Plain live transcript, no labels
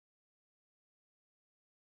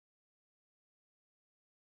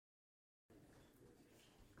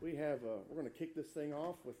We're going to kick this thing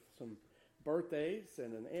off with some birthdays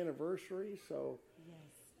and an anniversary. So,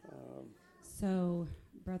 yes. So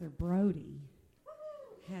Brother Brody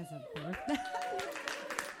has a birthday.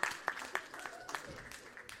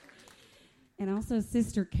 And also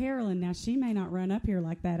Sister Carolyn. Now, she may not run up here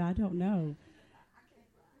like that. I don't know.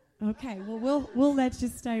 Okay, well, we'll let you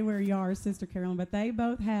stay where you are, Sister Carolyn. But they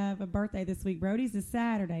both have a birthday this week. Brody's is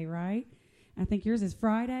Saturday, right? I think yours is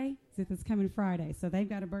Friday. It's coming Friday. So they've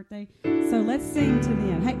got a birthday. So let's sing to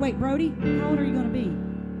them. Hey, wait, Brody, how old are you going to be?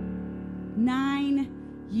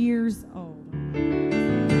 9 years old.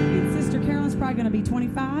 And Sister Carolyn's probably going to be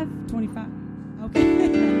 25? 25?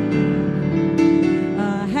 Okay.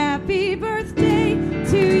 Happy birthday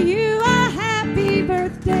to you. A happy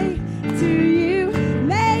birthday to you.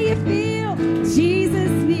 May you feel Jesus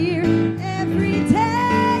near every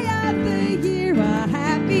day of the year. A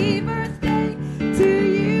happy birthday to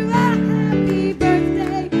you. A happy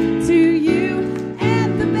birthday to you.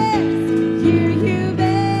 And the best year you've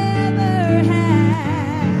ever had.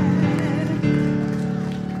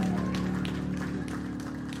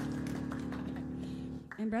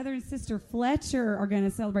 And Brother and Sister Fletcher are going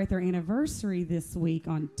to celebrate their anniversary this week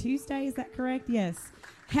on Tuesday. Is that correct? Yes.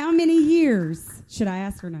 How many years? Should I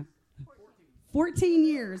ask or no? 14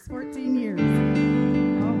 years. 14 years.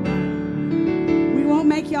 All right. We won't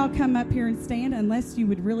make y'all come up here and stand unless you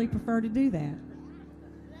would really prefer to do that.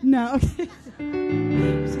 No. Okay.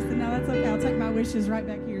 She said, no, that's okay. I'll take my wishes right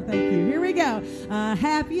back here. Thank you. Here we go.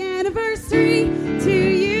 Happy anniversary to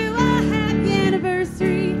you. A happy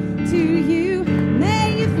anniversary to you.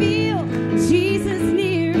 May you feel Jesus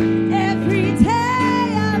near every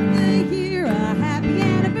day of the year. A happy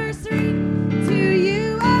anniversary to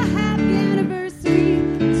you. A happy anniversary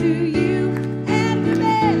to you. And the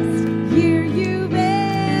best year you've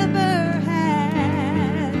ever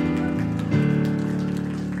had.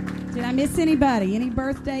 Did I miss anybody? Any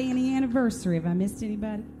birthday, any anniversary? Have I missed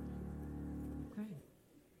anybody? Okay.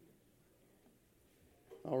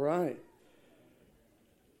 all right.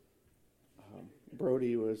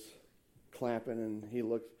 Brody was clapping, and he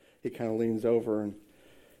kind of leans over and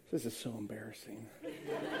says, "This is so embarrassing."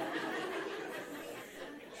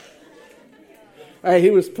 Hey,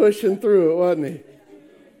 he was pushing through it, wasn't he?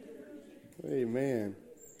 Amen.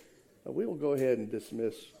 We will go ahead and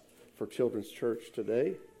dismiss for Children's Church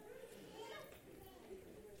today.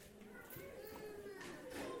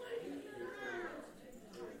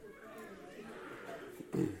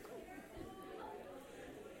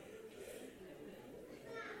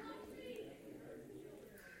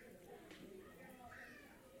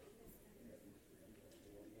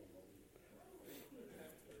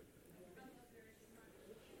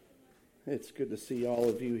 It's good to see all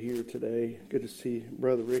of you here today. Good to see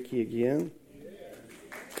Brother Ricky again.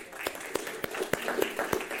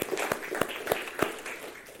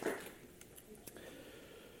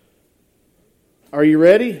 Are you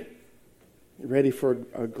ready? You ready for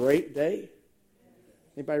a great day?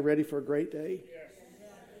 Anybody ready for a great day?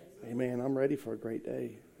 Amen. I'm ready for a great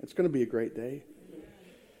day. It's going to be a great day.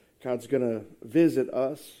 God's going to visit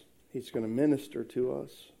us. He's going to minister to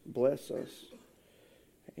us, bless us.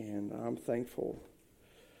 And I'm thankful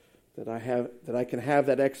that I can have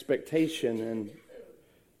that expectation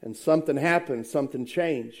and something happen, something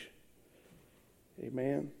change.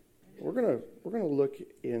 Amen. We're gonna look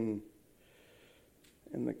in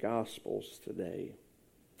the Gospels today.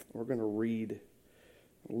 We're gonna read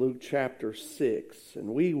Luke chapter 6, and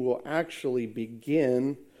we will actually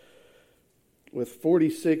begin with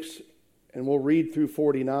 46, and we'll read through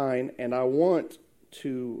 49. And I want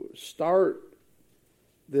to start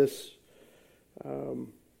this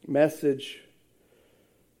message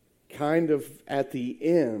kind of at the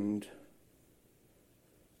end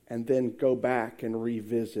and then go back and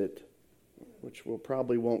revisit, which we'll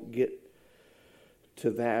probably won't get to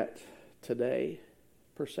that today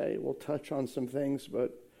per se. We'll touch on some things,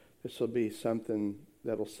 but this will be something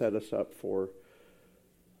that'll set us up for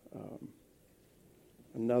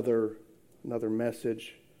another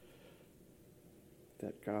message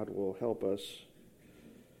that God will help us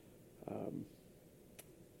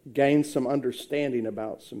gain some understanding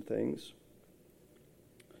about some things.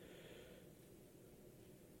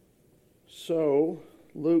 So,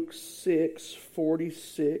 Luke 6,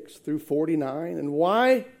 46 through 49. And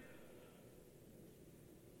why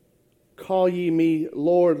call ye me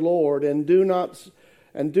Lord, Lord, and do not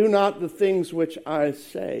the things which I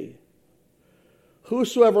say?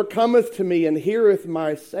 Whosoever cometh to me and heareth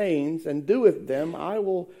my sayings and doeth them, I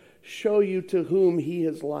will show you to whom he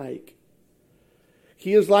is like.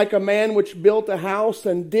 He is like a man which built a house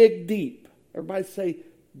and digged deep. Everybody say,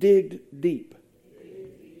 digged deep.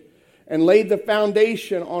 and laid the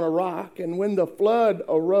foundation on a rock. And when the flood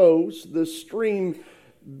arose, the stream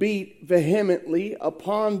beat vehemently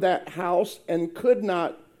upon that house and could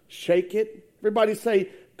not shake it. Everybody say,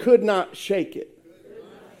 could not shake it.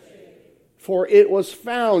 For it was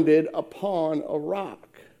founded upon a rock.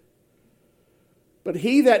 But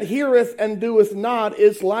he that heareth and doeth not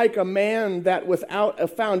is like a man that without a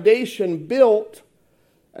foundation built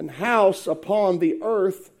an house upon the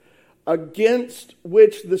earth, against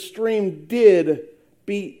which the stream did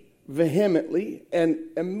beat vehemently, and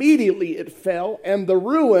immediately it fell, and the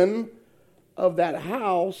ruin of that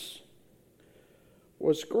house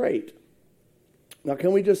was great. Now,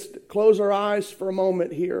 can we just close our eyes for a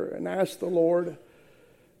moment here and ask the Lord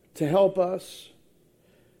to help us,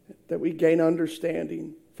 that we gain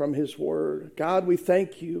understanding from His Word. God, we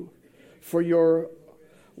thank You for Your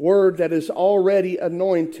Word that is already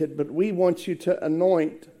anointed, but we want You to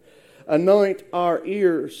anoint our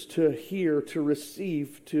ears to hear, to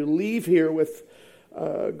receive, to leave here with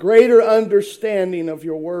greater understanding of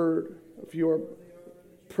Your Word, of Your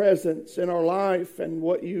presence in our life and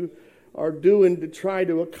what You are doing to try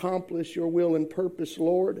to accomplish Your will and purpose,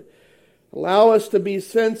 Lord. Allow us to be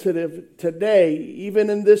sensitive today, even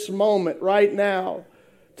in this moment, right now,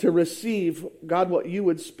 to receive, God, what You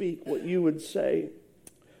would speak, what You would say.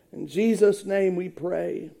 In Jesus' name we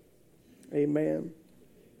pray. Amen.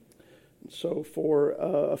 And so for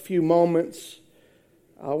a few moments,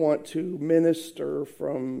 I want to minister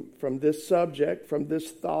from this subject, from this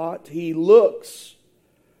thought. He looks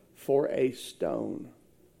for a stone.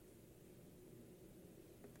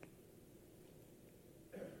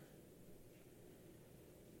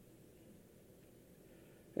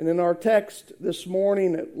 And in our text this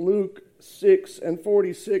morning at Luke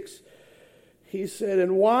 6:46, He said,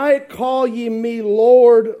 "And why call ye me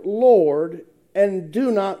Lord, Lord, and do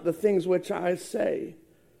not the things which I say?"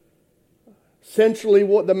 Essentially,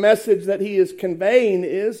 what the message that He is conveying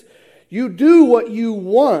is, you do what you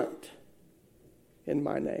want in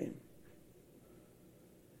my name.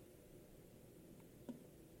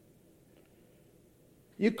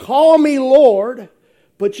 You call me Lord,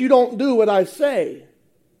 but you don't do what I say.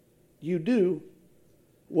 You do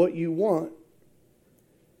what you want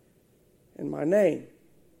in my name.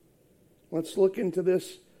 Let's look into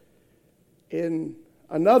this in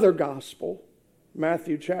another gospel,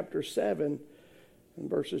 Matthew chapter 7, and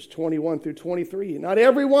verses 21 through 23. "Not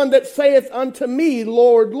everyone that saith unto me,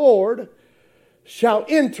 Lord, Lord, shall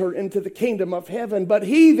enter into the kingdom of heaven, but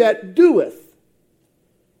he that doeth,"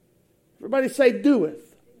 everybody say doeth,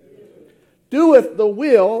 "doeth the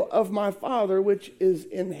will of my Father which is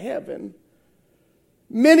in heaven.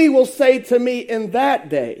 Many will say to me in that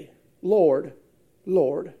day, Lord,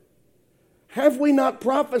 Lord, have we not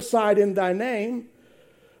prophesied in thy name?"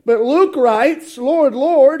 But Luke writes, "Lord,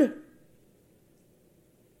 Lord."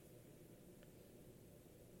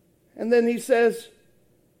 And then he says,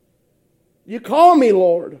 "You call me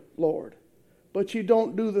Lord, Lord, but you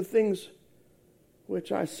don't do the things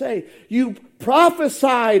which I say. You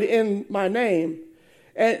prophesied in my name,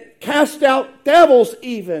 and cast out devils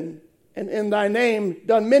even, and in thy name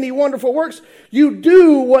done many wonderful works. You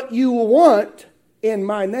do what you want in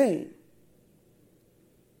my name."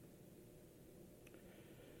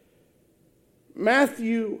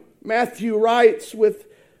 Matthew writes with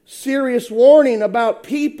serious warning about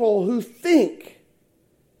people who think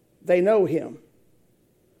they know Him.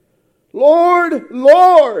 "Lord,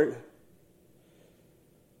 Lord."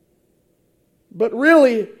 But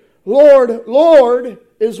really, Lord, Lord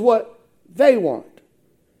is what they want.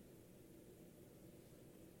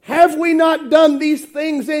 "Have we not done these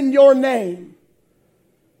things in your name?"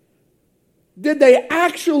 Did they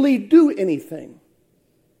actually do anything?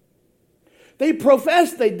 They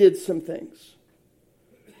professed they did some things.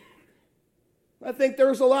 I think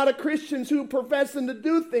there's a lot of Christians who professing to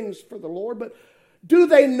do things for the Lord, but do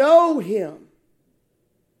they know Him?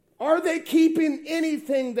 Are they keeping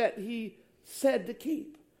anything that He said to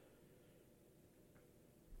keep?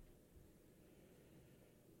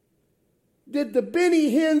 Did the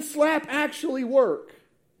Benny Hinn slap actually work?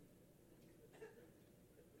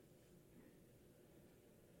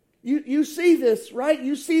 You see this, right?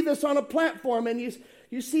 You see this on a platform, and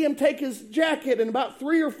you see him take his jacket and about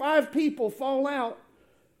 3 or 5 people fall out.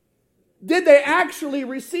 Did they actually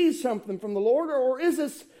receive something from the Lord, or is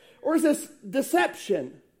this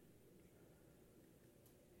deception?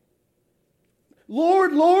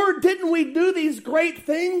 "Lord, Lord, didn't we do these great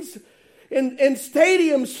things in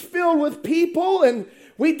stadiums filled with people, and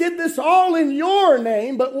we did this all in your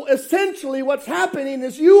name?" But essentially what's happening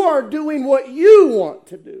is you are doing what you want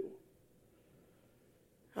to do.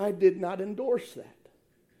 I did not endorse that.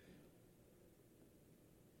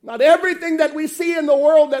 Not everything that we see in the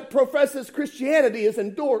world that professes Christianity is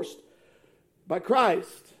endorsed by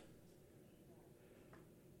Christ.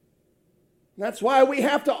 And that's why we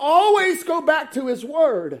have to always go back to His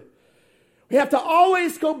Word. We have to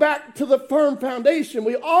always go back to the firm foundation.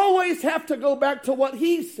 We always have to go back to what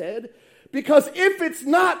He said, because if it's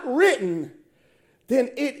not written, then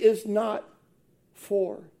it is not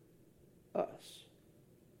for us.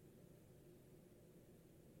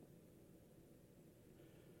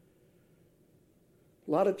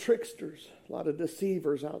 A lot of tricksters, a lot of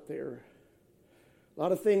deceivers out there, a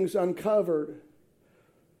lot of things uncovered.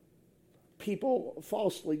 People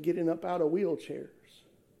falsely getting up out of wheelchairs.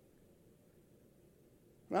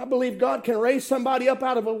 And I believe God can raise somebody up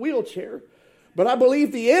out of a wheelchair, but I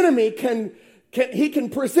believe the enemy can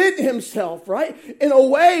present himself, right, in a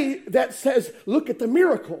way that says, look at the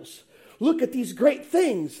miracles. Look at these great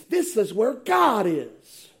things. This is where God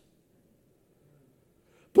is.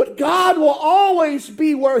 But God will always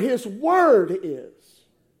be where His Word is.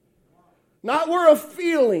 Not where a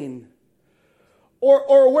feeling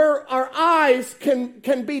or where our eyes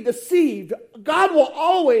can be deceived. God will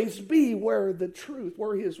always be where the truth,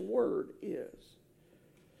 where His Word is.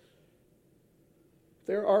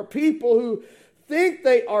 There are people who think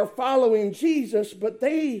they are following Jesus, but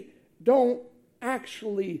they don't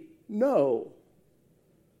actually know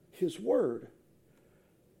His Word.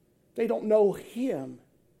 They don't know Him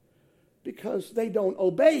because they don't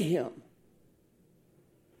obey Him.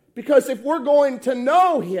 Because if we're going to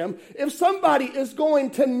know Him, if somebody is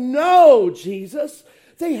going to know Jesus,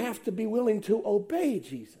 they have to be willing to obey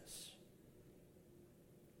Jesus.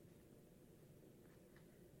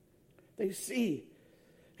 They see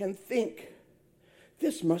and think,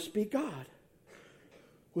 this must be God,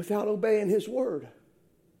 without obeying His Word.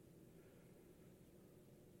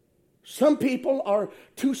 Some people are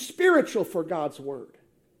too spiritual for God's Word.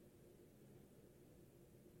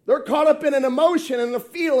 They're caught up in an emotion and a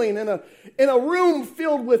feeling in a room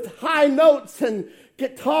filled with high notes and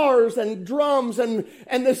guitars and drums and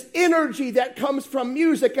this energy that comes from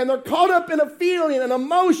music. And they're caught up in a feeling and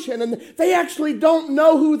emotion, and they actually don't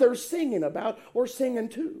know who they're singing about or singing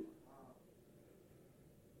to.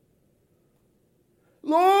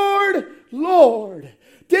 Lord, Lord,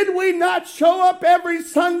 did we not show up every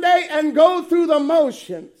Sunday and go through the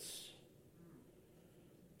motions?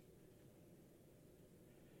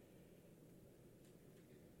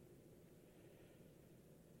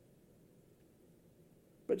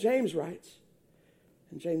 But James writes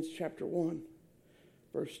in James chapter 1,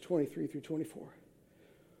 verse 23 through 24.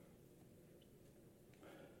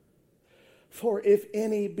 For if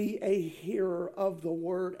any be a hearer of the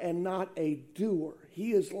word and not a doer,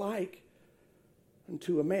 he is like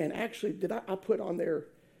unto a man. Actually, did I put on there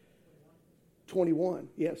 21?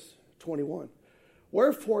 Yes, 21.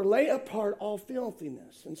 Wherefore lay apart all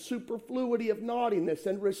filthiness and superfluity of naughtiness,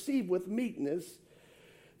 and receive with meekness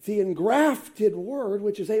the engrafted word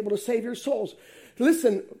which is able to save your souls.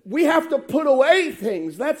 Listen, we have to put away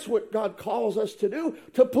things. That's what God calls us to do,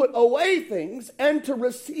 to put away things and to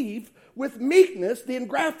receive with meekness the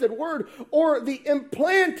engrafted word, or the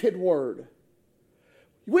implanted word.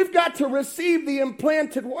 We've got to receive the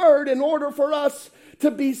implanted word in order for us to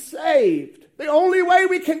be saved. The only way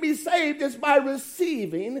we can be saved is by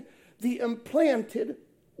receiving the implanted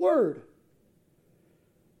word.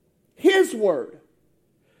 His word.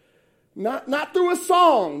 Not through a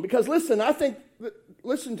song, because listen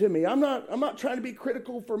to me. I'm not trying to be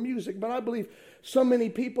critical for music, but I believe so many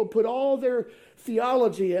people put all their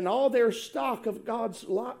theology and all their stock of God's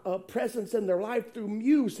presence in their life through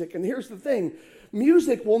music. And here's the thing.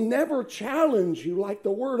 Music will never challenge you like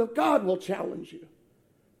the Word of God will challenge you.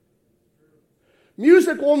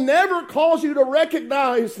 Music will never cause you to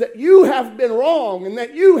recognize that you have been wrong and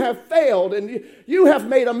that you have failed and you have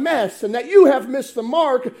made a mess and that you have missed the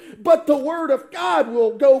mark. But the Word of God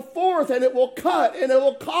will go forth and it will cut and it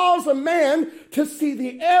will cause a man to see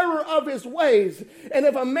the error of his ways. And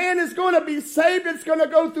if a man is going to be saved, it's going to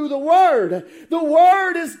go through the Word. The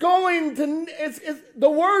Word is going to, the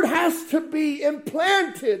Word has to be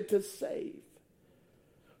implanted to save.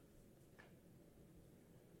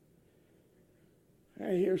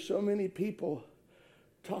 I hear so many people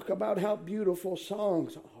talk about how beautiful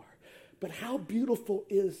songs are, but how beautiful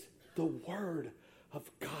is the Word of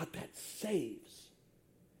God that saves?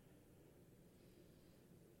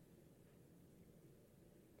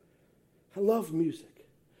 I love music.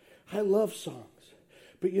 I love songs.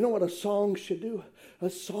 But you know what a song should do? A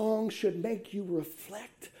song should make you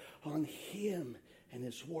reflect on Him and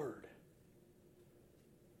His Word.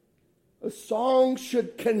 A song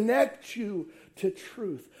should connect you to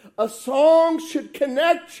truth. A song should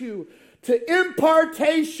connect you to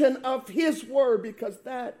impartation of His Word, because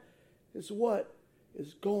that is what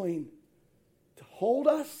is going to hold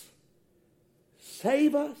us,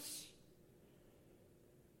 save us.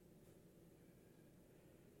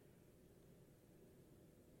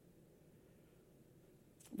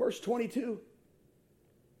 Verse 22.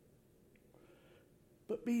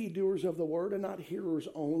 But be doers of the word and not hearers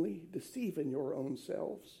only, deceiving your own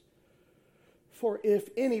selves. For if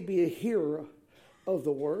any be a hearer of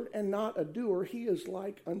the word and not a doer, he is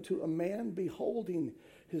like unto a man beholding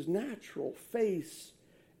his natural face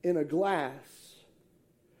in a glass.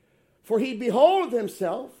 For he beholdeth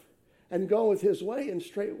himself and goeth his way, and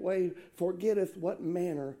straightway forgetteth what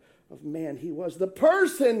manner of man he was. The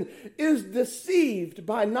person is deceived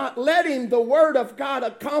by not letting the word of God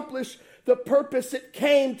accomplish the purpose it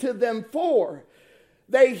came to them for.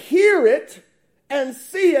 They hear it and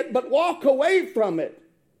see it, but walk away from it.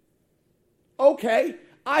 Okay,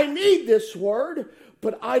 I need this word,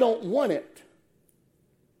 but I don't want it.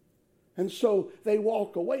 And so they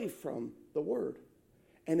walk away from the word.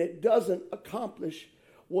 And it doesn't accomplish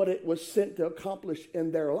what it was sent to accomplish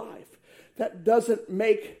in their life. That doesn't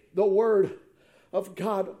make the word of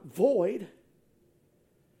God void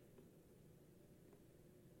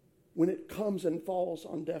when it comes and falls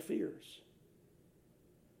on deaf ears.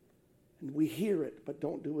 And we hear it, but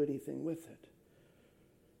don't do anything with it.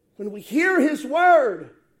 When we hear His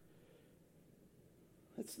word,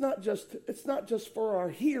 it's not just for our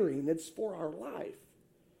hearing, it's for our life.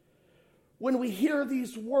 When we hear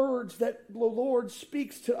these words that the Lord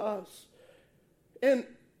speaks to us, and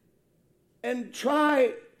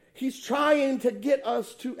He's trying to get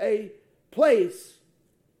us to a place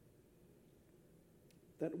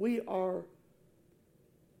that we are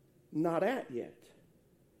not at yet.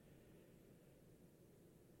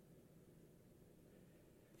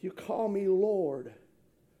 You call me Lord.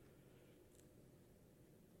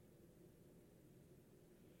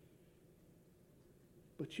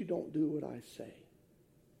 But you don't do what I say.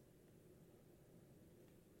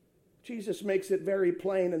 Jesus makes it very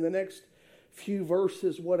plain in the next few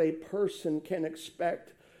verses what a person can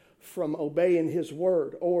expect from obeying His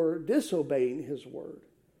word or disobeying His word.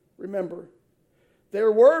 Remember,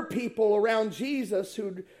 there were people around Jesus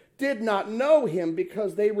who did not know Him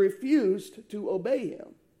because they refused to obey Him.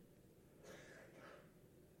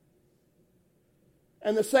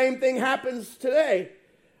 And the same thing happens today.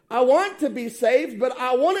 I want to be saved, but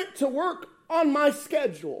I want it to work on my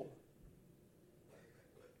schedule.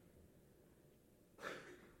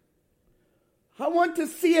 I want to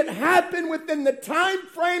see it happen within the time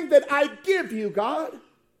frame that I give you, God.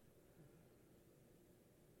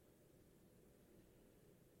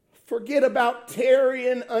 Forget about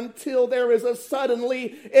tarrying until there is a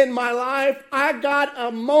suddenly in my life. I got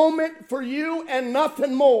a moment for you and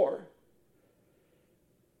nothing more.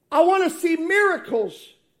 I want to see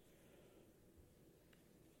miracles.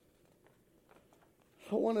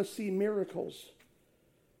 I want to see miracles.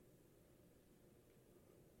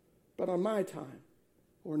 But on my time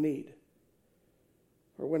or need.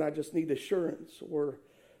 Or when I just need assurance or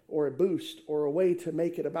a boost or a way to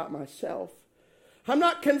make it about myself. I'm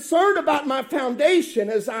not concerned about my foundation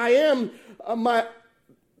as I am my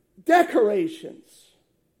decorations.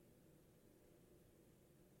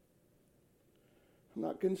 I'm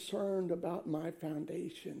not concerned about my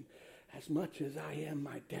foundation as much as I am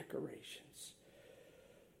my decorations.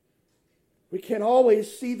 We can't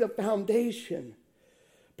always see the foundation,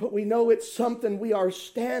 but we know it's something we are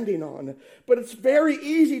standing on. But it's very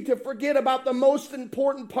easy to forget about the most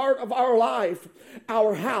important part of our life,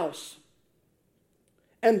 our house.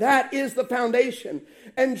 And that is the foundation.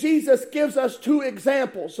 And Jesus gives us two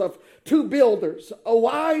examples of two builders, a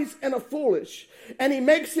wise and a foolish. And He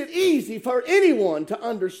makes it easy for anyone to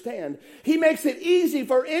understand. He makes it easy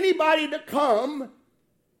for anybody to come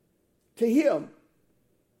to Him.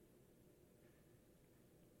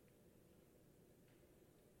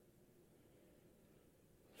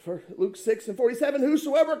 For Luke 6:47,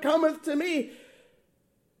 whosoever cometh to me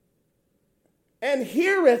and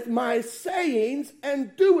heareth my sayings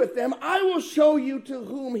and doeth them, I will show you to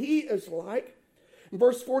whom he is like. In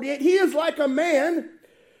verse 48, he is like a man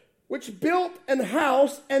which built an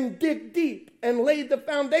house and digged deep and laid the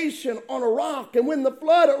foundation on a rock. And when the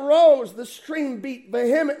flood arose, the stream beat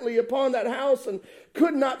vehemently upon that house and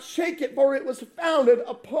could not shake it, for it was founded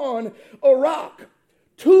upon a rock.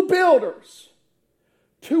 Two builders,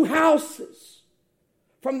 two houses.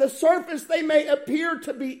 From the surface, they may appear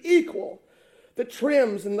to be equal. the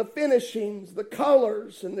trims and the finishings, the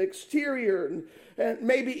colors and the exterior and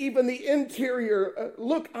maybe even the interior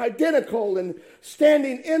look identical, and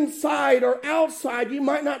standing inside or outside, you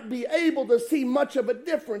might not be able to see much of a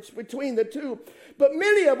difference between the two. But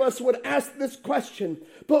many of us would ask this question,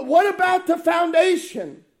 but what about the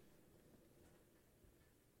foundation?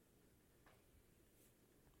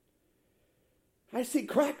 I see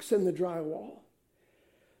cracks in the drywall.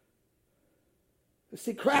 I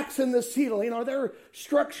see cracks in the ceiling. Are there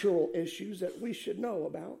structural issues that we should know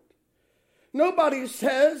about? Nobody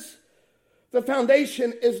says the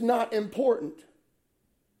foundation is not important,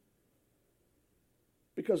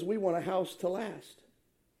 because we want a house to last.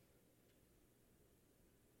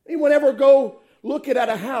 Anyone ever go look at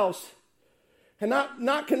a house and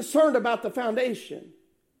not concerned about the foundation?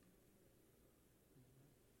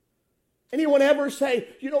 Anyone ever say,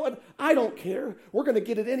 you know what, I don't care, we're going to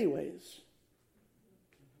get it anyways?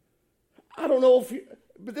 I don't know if you,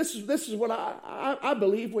 but this is what I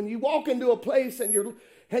believe. When you walk into a place and you're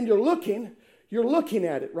looking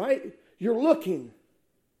at it, right? You're looking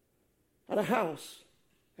at a house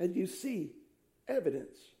and you see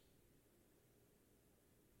evidence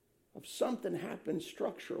of something happened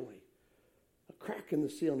structurally. A crack in the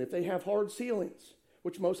ceiling. If they have hard ceilings,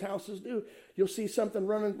 which most houses do, you'll see something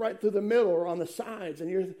running right through the middle or on the sides, and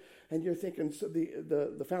you're thinking, so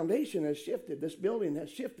the foundation has shifted. This building has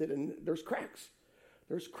shifted, and there's cracks.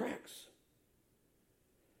 There's cracks.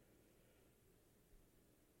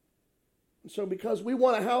 And so because we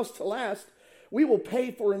want a house to last, we will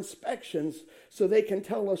pay for inspections so they can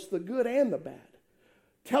tell us the good and the bad.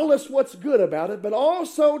 Tell us what's good about it, but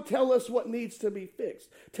also tell us what needs to be fixed.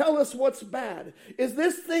 Tell us what's bad. Is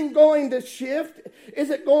this thing going to shift? Is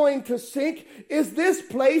it going to sink? Is this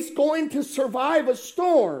place going to survive a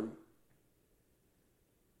storm?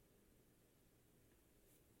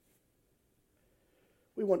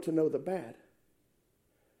 We want to know the bad.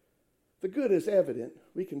 The good is evident.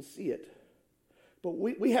 We can see it. But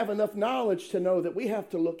we have enough knowledge to know that we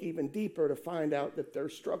have to look even deeper to find out that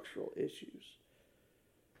there's structural issues.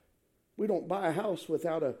 We don't buy a house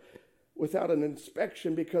without an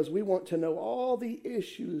inspection, because we want to know all the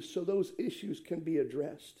issues so those issues can be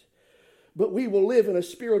addressed. But we will live in a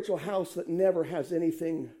spiritual house that never does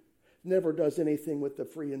anything with the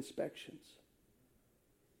free inspections.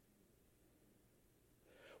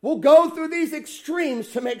 We'll go through these extremes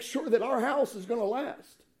to make sure that our house is going to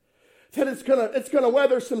last, that it's going to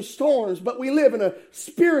weather some storms, but we live in a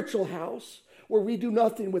spiritual house where we do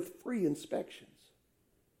nothing with free inspections.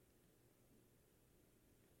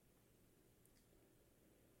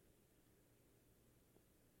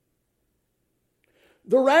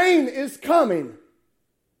 The rain is coming.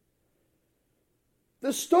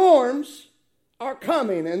 The storms are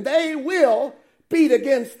coming, and they will beat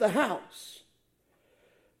against the house.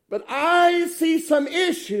 But I see some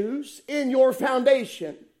issues in your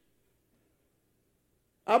foundation.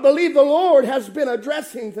 I believe the Lord has been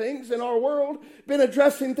addressing things in our world, been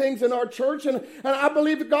addressing things in our church, and I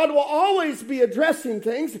believe that God will always be addressing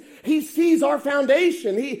things. He sees our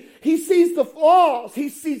foundation. He sees the flaws. He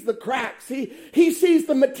sees the cracks. He sees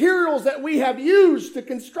the materials that we have used to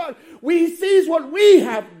construct. He sees what we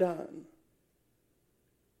have done.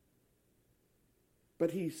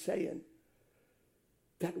 But He's saying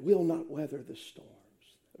that will not weather the storms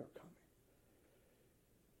that are coming.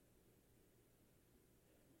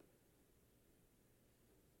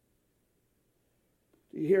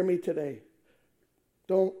 Do you hear me today?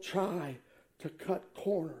 Don't try to cut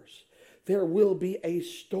corners. There will be a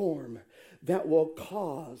storm that will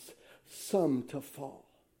cause some to fall.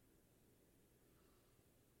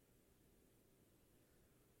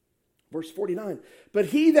 Verse 49, but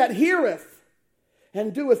he that heareth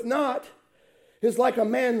and doeth not is like a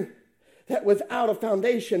man that without a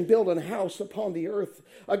foundation built an house upon the earth,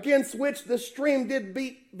 against which the stream did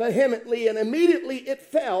beat vehemently, and immediately it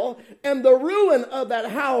fell, and the ruin of that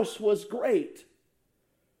house was great.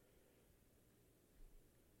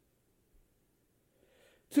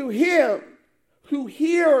 To him who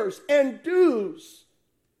hears and does,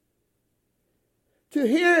 to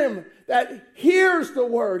him that hears the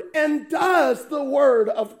word and does the word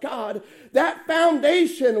of God, that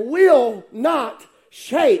foundation will not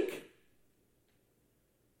shake.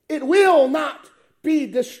 It will not be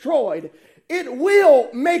destroyed. It will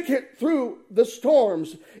make it through the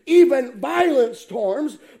storms, even violent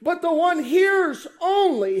storms. But the one hears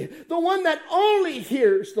only, the one that only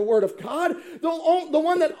hears the word of God, the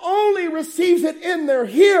one that only receives it in their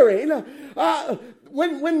hearing,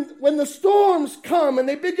 when the storms come and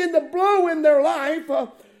they begin to blow in their life,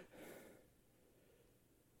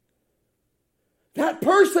 That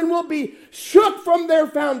person will be shook from their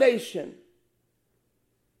foundation.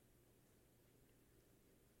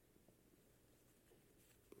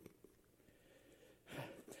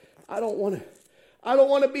 I don't want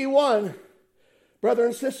to be one. Brother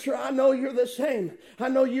and sister, I know you're the same. I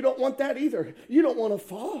know you don't want that either. You don't want to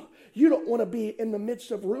fall. You don't want to be in the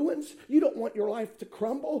midst of ruins. You don't want your life to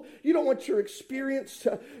crumble. You don't want your experience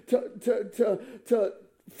to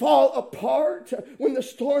fall apart when the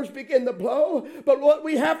storms begin to blow. But what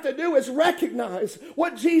we have to do is recognize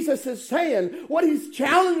what Jesus is saying, what he's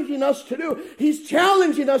challenging us to do. He's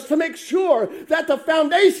challenging us to make sure that the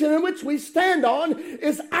foundation in which we stand on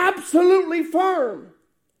is absolutely firm.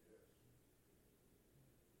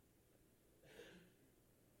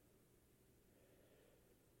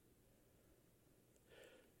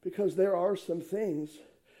 Because there are some things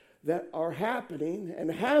that are happening and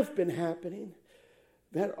have been happening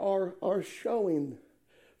that are showing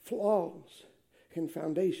flaws in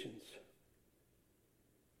foundations.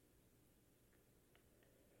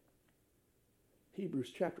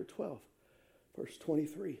 Hebrews chapter 12, verse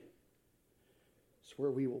 23. It's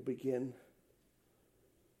where we will begin.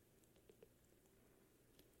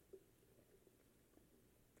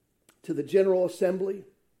 To the general assembly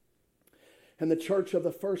and the church of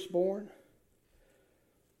the firstborn,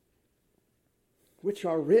 which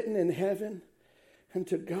are written in heaven, and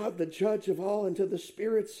to God the judge of all, and to the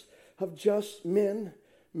spirits of just men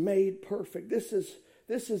made perfect. This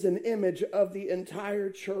is an image of the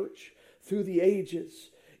entire church through the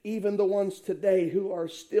ages, even the ones today who are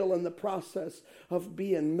still in the process of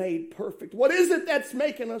being made perfect. What is it that's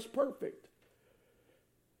making us perfect?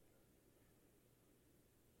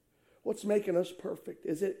 What's making us perfect?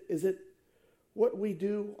 Is it what we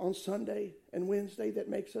do on Sunday and Wednesday that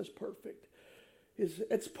makes us perfect?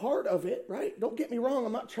 It's part of it, right? Don't get me wrong.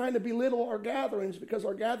 I'm not trying to belittle our gatherings, because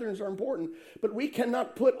our gatherings are important. But we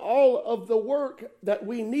cannot put all of the work that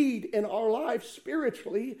we need in our life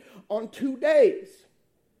spiritually on 2 days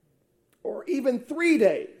or even 3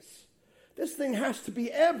 days. This thing has to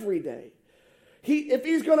be every day. If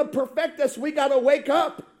he's going to perfect us, we got to wake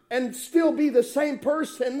up and still be the same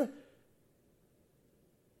person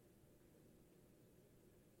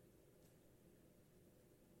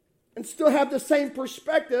and still have the same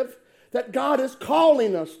perspective that God is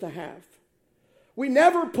calling us to have. We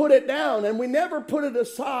never put it down, and we never put it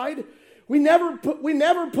aside. We never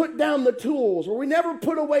put down the tools, or we never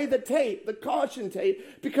put away the tape, the caution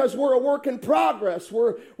tape, because we're a work in progress.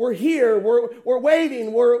 We're here. We're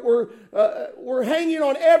waiting. We're hanging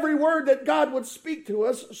on every word that God would speak to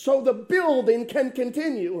us, so the building can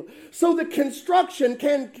continue, so the construction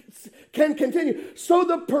can continue, so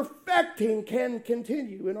the perfecting can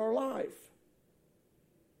continue in our life.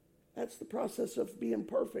 That's the process of being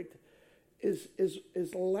perfect, is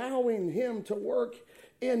allowing him to work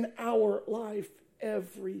in our life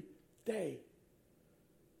every day.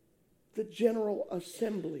 The general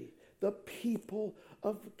assembly, the people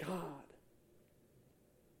of God.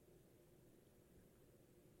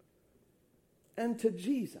 And to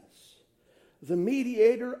Jesus, the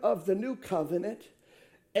mediator of the new covenant,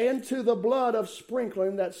 and to the blood of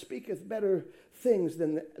sprinkling that speaketh better things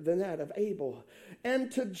than that of Abel.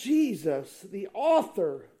 And to Jesus, the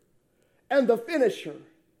author and the finisher,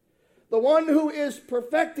 the one who is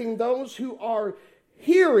perfecting those who are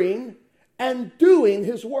hearing and doing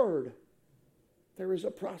his word. There is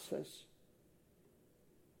a process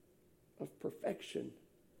of perfection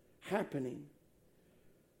happening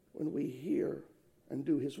when we hear and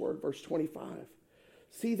do his word. Verse 25.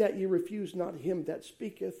 See that ye refuse not him that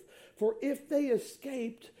speaketh, for if they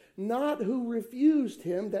escaped not who refused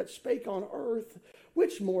him that spake on earth,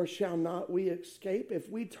 which more shall not we escape if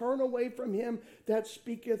we turn away from him that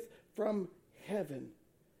speaketh from heaven?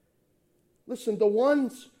 Listen, the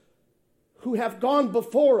ones who have gone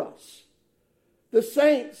before us, the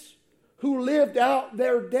saints who lived out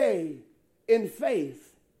their day in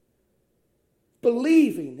faith,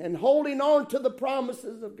 believing and holding on to the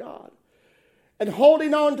promises of God, and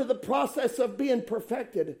holding on to the process of being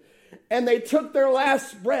perfected, and they took their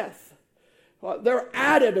last breath. They're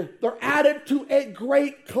added to a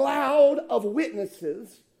great cloud of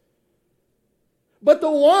witnesses. But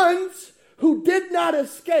the ones who did not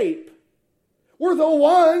escape were the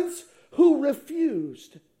ones who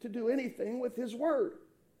refused to do anything with his word.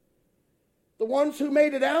 The ones who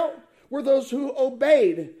made it out were those who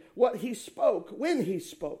obeyed what he spoke when he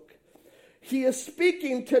spoke. He is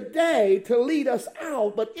speaking today to lead us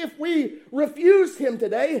out, but if we refuse him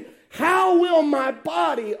today, how will my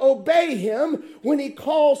body obey him when he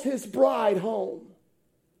calls his bride home?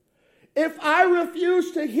 If I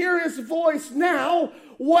refuse to hear his voice now,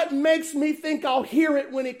 what makes me think I'll hear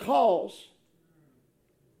it when he calls?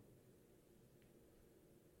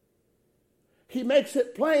 He makes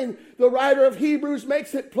it plain. The writer of Hebrews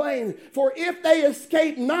makes it plain. For if they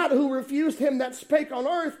escape not who refused him that spake on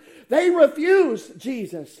earth, they refused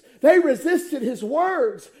Jesus. They resisted his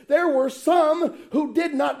words. There were some who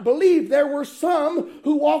did not believe. There were some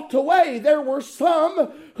who walked away. There were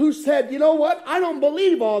some who said, you know what? I don't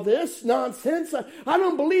believe all this nonsense. I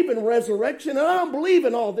don't believe in resurrection. And I don't believe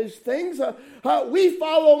in all these things. We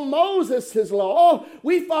follow Moses' law.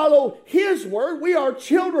 We follow his word. We are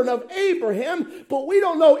children of Abraham, but we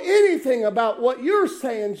don't know anything about what you're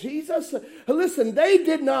saying, Jesus. Listen, they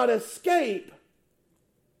did not escape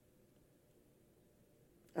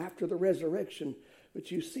after the resurrection, but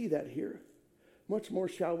you see that here. Much more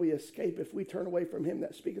shall we escape if we turn away from him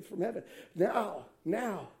that speaketh from heaven.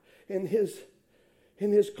 Now, in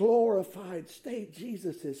his glorified state,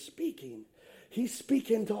 Jesus is speaking. He's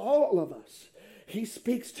speaking to all of us. He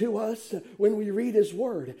speaks to us when we read his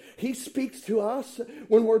word. He speaks to us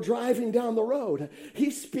when we're driving down the road.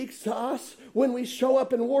 He speaks to us when we show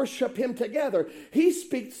up and worship him together. He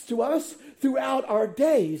speaks to us throughout our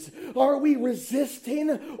days. Are we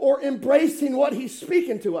resisting or embracing what he's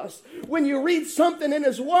speaking to us? When you read something in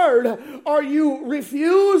his word, are you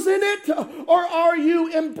refusing it or are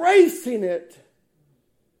you embracing it?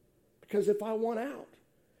 Because if I want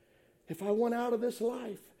out of this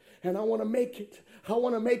life, and I want to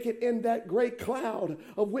make it in that great cloud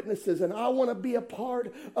of witnesses. And I want to be a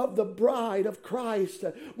part of the bride of Christ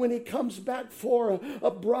when he comes back for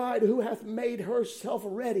a bride who hath made herself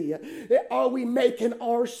ready. Are we making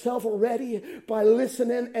ourselves ready by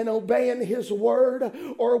listening and obeying his word?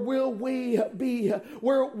 Or will we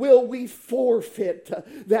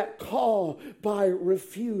forfeit that call by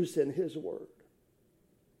refusing his word?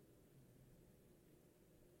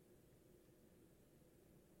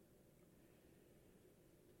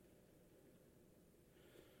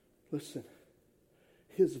 Listen,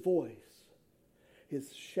 his voice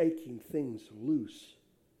is shaking things loose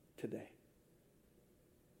today.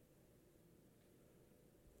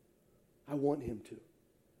 I want him to.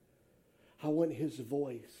 I want his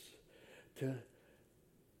voice to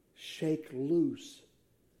shake loose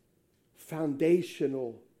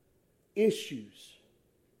foundational issues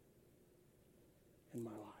in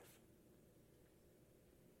my life.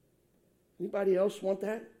 Anybody else want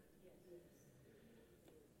that?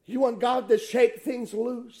 You want God to shake things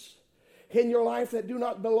loose in your life that do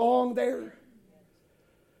not belong there?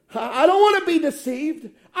 I don't want to be deceived.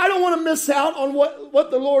 I don't want to miss out on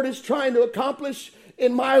what the Lord is trying to accomplish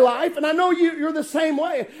in my life. And I know you're the same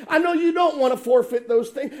way. I know you don't want to forfeit those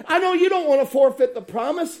things. I know you don't want to forfeit the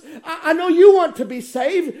promise. I know you want to be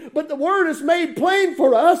saved, but the word is made plain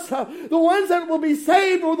for us. The ones that will be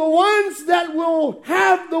saved are the ones that will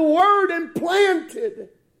have the word implanted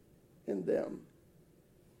in them.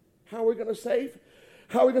 How are we going to save?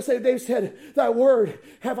 How are we going to save? David said, thy word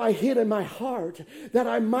have I hid in my heart that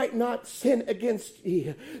I might not sin against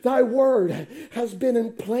thee. Thy word has been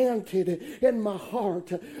implanted in my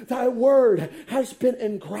heart. Thy word has been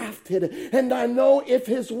engrafted. And I know if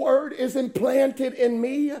his word is implanted in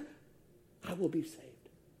me, I will be saved.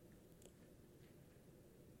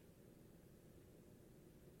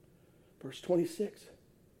 Verse 26.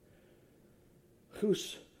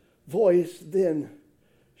 Whose voice then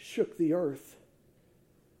shook the earth?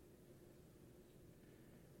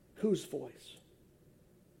 Whose voice?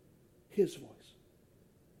 His voice.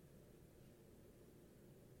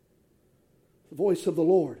 The voice of the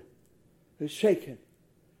Lord is shaken.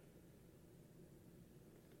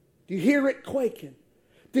 Do you hear it quaking?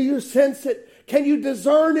 Do you sense it? Can you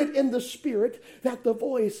discern it in the spirit that the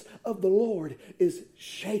voice of the Lord is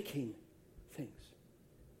shaking things?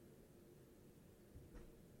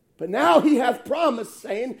 But now he hath promised,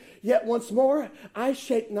 saying, yet once more, I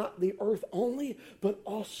shake not the earth only, but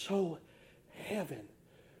also heaven.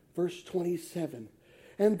 Verse 27.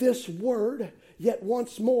 And this word, yet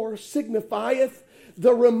once more, signifieth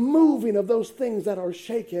the removing of those things that are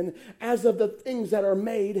shaken, as of the things that are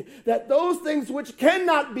made, that those things which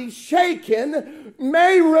cannot be shaken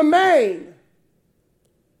may remain.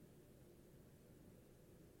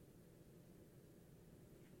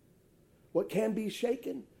 What can be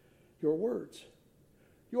shaken? Your words.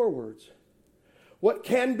 Your words. What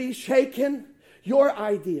can be shaken? Your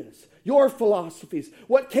ideas, your philosophies.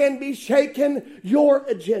 What can be shaken? Your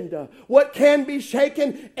agenda. What can be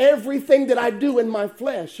shaken? Everything that I do in my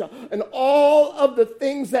flesh. And all of the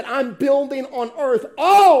things that I'm building on earth.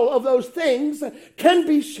 All of those things can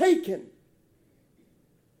be shaken.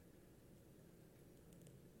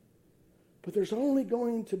 But there's only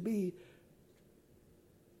going to be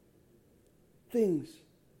things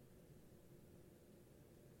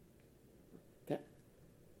that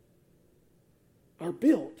are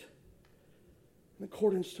built in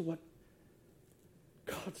accordance to what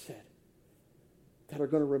God said that are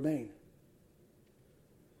going to remain.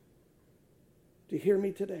 Do you hear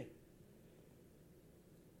me today?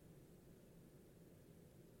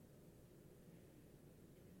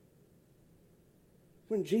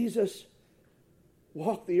 When Jesus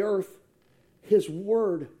walked the earth, his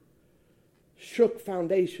word shook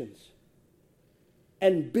foundations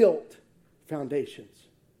and built foundations.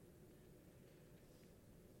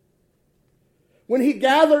 When he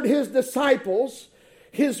gathered his disciples,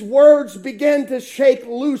 his words began to shake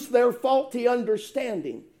loose their faulty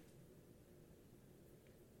understanding.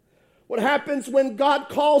 What happens when God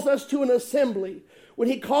calls us to an assembly, when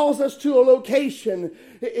he calls us to a location,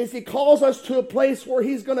 is he calls us to a place where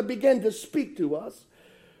he's going to begin to speak to us.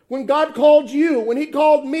 When God called you, when he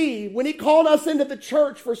called me, when he called us into the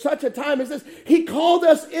church for such a time as this, he called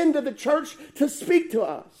us into the church to speak to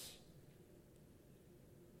us.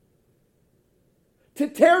 To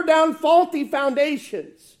tear down faulty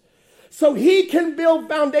foundations so he can build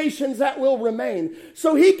foundations that will remain.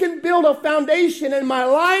 So he can build a foundation in my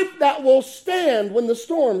life that will stand when the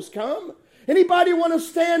storms come. Anybody want to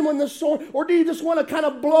stand when the storm, or do you just want to kind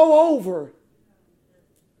of blow over?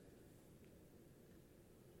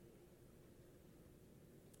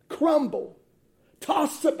 Crumble,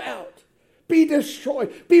 toss about, be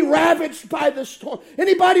destroyed, be ravaged by the storm.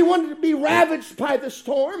 Anybody want to be ravaged by the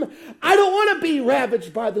storm? I don't want to be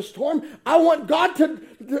ravaged by the storm. I want God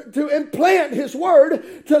to implant his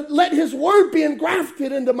word, to let his word be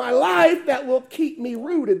engrafted into my life that will keep me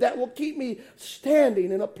rooted, that will keep me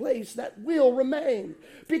standing in a place that will remain.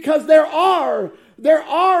 Because there are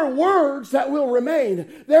words that will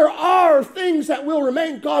remain. There are things that will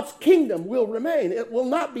remain. God's kingdom will remain. It will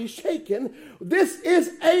not be shaken. This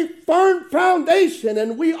is a firm foundation,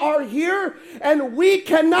 and we are here, and we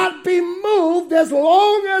cannot be moved as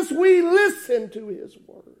long as we listen to his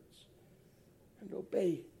words and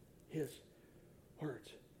obey his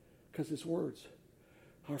words. Because his words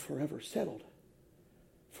are forever settled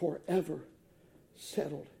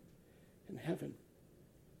in heaven.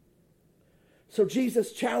 So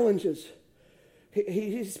Jesus challenges.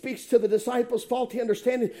 He speaks to the disciples' faulty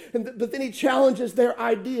understanding, but then he challenges their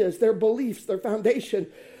ideas, their beliefs, their foundation.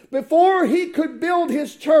 Before he could build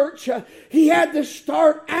his church, he had to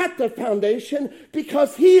start at the foundation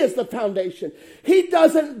because he is the foundation. He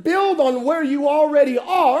doesn't build on where you already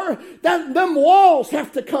are. Them walls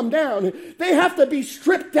have to come down. They have to be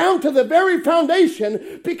stripped down to the very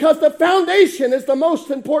foundation because the foundation is the most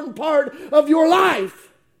important part of your life.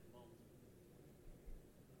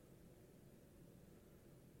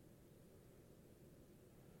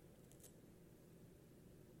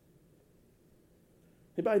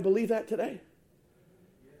 Anybody believe that today?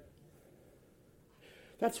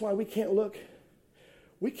 That's why we can't look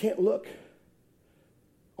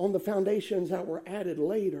on the foundations that were added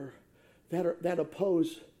later that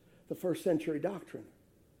oppose the first century doctrine.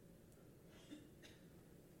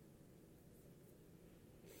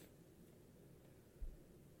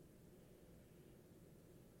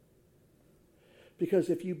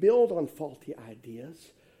 Because if you build on faulty ideas,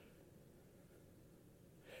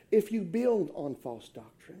 if you build on false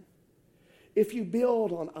doctrine, if you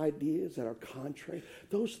build on ideas that are contrary,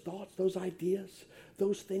 those thoughts, those ideas,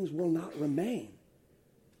 those things will not remain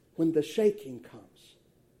when the shaking comes.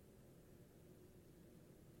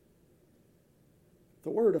 The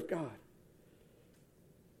Word of God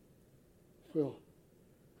will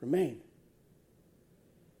remain.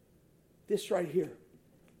 This right here.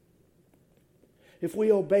 If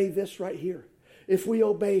we obey this right here, if we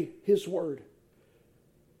obey his word,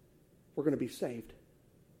 we're going to be saved.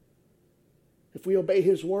 If we obey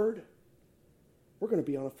his word, we're going to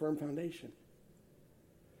be on a firm foundation.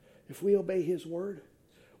 If we obey his word,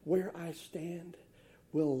 where I stand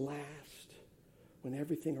will last when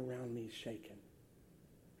everything around me is shaken.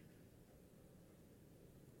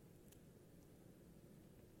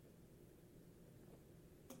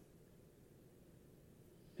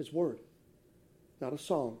 His word, not a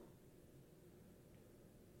song.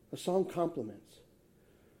 A song complements.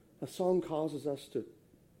 A song causes us to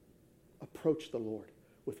approach the Lord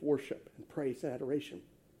with worship and praise and adoration.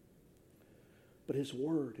 But his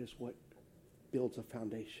word is what builds a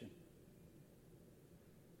foundation.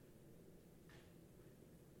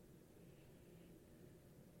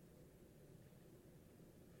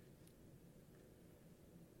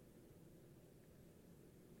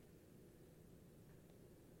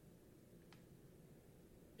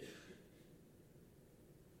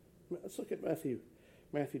 Let's look at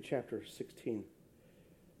Matthew chapter 16,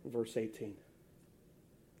 verse 18.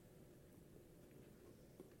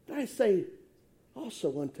 I say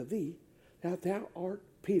also unto thee that thou art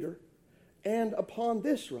Peter, and upon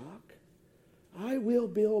this rock I will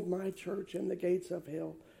build my church, and the gates of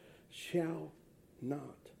hell shall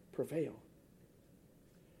not prevail.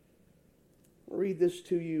 I'll read this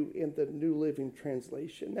to you in the New Living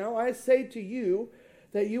Translation. Now I say to you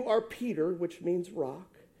that you are Peter, which means rock,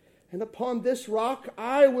 and upon this rock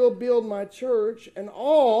I will build my church, and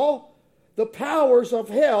all the powers of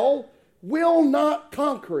hell will not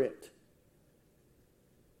conquer it.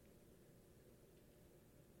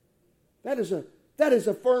 That is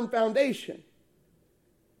a firm foundation.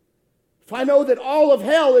 If I know that all of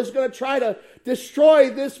hell is going to try to destroy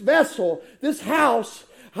this vessel, this house,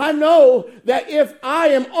 I know that if I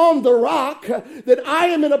am on the rock, that I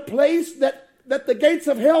am in a place that the gates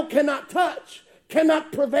of hell cannot touch,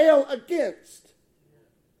 cannot prevail against.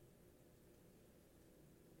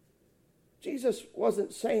 Jesus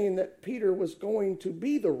wasn't saying that Peter was going to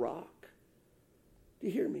be the rock. Do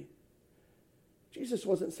you hear me? Jesus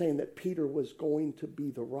wasn't saying that Peter was going to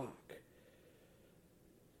be the rock.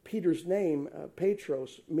 Peter's name,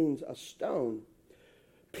 Petros, means a stone.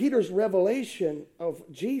 Peter's revelation of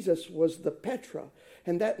Jesus was the Petra,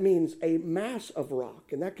 and that means a mass of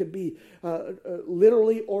rock. And that could be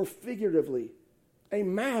literally or figuratively. A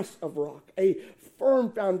mass of rock, a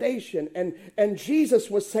firm foundation. And Jesus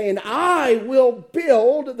was saying, I will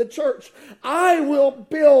build the church. I will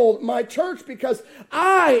build my church because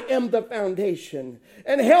I am the foundation.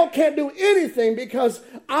 And hell can't do anything because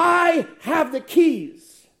I have the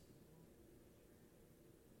keys.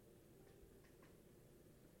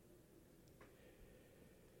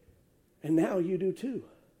 And now you do too.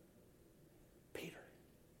 Peter,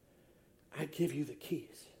 I give you the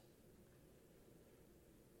keys.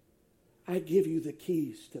 I give you the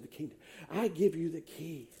keys to the kingdom. I give you the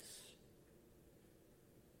keys.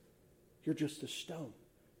 You're just a stone,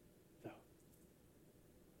 though.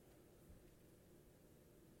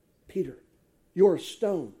 Peter, you're a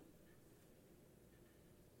stone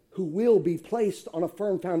who will be placed on a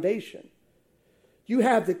firm foundation. You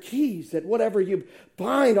have the keys that whatever you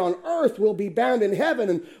bind on earth will be bound in heaven,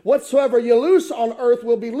 and whatsoever you loose on earth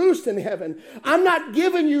will be loosed in heaven. I'm not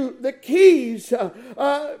giving you the keys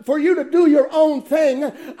for you to do your own thing.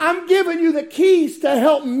 I'm giving you the keys to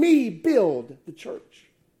help me build the church.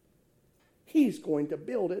 He's going to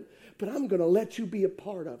build it, but I'm going to let you be a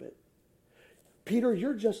part of it. Peter,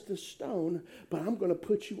 you're just a stone, but I'm going to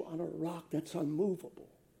put you on a rock that's unmovable,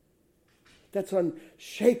 that's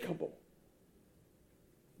unshakable.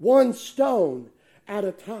 One stone at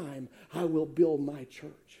a time, I will build my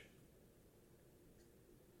church.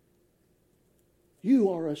 You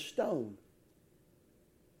are a stone.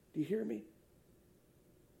 Do you hear me?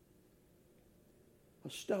 A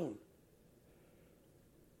stone.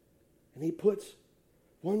 And he puts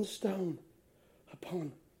one stone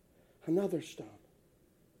upon another stone.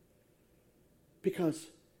 Because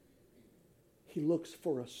he looks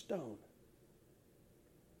for a stone.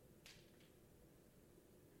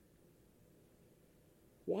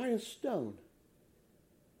 Why a stone?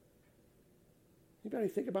 Anybody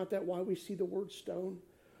think about that? Why we see the word stone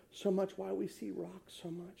so much? Why we see rock so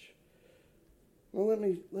much? Well, let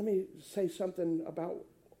me say something about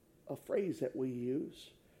a phrase that we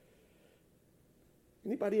use.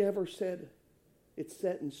 Anybody ever said it's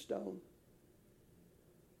set in stone?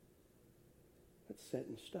 It's set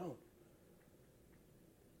in stone.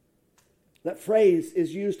 That phrase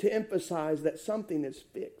is used to emphasize that something is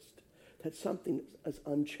fixed. That something is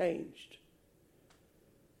unchanged.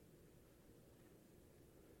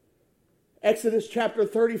 Exodus chapter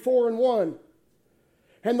 34 and 1.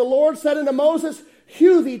 And the Lord said unto Moses,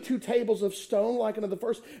 hew thee 2 tables of stone like unto the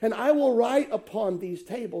first, and I will write upon these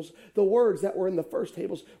tables the words that were in the first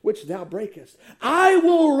tables, which thou breakest. I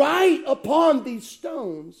will write upon these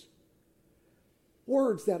stones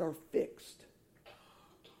words that are fixed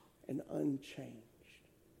and unchanged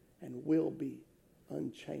and will be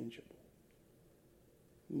unchangeable.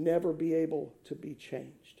 Never be able to be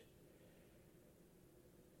changed.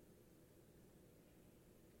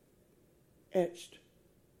 Etched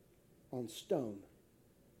on stone.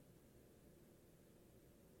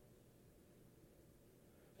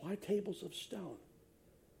 Why tables of stone?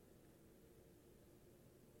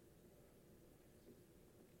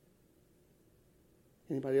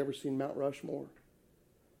 Anybody ever seen Mount Rushmore?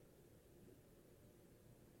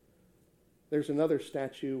 There's another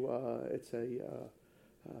statue. It's a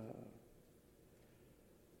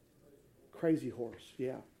Crazy Horse.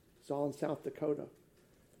 Yeah, it's all in South Dakota.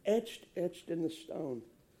 Etched in the stone.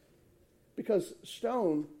 Because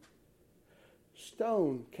stone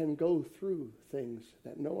can go through things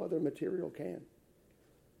that no other material can.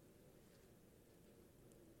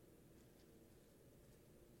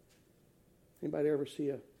 Anybody ever see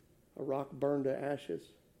a rock burned to ashes?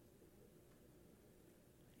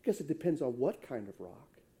 I guess it depends on what kind of rock.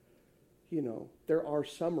 You know, there are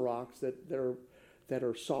some rocks that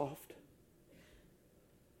are soft.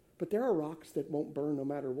 But there are rocks that won't burn no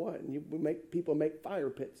matter what. And people make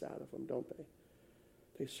fire pits out of them, don't they?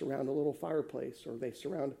 They surround a little fireplace, or they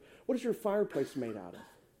surround... What is your fireplace made out of?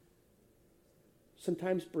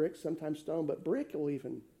 Sometimes brick, sometimes stone, but brick will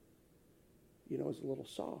even, is a little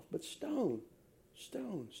soft. But stone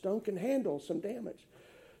can handle some damage.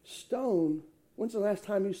 Stone, when's the last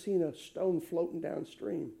time you've seen a stone floating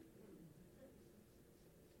downstream?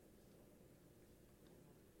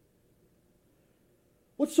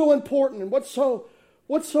 What's so important and what's so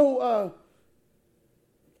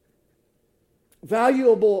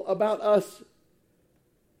valuable about us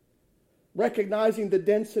recognizing the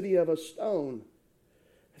density of a stone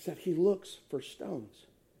is that he looks for stones,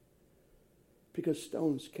 because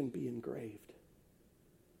stones can be engraved.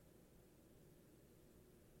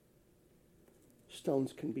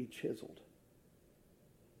 Stones can be chiseled.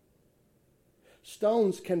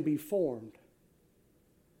 Stones can be formed,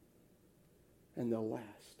 and they'll last.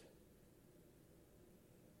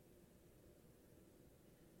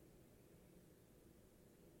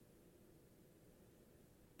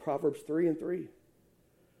 Proverbs 3:3.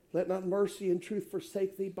 Let not mercy and truth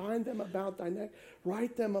forsake thee. Bind them about thy neck.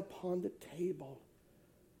 Write them upon the table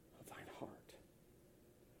of thine heart.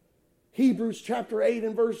 Hebrews chapter 8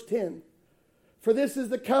 and verse 10. For this is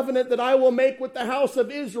the covenant that I will make with the house of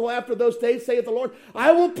Israel after those days, saith the Lord.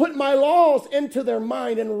 I will put my laws into their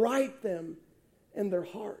mind and write them in their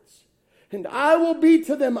hearts. And I will be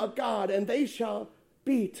to them a God, and they shall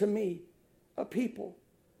be to me a people.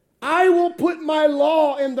 I will put my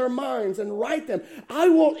law in their minds and write them. I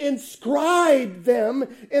will inscribe them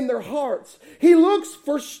in their hearts. He looks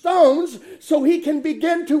for stones so he can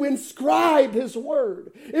begin to inscribe his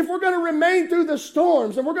word. If we're going to remain through the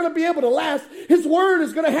storms and we're going to be able to last, his word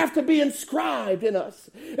is going to have to be inscribed in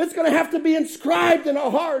us. It's going to have to be inscribed in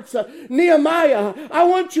our hearts. Nehemiah, I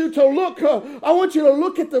want you to look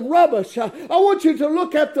at the rubbish. I want you to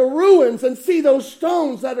look at the ruins and see those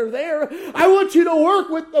stones that are there. I want you to work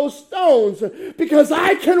with those stones, because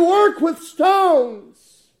I can work with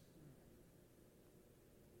stones.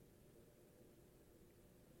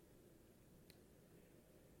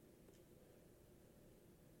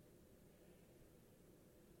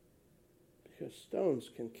 Because stones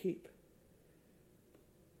can keep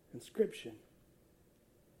inscription.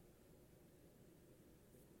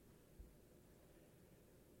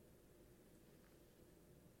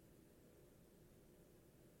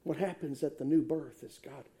 What happens at the new birth is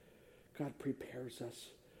God prepares us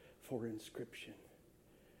for inscription.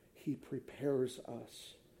 He prepares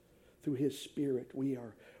us through his Spirit. We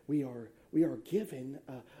are given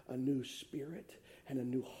a new spirit and a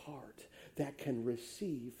new heart that can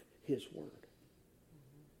receive his word.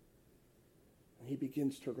 And he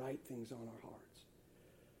begins to write things on our hearts.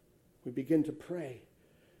 We begin to pray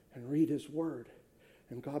and read his word.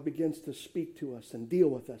 And God begins to speak to us and deal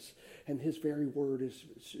with us. And his very word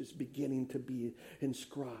is beginning to be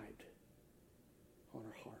inscribed on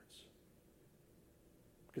our hearts.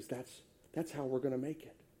 Because that's how we're going to make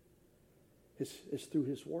it. It's through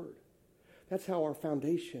his word. That's how our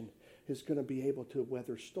foundation is going to be able to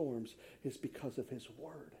weather storms, is because of his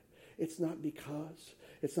word. It's not because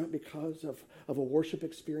of a worship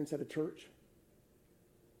experience at a church.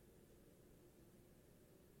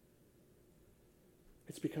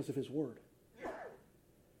 It's because of his word.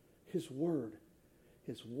 His word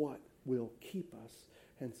is what will keep us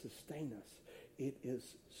and sustain us. It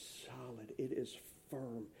is solid. It is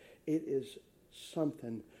firm. It is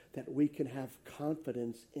something that we can have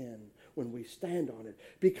confidence in when we stand on it,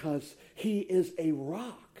 because he is a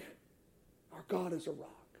rock. Our God is a rock.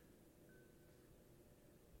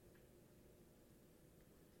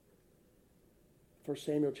 First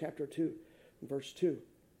Samuel chapter 2, verse 2.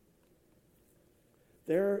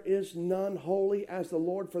 There is none holy as the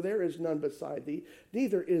Lord, for there is none beside thee.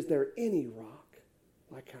 Neither is there any rock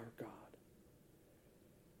like our God.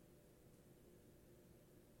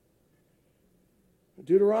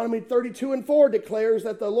 Deuteronomy 32:4 declares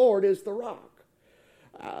that the Lord is the rock.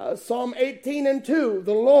 Psalm 18:2,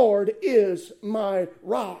 the Lord is my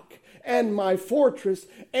rock and my fortress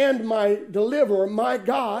and my deliverer, my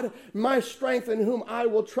God, my strength in whom I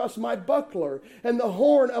will trust, my buckler and the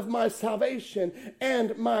horn of my salvation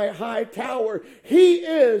and my high tower. He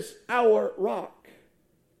is our rock.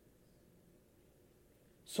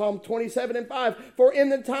 Psalm 27:5, for in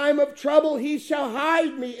the time of trouble he shall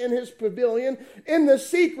hide me in his pavilion. In the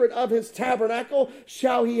secret of his tabernacle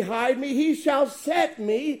shall he hide me. He shall set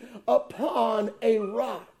me upon a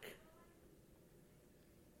rock.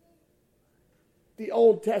 The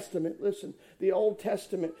Old Testament, listen, the Old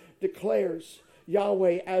Testament declares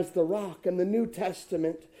Yahweh as the rock, and the New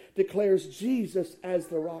Testament declares Jesus as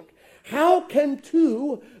the rock. How can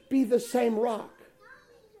two be the same rock?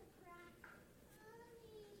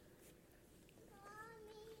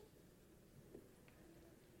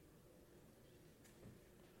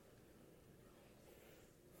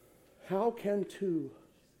 How can two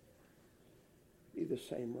be the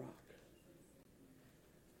same rock?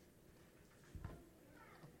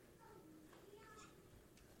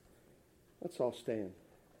 Let's all stand.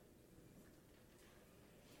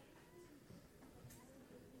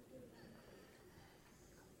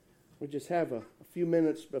 We just have a few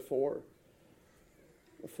minutes before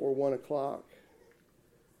 1 o'clock.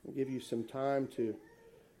 We'll give you some time to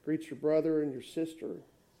greet your brother and your sister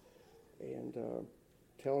and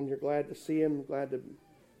tell them you're glad to see them, glad to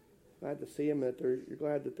see them, that you're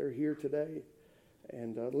glad that they're here today.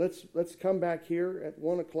 And let's come back here at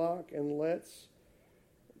 1 o'clock and let's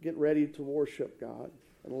get ready to worship God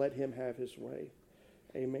and let him have his way.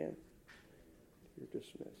 Amen. You're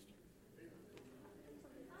dismissed.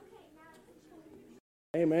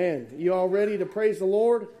 Amen. You all ready to praise the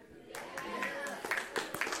Lord?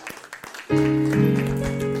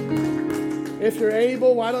 If you're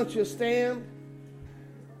able, why don't you stand?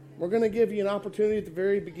 We're going to give you an opportunity at the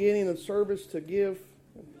very beginning of the service to give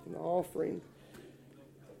an offering.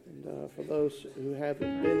 And for those who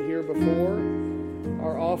haven't been here before,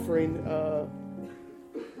 our offering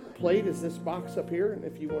plate is this box up here. And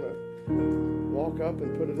if you want to walk up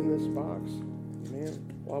and put it in this box, amen,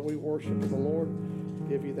 while we worship the Lord,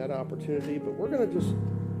 give you that opportunity. But we're going to just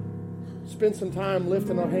spend some time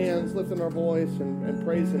lifting our hands, lifting our voice, and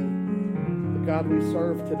praising the God we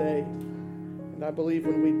serve today. And I believe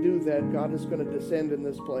when we do that, God is going to descend in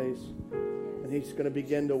this place, and he's going to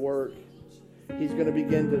begin to work. He's going to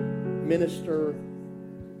begin to minister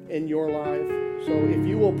in your life. So if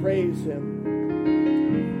you will praise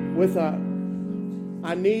him with I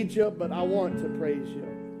need you, but I want to praise you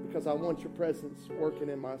because I want your presence working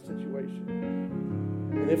in my situation.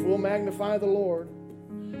 And if we'll magnify the Lord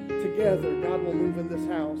together, God will move in this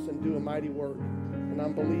house and do a mighty work. And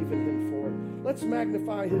I'm believing him for it. Let's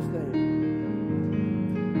magnify his name.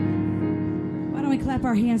 Why don't we clap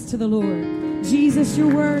our hands to the Lord? Jesus,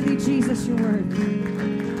 you're worthy. Jesus, you're worthy.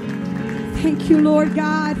 Thank you, Lord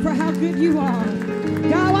God, for how good you are.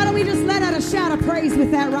 God, why don't we just let out a shout of praise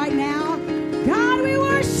with that right now? God, we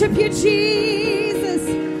worship you, Jesus.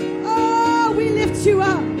 Oh, we lift you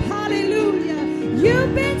up. Hallelujah.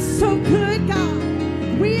 You've been so good, God.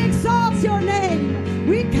 We exalt your name.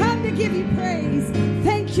 We come to give you praise.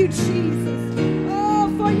 Thank you, Jesus. Oh,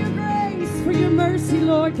 for your grace, for your mercy,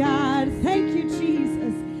 Lord God. Thank you,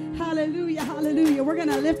 Jesus. Hallelujah, hallelujah. We're going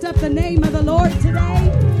to lift up the name of the Lord today.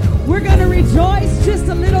 We're going to rejoice just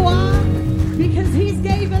a little while because he's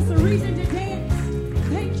gave us a reason to dance.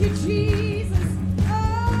 Thank you, Jesus.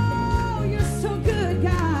 Oh, you're so good,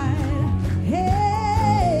 God.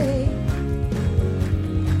 Hey.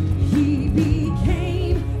 He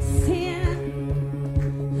became sin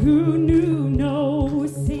who knew no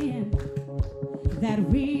sin, that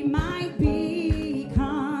we might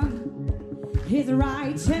become his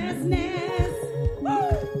righteousness.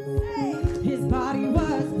 Woo! Hey. His body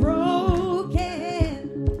was broken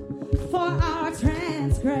for our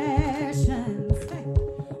transgressions. Hey.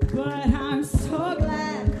 But I'm so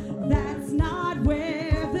glad that's not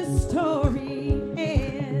where the story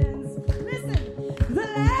ends. Listen, the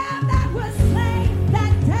lamb that was slain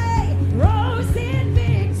that day rose in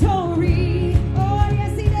victory. Oh,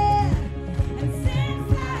 yes, he did. And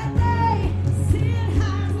since that day, sin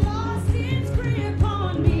has lost its grip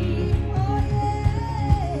on me. Oh,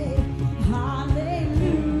 yeah.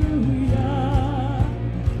 Hallelujah.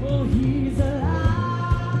 Oh, he's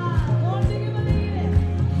alive. Oh, do you believe it?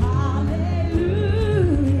 Hallelujah.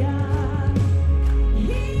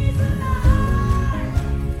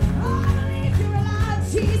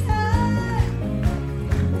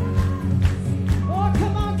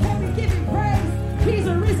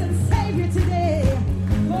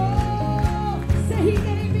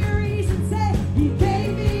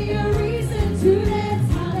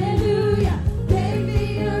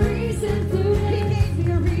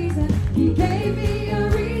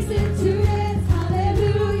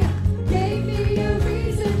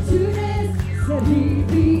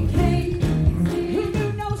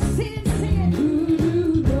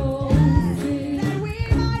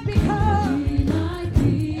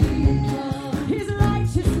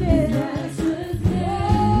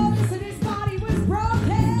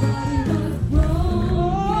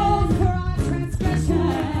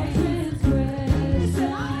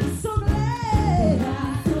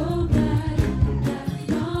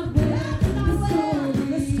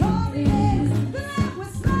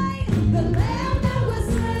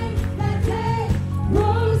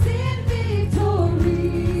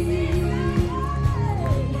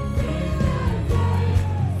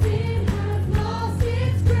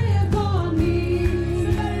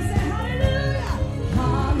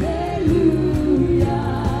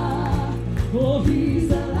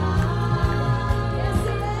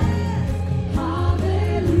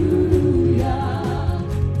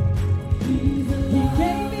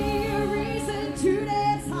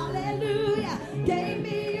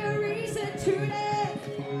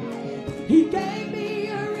 He gave me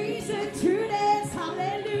a reason to dance.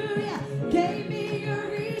 Hallelujah. Gave me a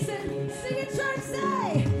reason. Sing it, church,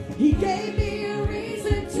 say. He gave me a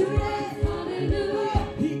reason to dance. Hallelujah.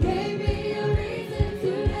 He gave me a reason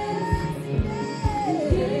to dance. He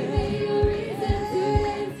gave me a reason to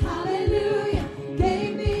dance. Hallelujah.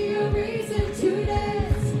 Gave me a reason to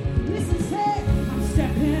dance. Listen, say, I'm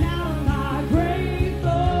stepping out of my grave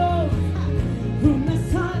clothes. Whom the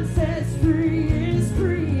sun sets free is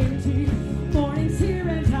free indeed. Morning's here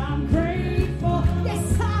and I'm grateful.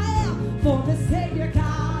 Yes, I am. For the Savior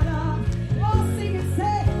got up. Oh, sing and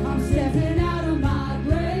say, I'm stepping out of my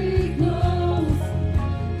grave clothes.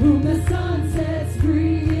 Whom the sun sets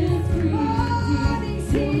free is free indeed.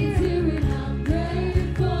 Morning's here and I'm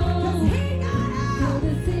grateful. 'Cause he got up. For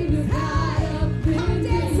the Savior got up. I'm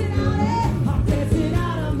dancing out it. I'm dancing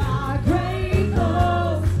out of my grave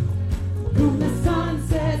clothes. Whom the sun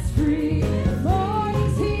sets free.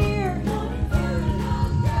 Morning's here.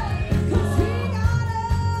 'Cause he got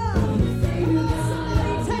up. Come on,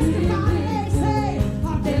 somebody testify today. Say,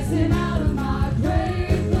 I'm dancing out of my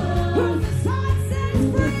grave clothes. Whom the sun sets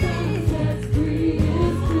free.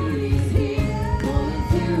 Morning's here.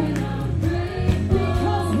 And I'm grateful.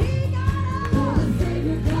 Because he got up. The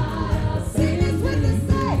Savior got up. Sing this with us,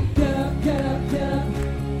 say, get up, get up, get up.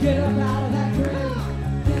 Get up out of that grave.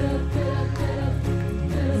 Get up, get up, get up.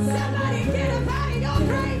 Somebody get up out of your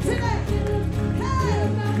grave today. Hey,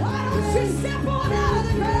 why don't you step on out of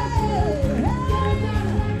the grave? Hey,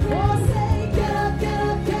 oh, say, get up, get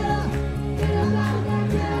up, get up. Get up out of that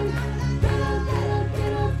grave. Get up, get up,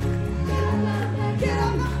 get up. Get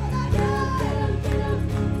up out of that grave.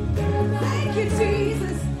 Thank you,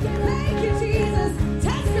 Jesus. Thank you, Jesus.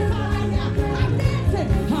 Testify right now. I'm dancing.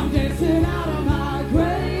 I'm dancing out of my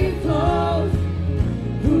grave clothes.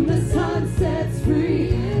 Whom the sun sets free.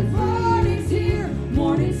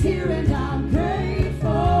 Morning's here and I'm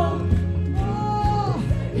grateful. Oh,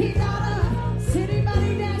 he got up. Is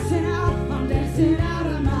anybody dancing out? I'm dancing out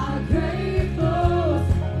of my grave clothes.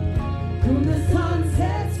 Whom the sun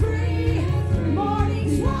sets free.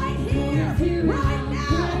 Morning's right here, right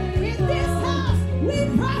now, in this house. We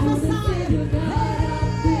prophesy.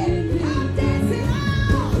 Hey, I'm dancing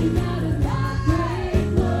out.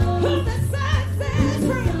 Whom the sun sets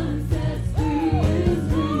free.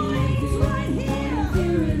 Morning's right here.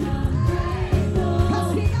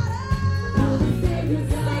 'Cause he got up. Sing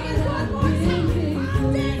it one more time. I'm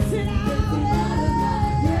dancing out.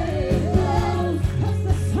 'Cause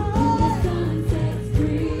the sun sets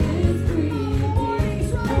free.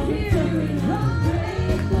 Morning's right here.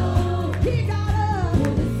 He got up.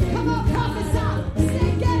 Come on, prophesy. Say,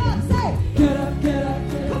 get up. Say, get up, get up.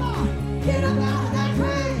 Come on, get up out of that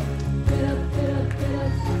grave. Get up, get up, get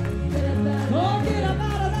up. Oh, get up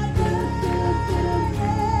out of that grave.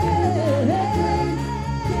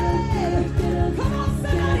 Come on,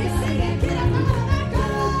 somebody sing it. Get up out of that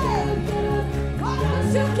grave. Why don't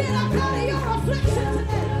you get up out of your affliction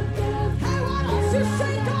today? Hey, why don't you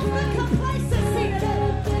shake off the complacency today?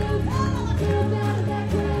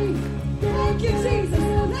 Thank you, Jesus.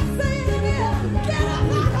 Let's say it again. Get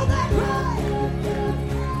up out of that grave.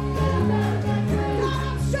 God,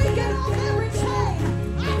 I'm shaking off every chain.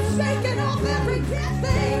 I'm shaking off every dead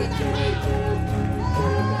thing in the house.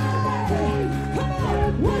 Hey, come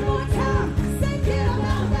on, one more time. Say, get up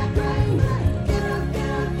out of that grave. Get up, get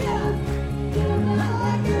up, get up. Get up out of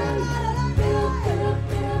that grave. Get up, get up,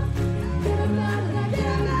 get up. Get up out of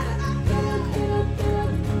that grave.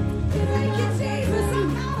 Thank you, Jesus. I'm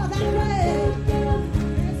out of that grave.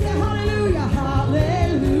 Say hallelujah,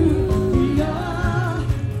 hallelujah.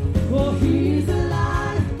 Oh, he's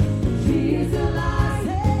alive. He's alive.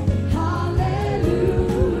 Say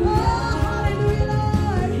hallelujah. Oh, hallelujah,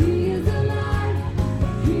 Lord. He is alive.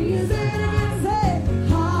 He is alive. Say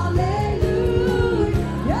hallelujah.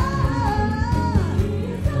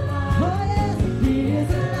 Oh, yes, he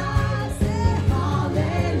is alive. Say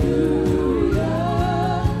hallelujah.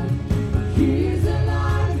 He's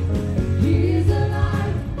alive. He's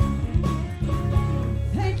alive.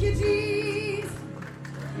 Thank you, Jesus.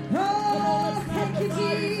 Oh, thank you,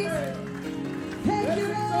 Jesus. Thank you,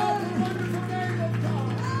 Lord.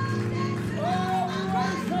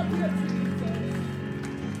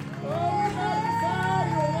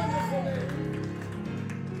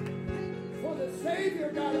 For the Savior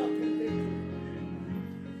got up in victory.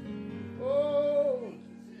 Oh,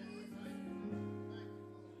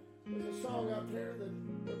 there's a song out there that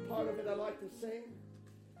the part of it I like to sing.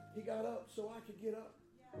 He got up so I could get up.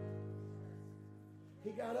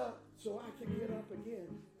 He got up so I could get up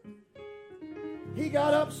again. He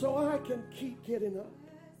got up so I can keep getting up.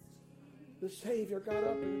 The Savior got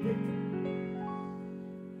up in victory.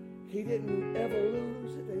 He didn't ever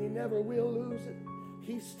lose it, and he never will lose it.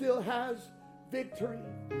 He still has victory.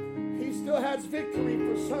 He still has victory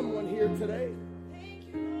for someone here today.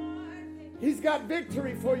 He's got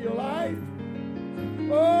victory for your life.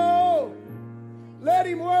 Oh, let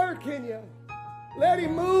him work in you. Let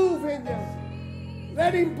him move in you.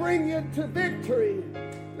 Let him bring you to victory.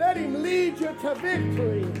 Let him lead you to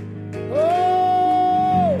victory.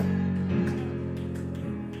 Oh!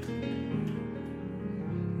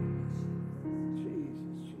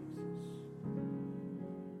 Jesus.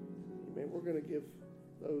 Amen. We're going to give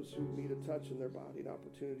those who need a touch in their body an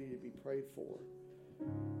opportunity to be prayed for.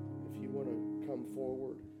 If you want to come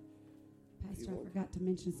forward. Pastor, I forgot to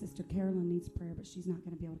mention Sister Carolyn needs prayer, but she's not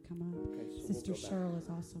going to be able to come up. Okay, so Sister we'll Cheryl is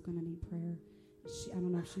also going to need prayer. I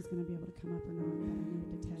don't know if she's going to be able to come up or not, but I needed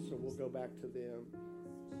to tell you. So we'll go back to them.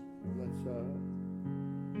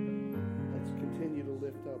 Let's continue to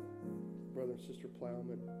lift up Brother and Sister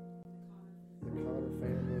Plowman, the Connor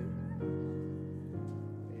family,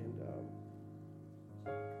 and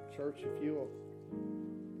church, if you will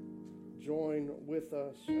join with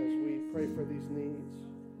us as we pray for these needs.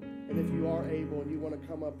 And if you are able and you want to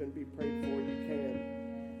come up and be prayed for, you can.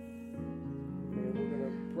 And we're going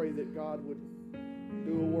to pray that God would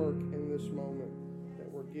do a work in this moment that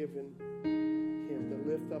we're given him to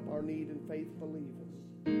lift up our need in faith, believing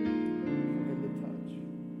for him to touch.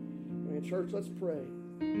 And church, let's pray.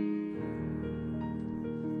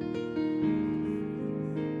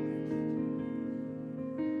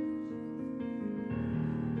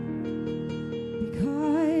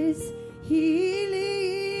 Because he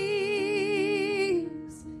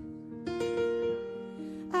lives,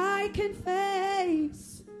 I can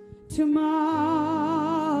face tomorrow.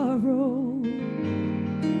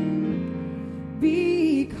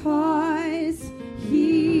 Because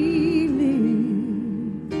he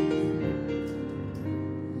lives,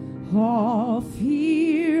 all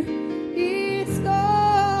fear is gone.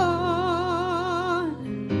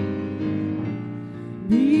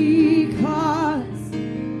 Because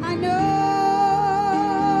I know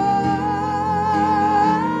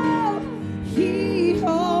he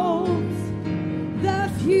holds the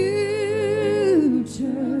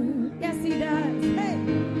future. Yes, he does. Hey.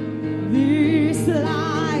 This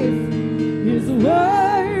life is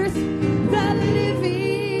worth the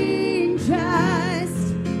living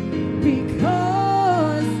just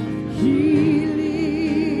because he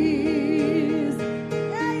lives.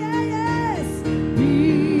 Yeah, yeah, yes.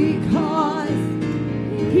 Because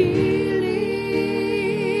he lives.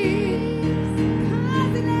 Because he lives. I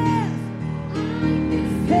can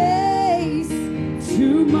face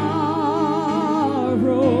tomorrow.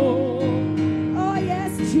 Oh,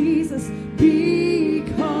 yes, Jesus.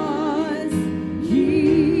 Because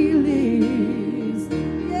he lives.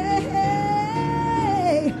 Yeah.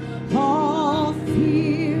 All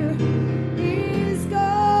fear is gone.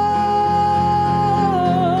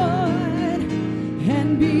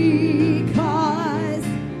 And because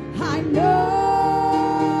I know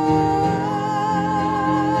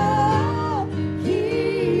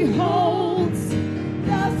he holds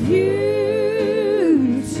the future.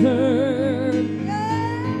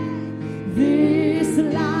 Yeah. This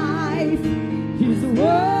life is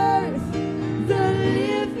worth the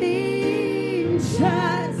living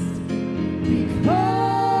just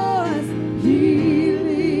because he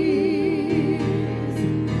lives.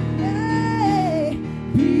 Hey,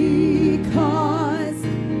 because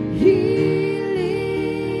he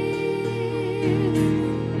lives,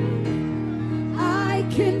 I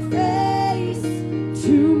can face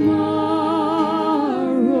tomorrow.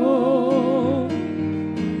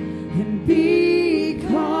 And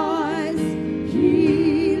because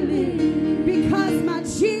he lives, because my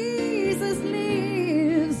Jesus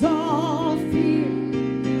lives, all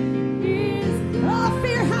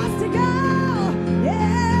fear has to go.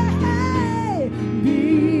 Yeah,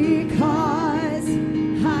 because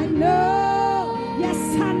I know, yes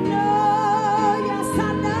I know,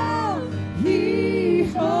 he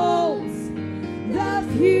holds the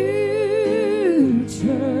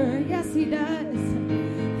future. Yes, he does.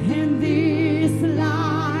 And this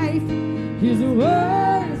life is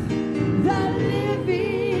worth the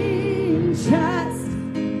living just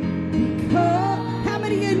because. How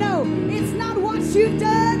many of you know it's not what you've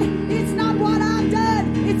done, it's not what I've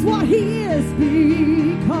done, it's what he is.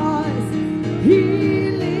 Because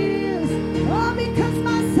he lives. Oh, because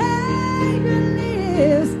my Savior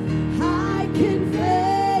lives, I can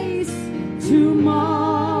face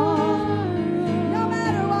tomorrow. No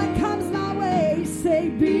matter what comes my way, say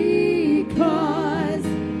because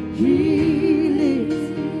he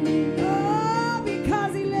lives. Oh,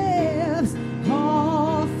 because he lives,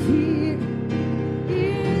 all fear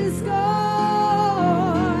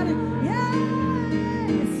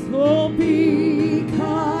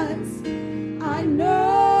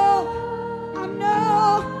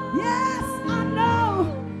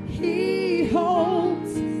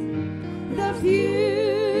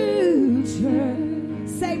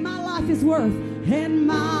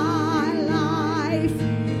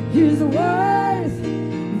is worth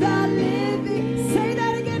the living. Say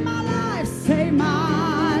that again, my life. Say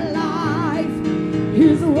my life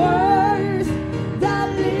is worth the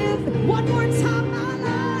living. One more time,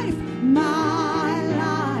 my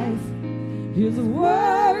life is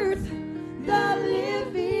worth the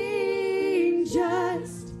living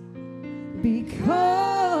just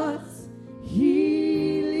because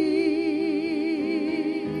he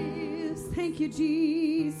lives. Thank you,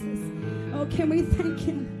 Jesus. Oh, can we thank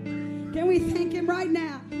him? Can we thank him right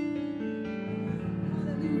now?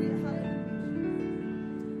 Hallelujah.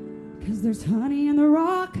 Because there's honey in the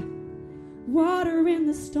rock, water in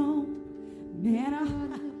the stone, manna,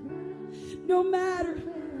 no matter.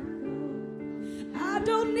 I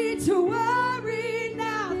don't need to worry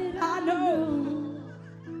now that I know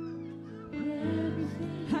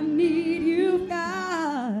I need you,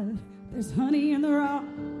 God. There's honey in the rock.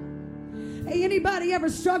 Hey, anybody ever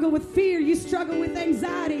struggle with fear? You struggle with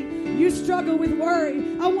anxiety. You struggle with worry.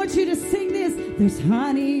 I want you to sing this. There's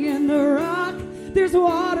honey in the rock. There's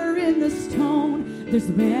water in the stone. There's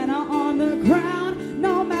manna on the ground.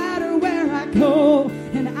 No matter where I go.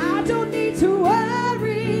 And I don't need to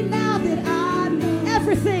worry now that I know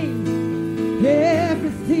everything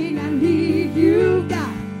I need you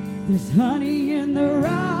got. There's honey in the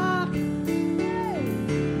rock.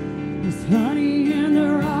 There's honey in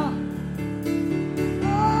the rock.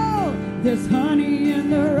 Oh, there's honey in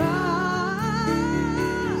the rock.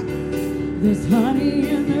 There's honey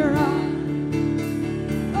in the rock.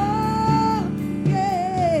 Oh,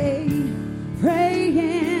 yeah.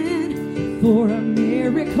 Praying for a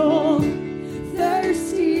miracle.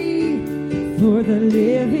 Thirsty for the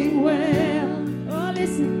living well. Oh,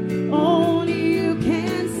 listen, only you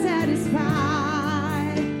can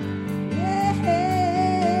satisfy. Yeah.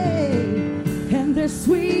 And there's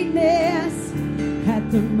sweetness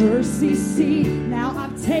at the mercy seat. Now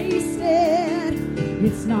I've tasted,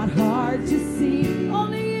 it's not hard to see.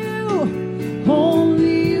 Only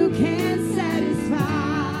you can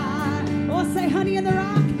satisfy. Oh, say honey in the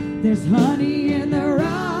rock. There's honey in the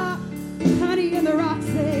rock. Honey in the rock,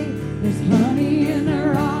 say there's honey in the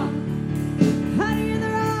rock. Honey in the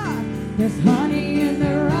rock. There's honey in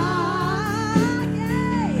the rock.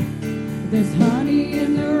 Yay. There's honey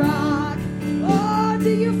in the rock. Oh, do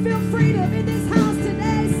you feel freedom in this house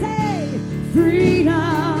today? Say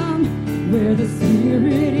freedom where the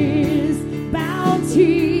Spirit is.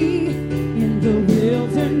 Bounty in the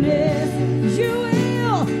wilderness.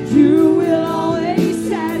 You will always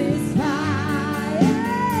satisfy.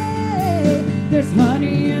 Yay. There's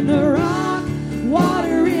honey in the rock,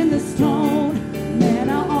 water in the stone,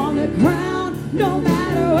 manna on the ground, no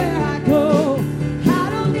matter where I go. I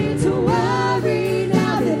don't need to worry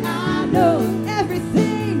now that I know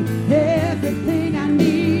everything I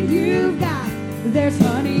need you've got. There's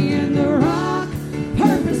honey in the rock,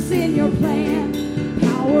 purpose in your plan,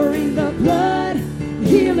 power in the blood,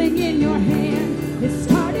 healing in your hand. It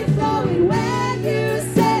started flowing when you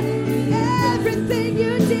said everything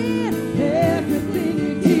you did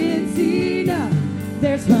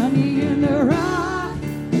There's honey in the rock.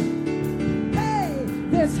 Hey,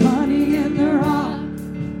 there's honey in the rock.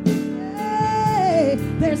 Hey,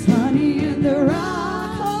 there's honey in the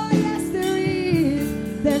rock. Oh, yes, there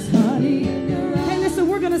is. There's honey in the rock. Hey, listen,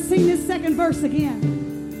 we're going to sing this second verse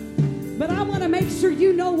again. But I want to make sure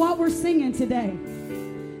you know what we're singing today.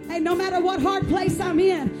 Hey, no matter what hard place I'm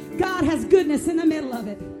in, God has goodness in the middle of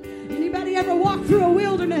it. Anybody ever walk through a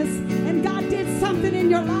wilderness and God did something in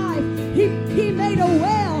your life? He made a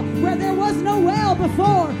well where there was no well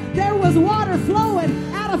before. There was water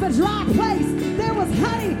flowing out of a dry place. There was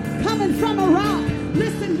honey coming from a rock.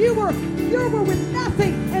 Listen, you were with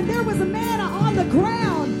nothing, and there was a manna on the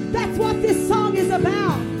ground. That's what this song is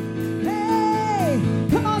about. Hey,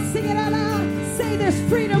 come on, sing it out loud. Say there's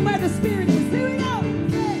freedom where the Spirit is. Here we go.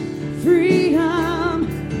 Hey. Freedom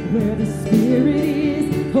where the Spirit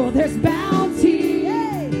is. Oh, there's bounty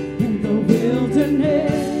in the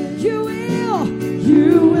wilderness.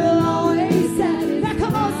 You will always satisfy. Now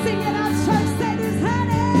come on, sing it out, church. Say there's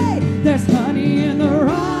honey. There's honey in the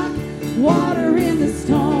rock, water in the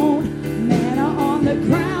stone, manna on the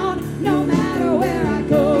ground. No matter where I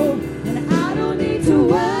go,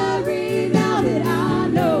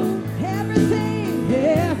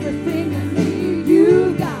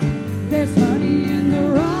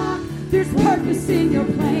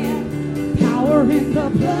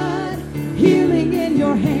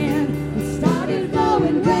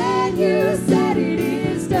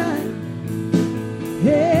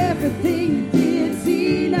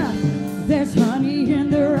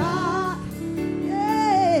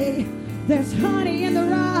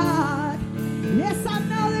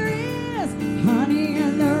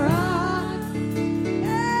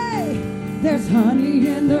 honey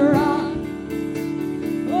in the rock.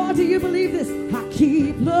 Oh, do you believe this? I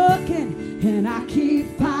keep looking and I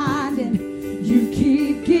keep finding. You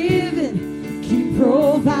keep giving, keep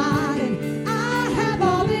providing. I have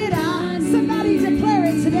all that I need. Somebody declare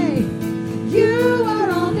it today. You are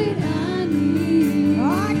all that I need. Oh,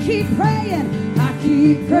 I keep praying, I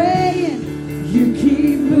keep praying. You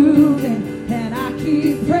keep moving and I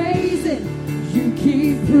keep praising. You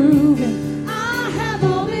keep proving. I have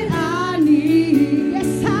all that I need.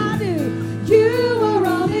 Yes, I do. You are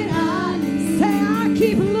all that I need. Say, I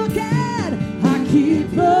keep looking, I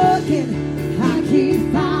keep looking, I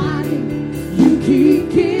keep finding. You keep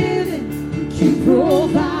giving, you keep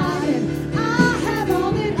providing. I have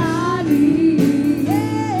all that I need.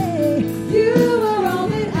 Yeah, you are all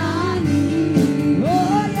that I need.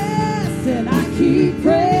 Oh yes, and I keep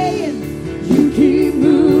praying, you keep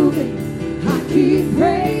moving, I keep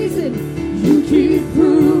praising, you keep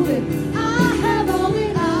proving. I have all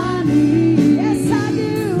that I need. Yes, I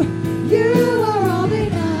do. You are all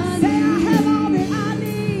that I need. Say, I have all that I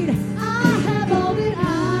need. I have all that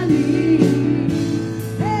I need.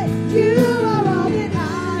 Hey, you are all that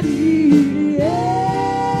I need. Yeah.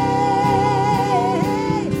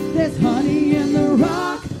 There's honey in the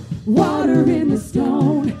rock, water in the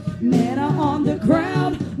stone, manna on the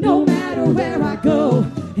ground, no matter where I go.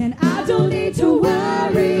 And I don't need to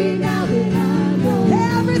worry now that I know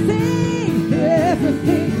everything,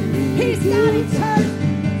 everything. He's got it turned.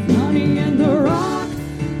 Honey in the rock,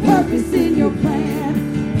 purpose in your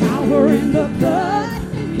plan, power in the blood,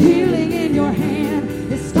 healing in your hand.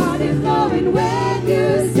 It started flowing when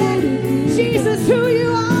you said it. Jesus, who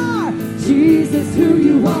you are. Jesus, who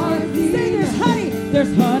you are. Say,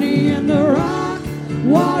 there's honey in the rock,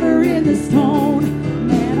 water in the stone,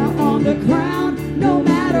 manna on the ground, no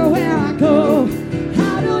matter where I go.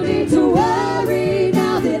 I don't need to worry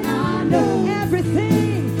now that I know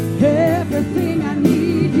everything, everything I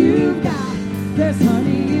need you've got. There's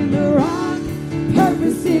honey in the rock,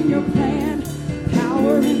 purpose in your plan,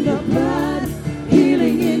 power in the blood,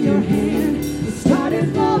 healing in your hand. It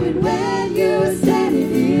started flowing when you said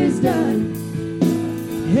it is done.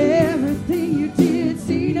 Everything you did,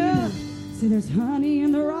 seen up. See, there's honey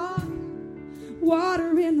in the rock,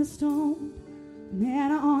 water in the stone,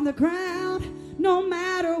 manna on the ground, no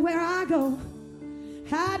matter where I go.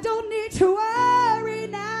 I don't need to worry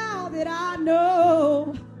now that I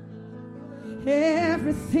know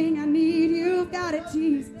everything I need, you've got it,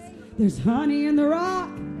 Jesus. There's honey in the rock,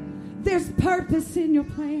 there's purpose in your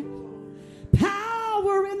plan,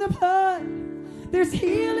 power in the blood, there's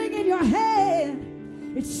healing in your hand.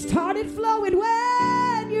 It started flowing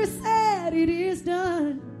when you said it is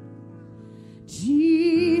done.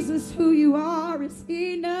 Jesus, who you are is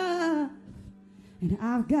enough. And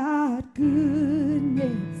I've got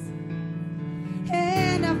goodness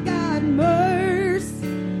and I've got mercy.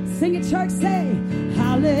 Sing it, church, say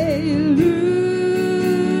hallelujah,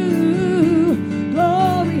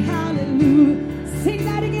 glory, hallelujah. Sing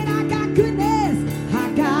that again. I got goodness,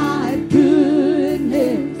 I got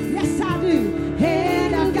goodness. Yes, I do.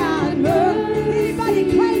 And I've got mercy.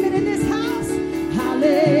 Anybody claim it in this house?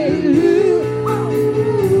 Hallelujah.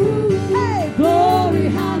 Hey, glory,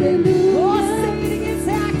 hallelujah. Oh, sing it again.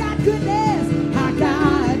 Say, I got goodness. I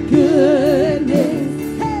got goodness.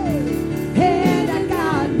 Hey, and I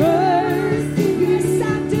got mercy. Yes, I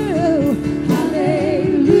do.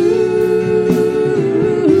 Hallelujah.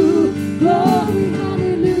 Glory,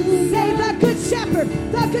 hallelujah. Say, the good shepherd,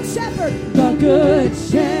 the good shepherd, the good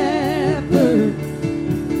shepherd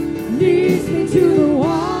leads me to the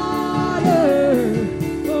water.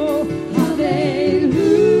 Oh, hallelujah.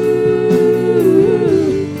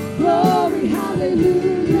 Glory,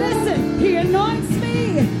 hallelujah. Listen, he anoints me.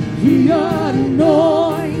 He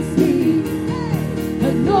anoints me.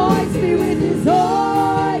 Anoints me with his oil.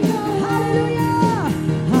 Hallelujah.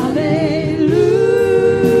 Hallelujah.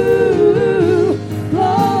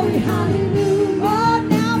 Glory, hallelujah. Oh,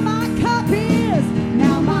 now my cup is,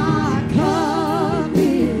 now my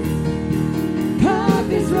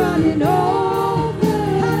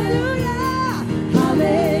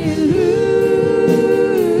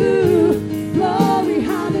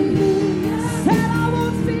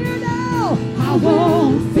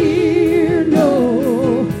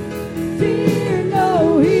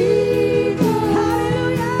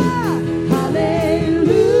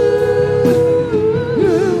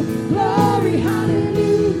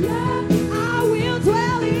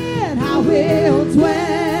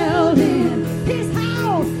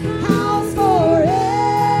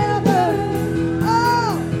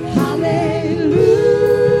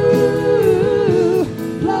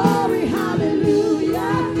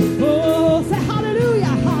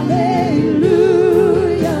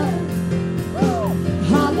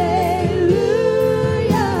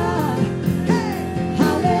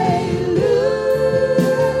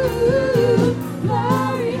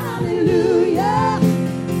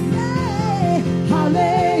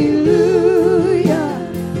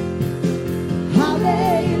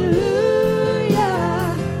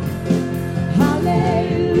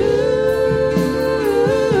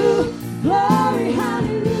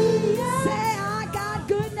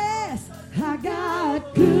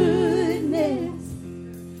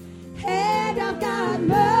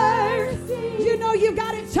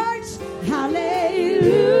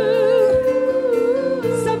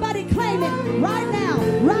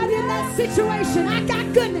situation. I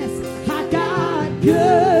got goodness. I got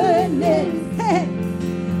goodness. Hey.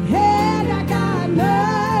 And I got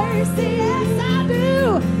mercy. Yes, I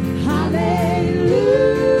do. Hallelujah.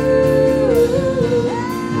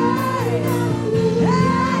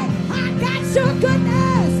 Hey, I got your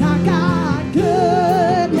goodness. I got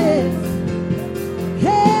goodness.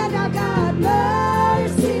 And I got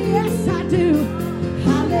mercy. Yes, I do.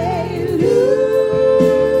 Hallelujah.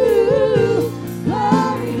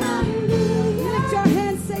 Glory, hallelujah. Lift your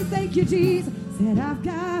hands, say thank you, Jesus. Said I've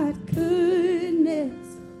got goodness.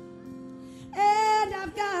 And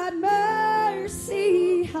I've got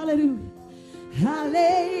mercy. Hallelujah.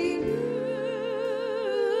 Hallelujah.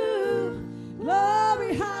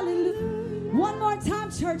 Glory, hallelujah. One more time,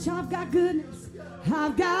 church. I've got goodness.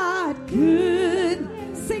 I've got good.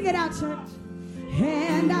 Sing it out, church.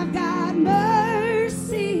 And I've got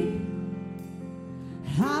mercy.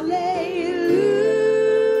 Hallelujah.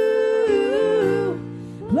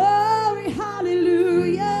 Glory,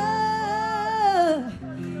 hallelujah.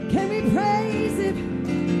 Can we praise Him?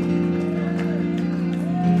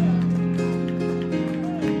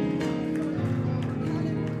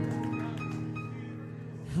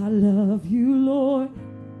 I love you, Lord.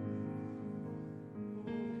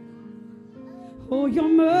 Oh, your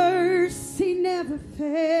mercy never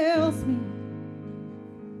fails me.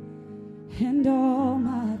 And all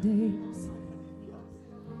my days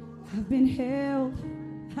I've been held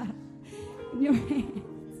in your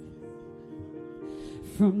hands.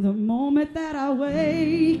 From the moment that I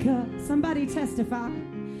wake up, somebody testify,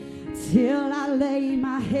 till I lay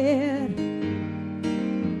my head,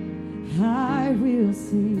 I will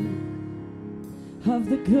sing of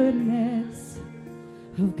the goodness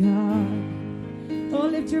of God. Oh,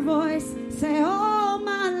 lift your voice, say, all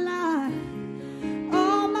my life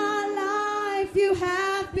you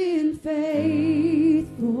have been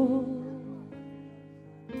faithful.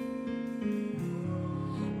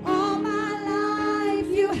 All my life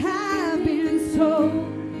you have been so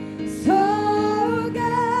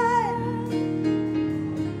good.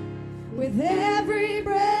 With every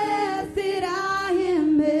breath that I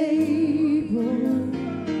am able,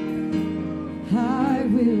 I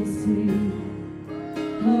will sing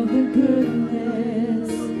of the goodness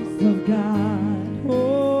of God.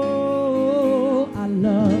 Oh, I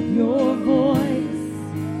love your voice.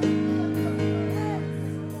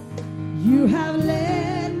 You have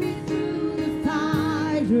led me through the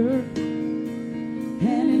fire,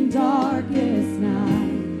 and in darkest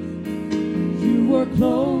night, you were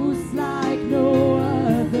close like no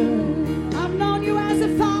other. I've known you as a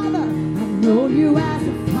father. I've known you as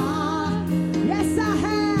a father. Yes, I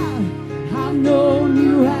have. I've known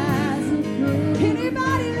you as a friend.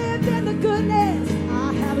 Anybody lived in the goodness?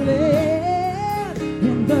 I have lived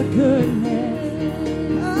in the goodness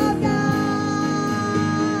of God.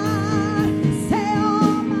 Say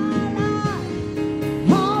all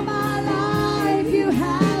my life you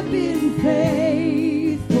have been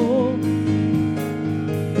faithful.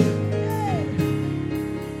 Hey.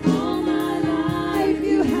 All my life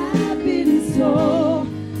you have been so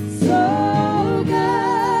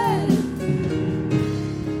good.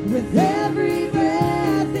 With every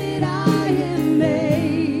breath that I am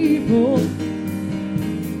able,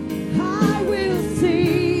 I will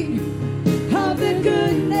sing of the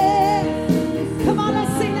goodness. Come on,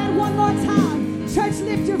 let's sing that one more time. Church,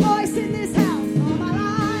 lift your voice in this house.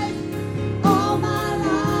 All my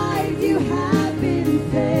life you have been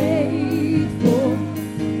faithful.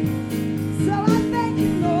 So I thank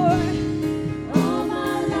you, Lord. All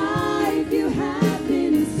my life you have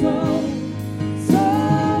been so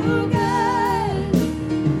good.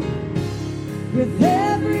 With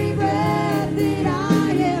every breath that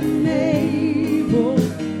I am able,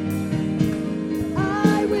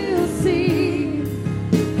 I will sing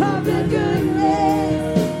of the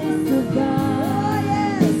goodness of God.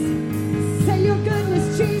 Yes. Say your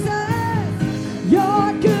goodness, Jesus.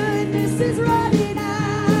 Your goodness is running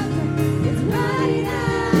after. It's running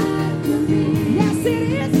after me. Yes, it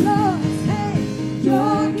is, Lord. Hey,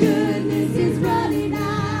 your goodness is running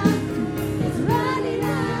after. It's running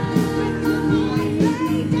after. With my life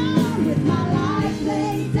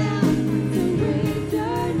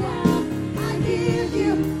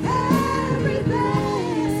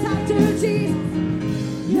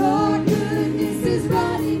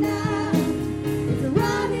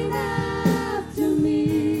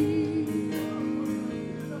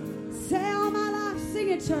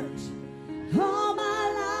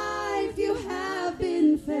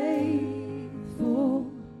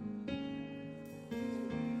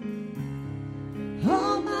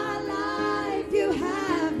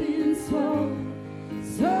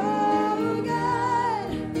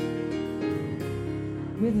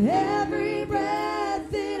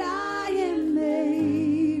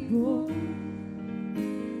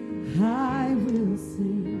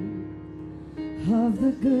sing of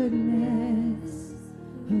the goodness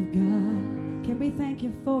of God. Can we thank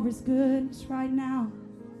Him for His goodness right now?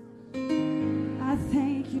 I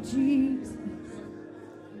thank you, Jesus.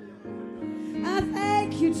 I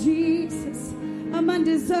thank you, Jesus. I'm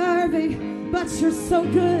undeserving, but you're so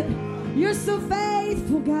good. You're so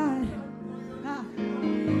faithful, God.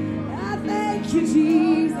 I thank you,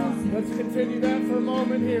 Jesus. Let's continue that for a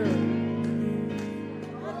moment here.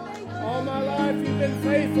 All my life you've been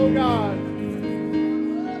faithful, God.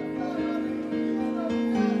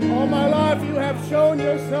 All my life you have shown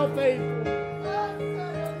yourself faithful.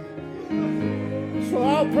 So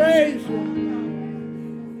I'll praise you.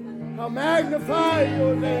 I'll magnify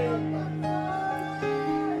your name.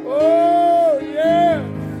 Oh, yes.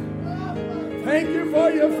 Thank you for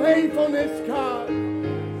your faithfulness, God.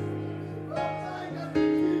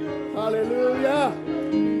 Hallelujah.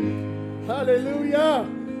 Hallelujah.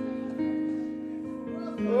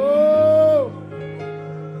 Oh.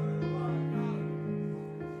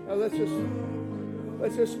 Now let's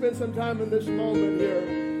just spend some time in this moment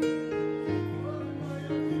here.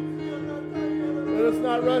 Let us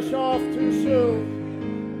not rush off too soon.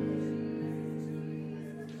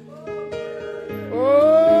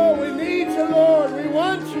 Oh, we need you, Lord. We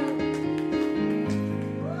want you.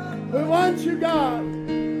 We want you, God.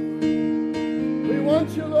 We want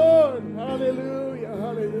you, Lord. Hallelujah,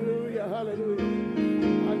 hallelujah,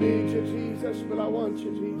 hallelujah. I need you, Jesus, but I want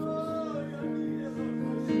you, Jesus.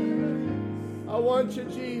 I want you,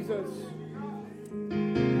 Jesus.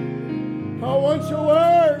 I want your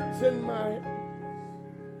words in my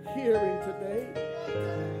hearing today.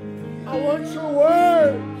 I want your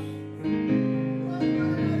words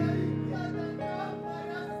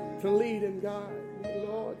to lead and guide me,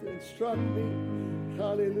 Lord, to instruct me.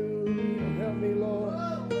 Hallelujah. Help me, Lord.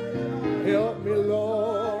 Help me,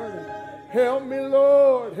 Lord. Help me,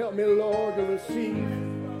 Lord. Help me, Lord, to receive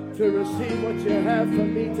what you have for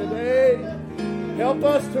me today. Help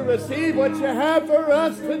us to receive what you have for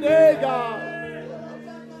us today, God.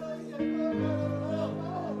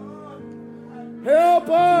 Help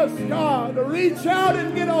us, God, to reach out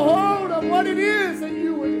and get a hold of what it is that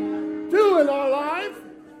you would do in our life.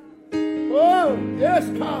 Oh, yes,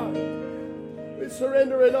 God. We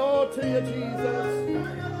surrender it all to you, Jesus.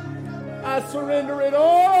 I surrender it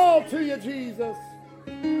all to you, Jesus.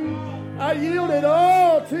 I yield it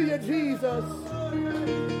all to you, Jesus.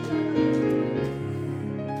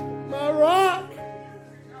 My rock.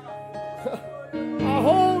 I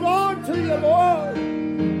hold on to you, Lord.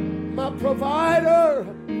 My provider.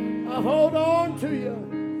 I hold on to you.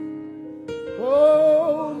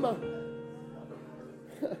 Oh,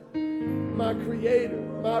 my creator,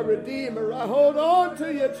 my redeemer. I hold on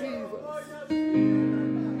to you, Jesus.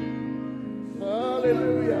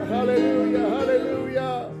 Hallelujah, hallelujah,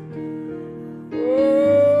 hallelujah.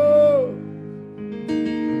 Oh,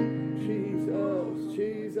 Jesus,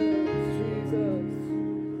 Jesus, Jesus,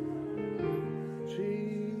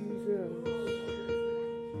 Jesus.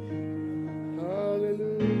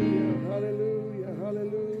 Hallelujah, hallelujah,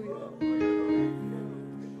 hallelujah.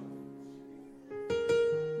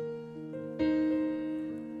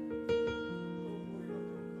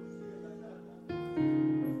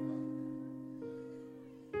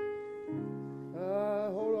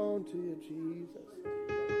 To you, Jesus.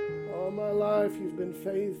 All my life you've been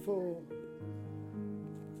faithful.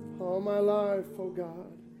 All my life, oh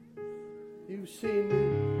God, you've seen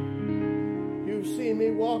me. You've seen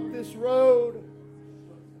me walk this road.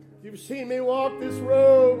 You've seen me walk this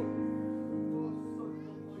road.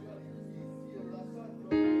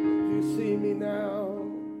 You see me now.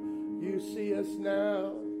 You see us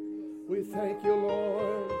now. We thank you,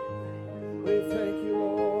 Lord. We thank you,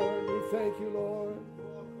 Lord. We thank you, Lord.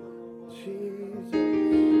 Jesus,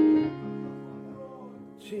 Jesus, oh,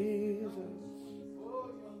 Jesus.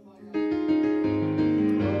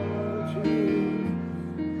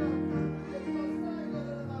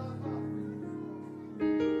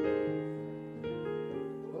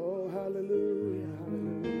 Oh, hallelujah,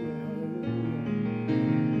 hallelujah, hallelujah.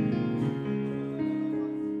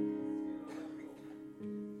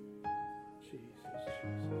 Jesus,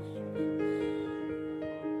 Jesus, Jesus.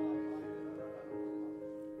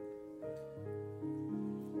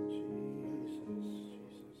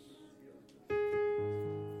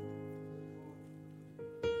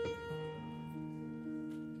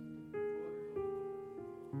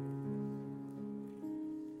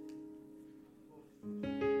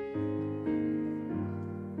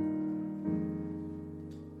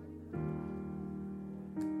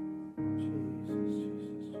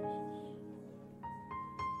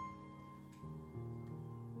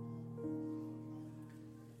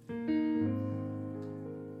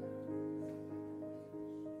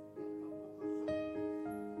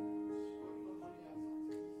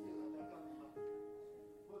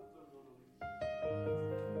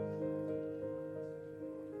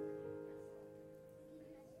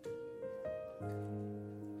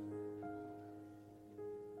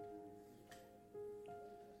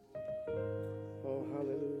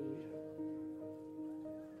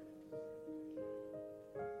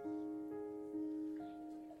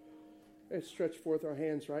 Let's stretch forth our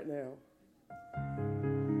hands right now.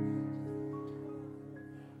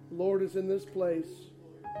 Lord is in this place.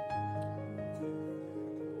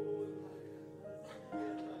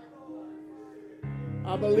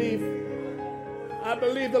 I believe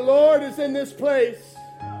the Lord is in this place.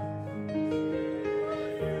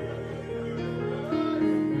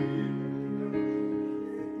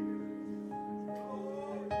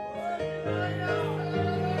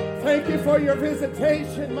 Thank you for your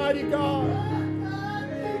visitation, mighty God.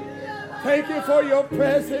 Thank you for your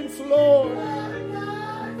presence, Lord.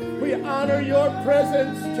 We honor your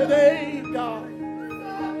presence today, God.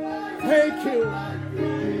 Thank you.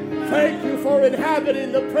 Thank you for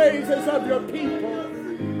inhabiting the praises of your people.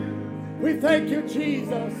 We thank you,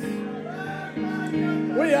 Jesus.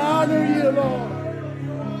 We honor you,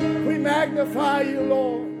 Lord. We magnify you,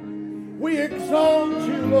 Lord. We exalt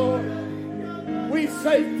you, Lord. We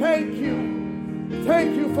say thank you.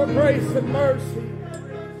 Thank you for grace and mercy.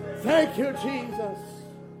 Thank you, Jesus.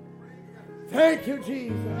 Thank you,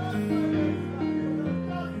 Jesus.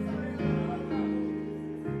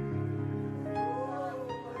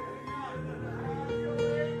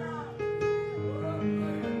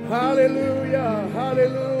 Hallelujah,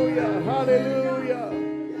 hallelujah, hallelujah.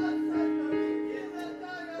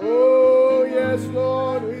 Oh, yes,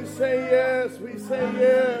 Lord, we say yes, we say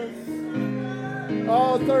yes.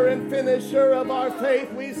 Author and finisher of our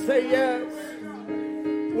faith, we say yes.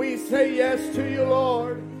 We say yes to you,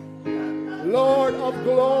 Lord. Lord of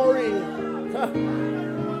glory.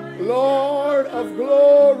 Lord of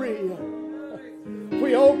glory.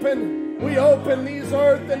 We open these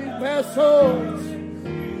earthen vessels.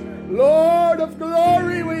 Lord of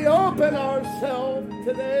glory, we open ourselves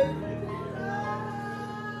today.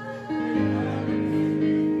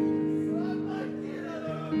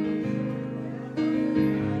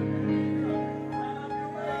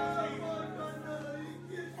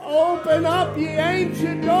 Open up ye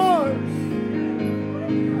ancient doors,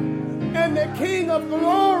 and the King of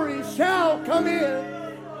glory shall come in.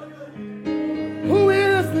 Who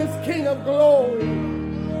is this King of glory?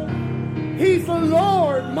 He's the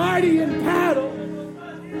Lord, mighty in battle.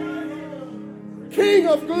 King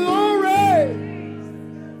of glory.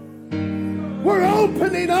 We're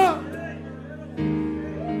opening up.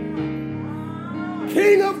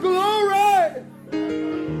 King of glory.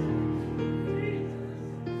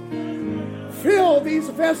 Fill these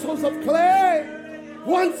vessels of clay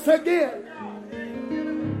once again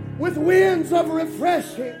with winds of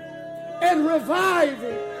refreshing and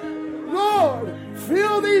reviving. Lord,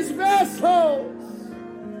 fill these vessels.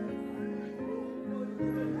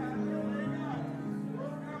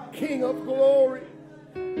 King of glory,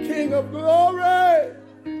 King of glory.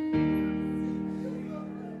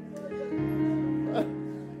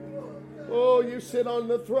 Oh, you sit on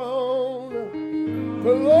the throne.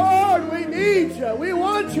 But Lord, we need you. We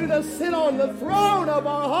want you to sit on the throne of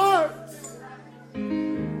our hearts.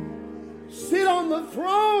 Sit on the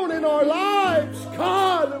throne in our lives.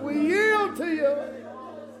 God, we yield to you.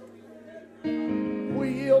 We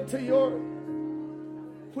yield to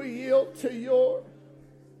your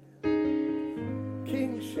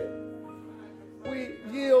kingship. We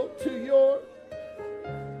yield to your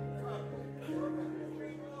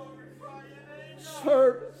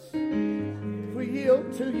service. We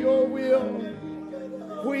yield to your will.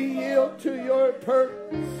 We yield to your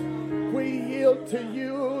purpose. We yield to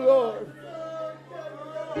you, Lord.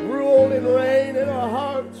 Rule and reign in our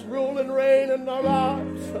hearts. Rule and reign in our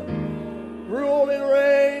lives. Rule and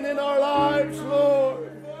reign in our lives,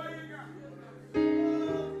 Lord.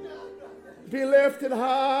 Be lifted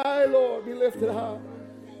high, Lord. Be lifted high.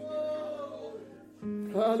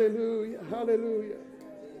 Hallelujah. Hallelujah.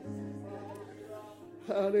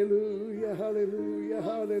 Hallelujah, hallelujah,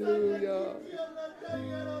 hallelujah.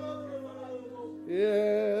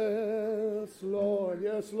 Yes, Lord,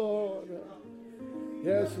 yes, Lord.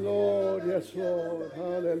 Yes, Lord, yes, Lord.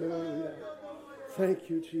 Hallelujah. Thank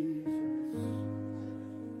you, Jesus.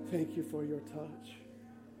 Thank you for your touch.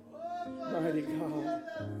 Mighty God.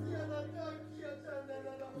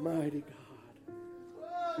 Mighty God.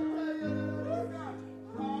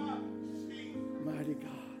 Mighty God.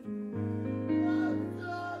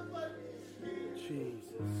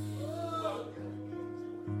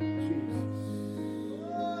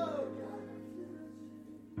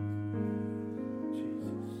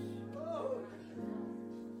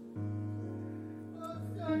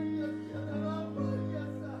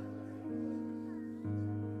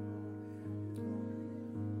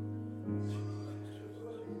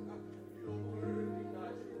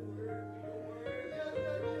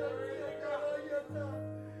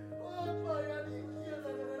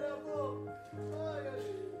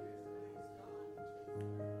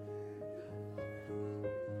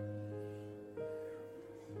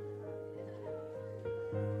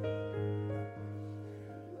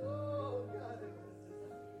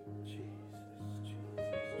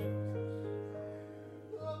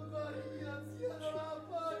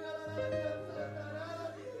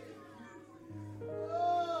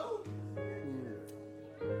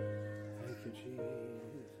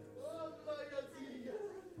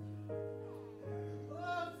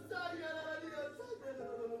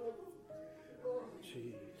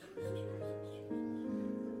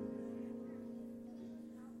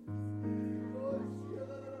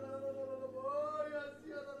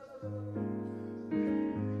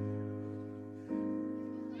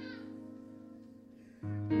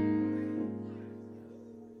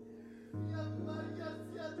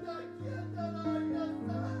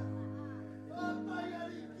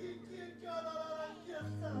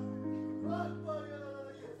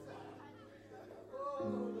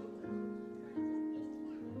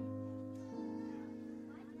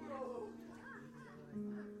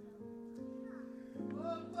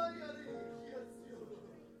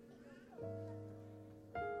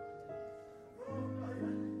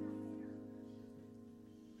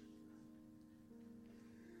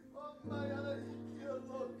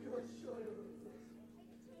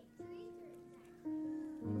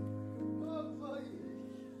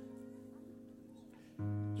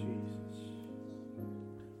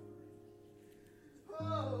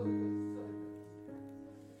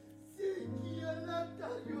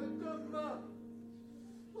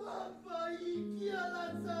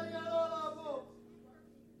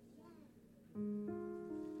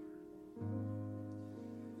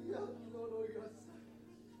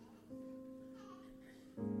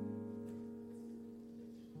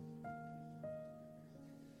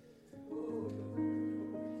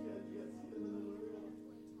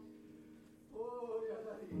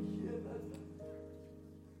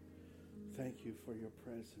 Thank you for your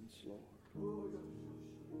presence, Lord.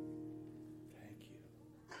 Thank you.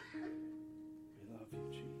 We love you,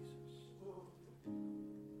 Jesus.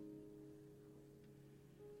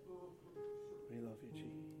 We love you, Jesus.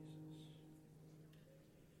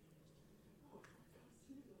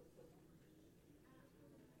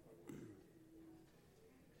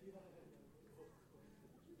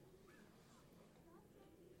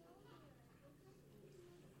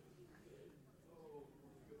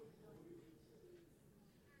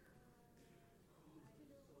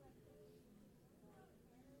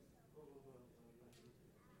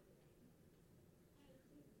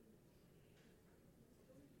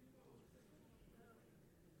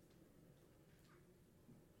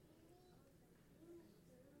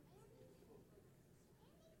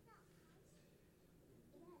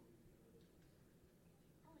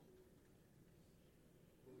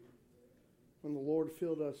 When the Lord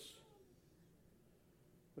filled us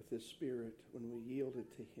with His Spirit, when we yielded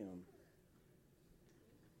to Him,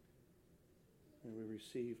 and we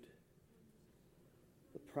received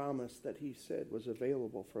the promise that He said was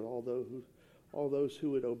available for all those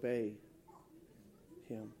who would obey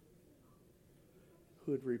Him,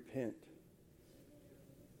 who would repent,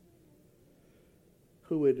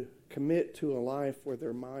 who would commit to a life where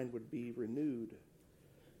their mind would be renewed,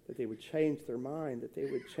 that they would change their mind, that they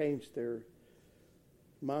would change their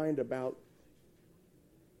mind about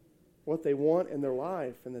what they want in their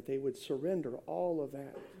life, and that they would surrender all of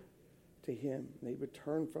that to Him. They would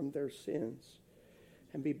turn from their sins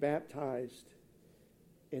and be baptized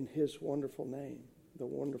in His wonderful name, the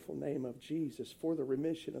wonderful name of Jesus, for the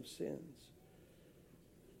remission of sins.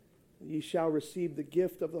 Ye shall receive the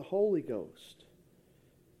gift of the Holy Ghost.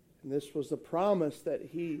 And this was the promise that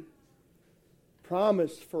He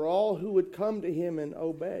promised for all who would come to Him and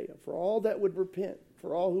obey, for all that would repent,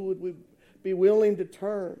 for all who would be willing to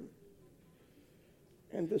turn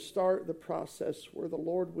and to start the process where the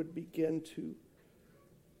Lord would begin to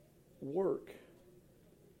work.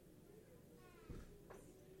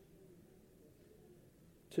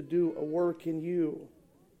 To do a work in you.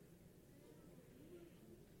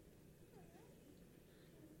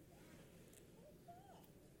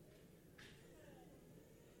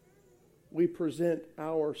 We present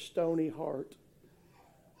our stony heart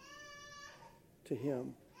to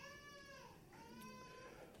Him.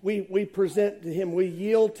 We present to Him, we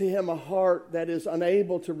yield to Him a heart that is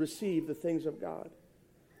unable to receive the things of God.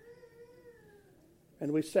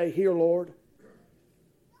 And we say, here, Lord,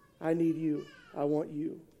 I need you. I want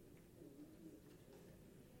you.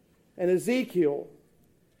 And Ezekiel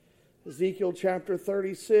chapter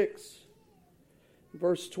 36,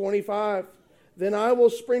 verse 25, then I will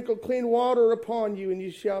sprinkle clean water upon you, and you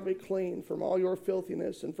shall be clean from all your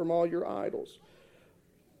filthiness and from all your idols.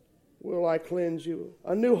 Will I cleanse you?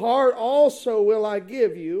 A new heart also will I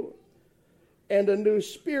give you, and a new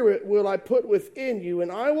spirit will I put within you,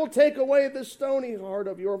 and I will take away the stony heart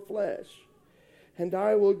of your flesh, and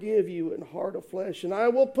I will give you an heart of flesh, and I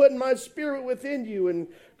will put my spirit within you, and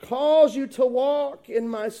cause you to walk in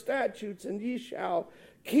my statutes, and ye shall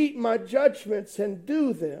keep my judgments and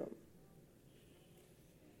do them.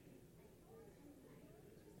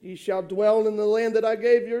 Ye shall dwell in the land that I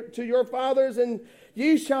gave to your fathers, and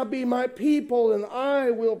ye shall be my people, and I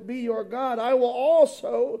will be your God. I will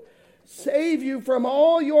also save you from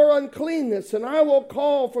all your uncleanness, and I will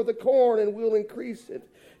call for the corn, and will increase it,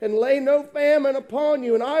 and lay no famine upon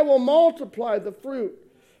you, and I will multiply the fruit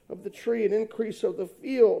of the tree and increase of the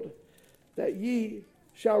field, that ye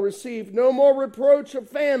shall receive no more reproach of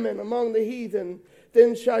famine among the heathen.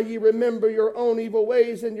 Then shall ye remember your own evil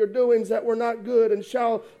ways and your doings that were not good, and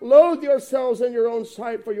shall loathe yourselves in your own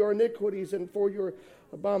sight for your iniquities and for your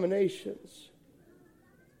abominations.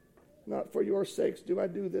 Not for your sakes do I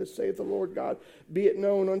do this, saith the Lord God. Be it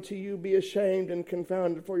known unto you, be ashamed and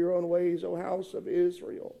confounded for your own ways, O house of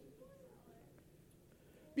Israel.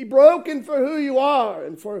 Be broken for who you are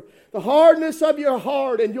and for the hardness of your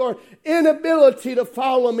heart and your inability to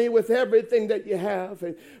follow me with everything that you have.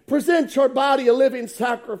 And present your body a living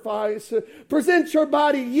sacrifice. Present your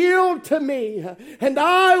body, yield to me, and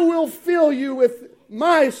I will fill you with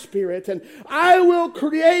my spirit, and I will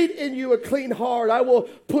create in you a clean heart. I will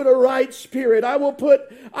put a right spirit. I will put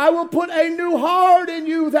a new heart in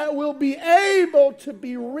you that will be able to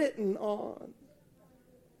be written on.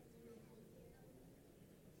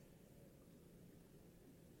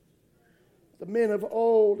 The men of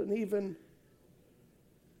old and even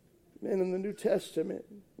men in the New Testament,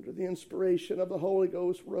 under the inspiration of the Holy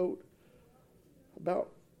Ghost, wrote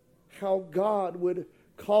about how God would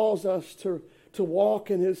cause us to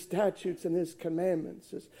walk in His statutes and His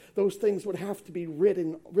commandments. Those things would have to be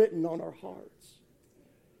written on our hearts.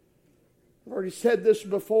 I've already said this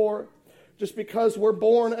before. Just because we're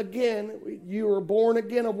born again, you are born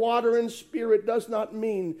again of water and spirit, does not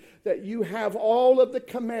mean that you have all of the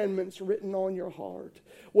commandments written on your heart.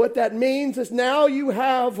 What that means is now you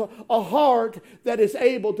have a heart that is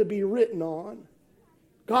able to be written on.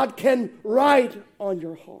 God can write on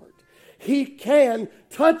your heart. He can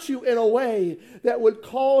touch you in a way that would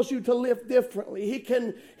cause you to live differently. He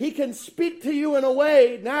can speak to you in a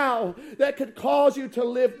way now that could cause you to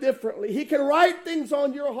live differently. He can write things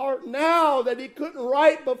on your heart now that He couldn't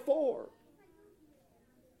write before.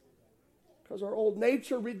 Because our old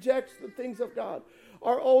nature rejects the things of God.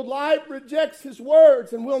 Our old life rejects His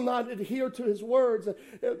words and will not adhere to His words.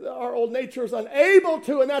 Our old nature is unable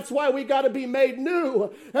to, and that's why we got to be made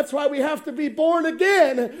new. That's why we have to be born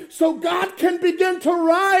again, so God can begin to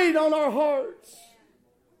write on our hearts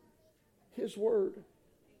His word.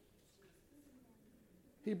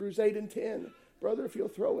 Hebrews 8 and 10. Brother, if you'll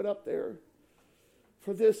throw it up there.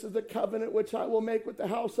 For this is the covenant which I will make with the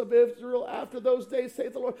house of Israel after those days,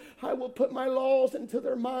 saith the Lord. I will put my laws into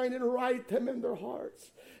their mind and write them in their hearts.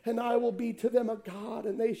 And I will be to them a God,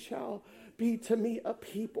 and they shall be to me a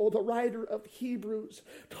people. The writer of Hebrews,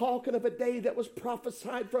 talking of a day that was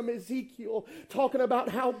prophesied from Ezekiel, talking about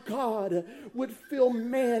how God would fill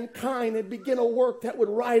mankind and begin a work that would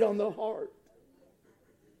write on the heart.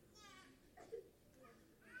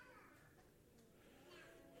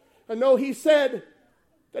 I know He said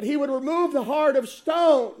that He would remove the heart of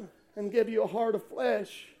stone and give you a heart of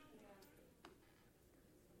flesh.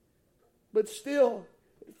 But still,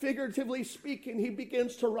 figuratively speaking, He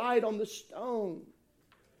begins to write on the stone.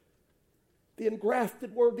 The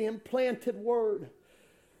engrafted word, the implanted word.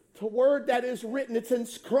 The word that is written, it's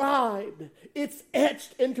inscribed. It's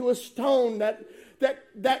etched into a stone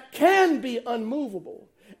that can be unmovable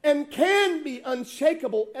and can be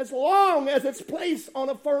unshakable as long as it's placed on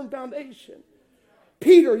a firm foundation.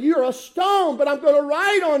 Peter, you're a stone, but I'm going to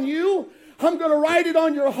write on you. I'm going to write it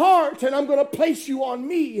on your heart, and I'm going to place you on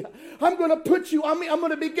me. I'm going to put you on me. I'm going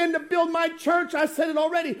to begin to build my church. I said it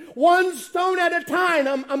already. One stone at a time,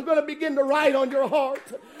 I'm going to begin to write on your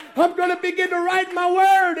heart. I'm going to begin to write my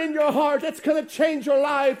word in your heart. It's going to change your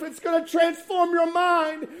life. It's going to transform your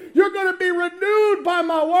mind. You're going to be renewed by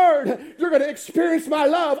my word. You're going to experience my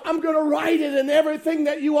love. I'm going to write it in everything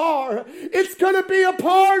that you are. It's going to be a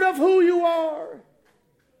part of who you are.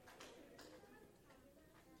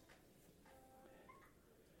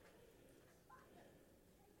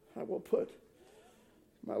 I will put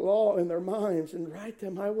my law in their minds and write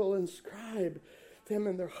them. I will inscribe them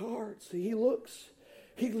in their hearts. He looks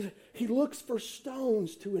for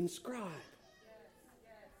stones to inscribe.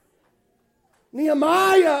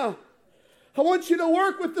 Nehemiah, I want you to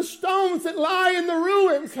work with the stones that lie in the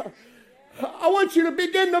ruins. I want you to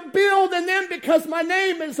begin to build in them because my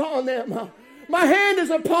name is on them. My hand is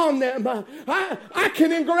upon them. I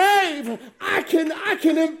can engrave. I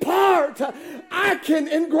can impart. I can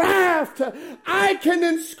engraft. I can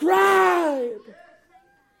inscribe.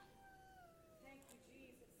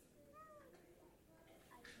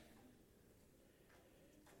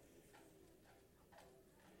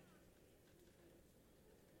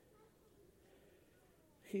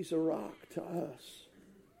 He's a rock to us.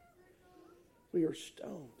 We are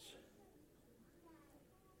stones.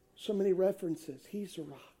 So many references. He's a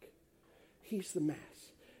rock. He's the mass.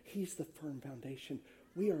 He's the firm foundation.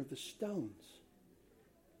 We are the stones.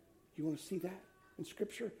 You want to see that in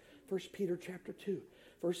Scripture? 1 Peter chapter 2,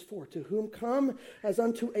 verse 4. To whom come as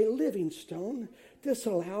unto a living stone,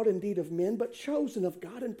 disallowed indeed of men, but chosen of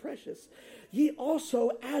God and precious. Ye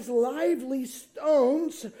also as lively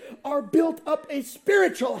stones are built up a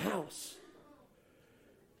spiritual house.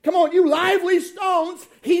 Come on, you lively stones.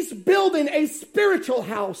 He's building a spiritual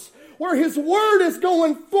house where his word is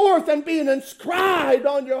going forth and being inscribed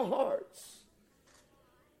on your hearts.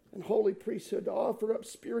 And holy priesthood to offer up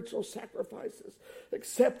spiritual sacrifices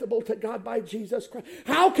acceptable to God by Jesus Christ.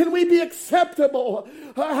 How can we be acceptable?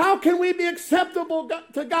 How can we be acceptable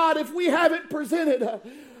to God if we haven't presented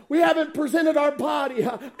our body,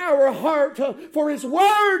 our heart, for his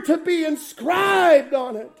word to be inscribed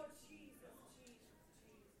on it?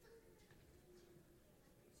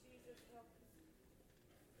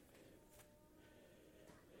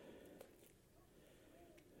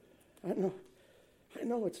 I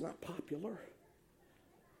know it's not popular.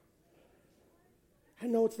 I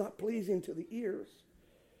know it's not pleasing to the ears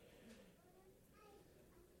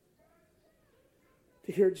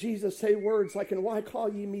to hear Jesus say words like, "And why call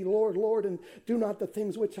ye me Lord, Lord, and do not the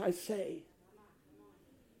things which I say?"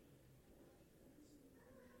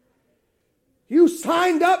 You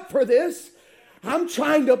signed up for this. I'm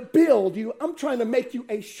trying to build you. I'm trying to make you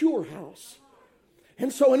a sure house.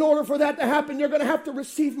 And so in order for that to happen, you're going to have to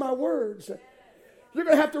receive my words. You're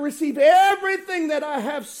going to have to receive everything that I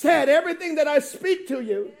have said, everything that I speak to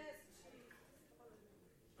you.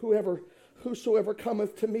 Whosoever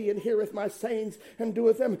cometh to me and heareth my sayings and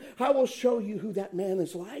doeth them, I will show you who that man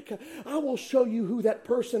is like. I will show you who that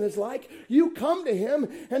person is like. You come to him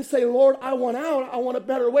and say, "Lord, I want out. I want a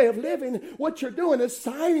better way of living." What you're doing is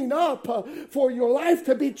signing up for your life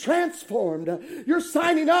to be transformed. You're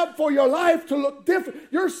signing up for your life to look different.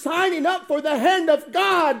 You're signing up for the hand of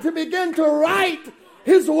God to begin to write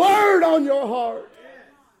his word on your heart.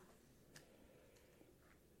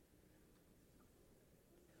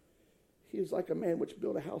 He is like a man which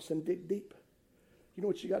built a house and dig deep. You know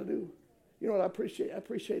what you got to do? You know what I appreciate? I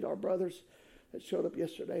appreciate our brothers that showed up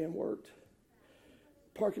yesterday and worked.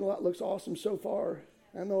 Parking lot looks awesome so far.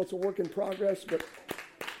 I know it's a work in progress, but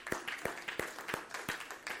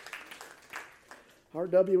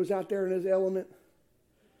RW was out there in his element,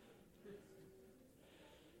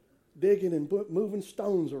 digging and moving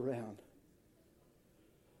stones around.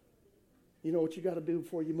 You know what you got to do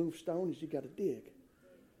before you move stones? You got to dig.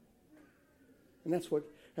 And that's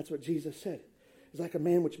what Jesus said. It's like a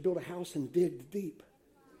man which built a house and digged deep.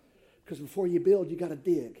 Because before you build, you got to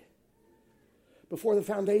dig. Before the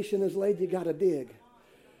foundation is laid, you got to dig.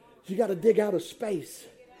 You got to dig out of space.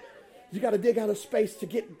 You got to dig out of space to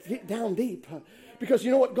get down deep. Because you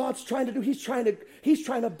know what God's trying to do? He's trying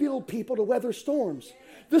to build people to weather storms.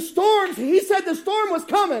 The storms, he said the storm was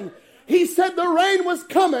coming. He said the rain was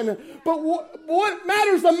coming. But what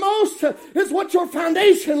matters the most is what your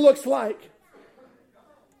foundation looks like.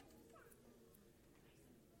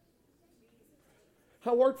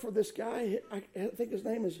 I worked for this guy. I think his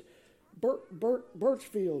name is Bert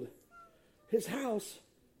Birchfield. His house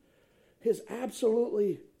is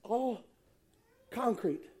absolutely all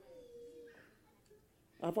concrete.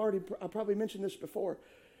 I probably mentioned this before.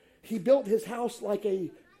 He built his house like a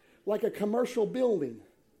commercial building.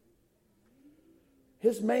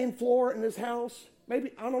 His main floor in his house,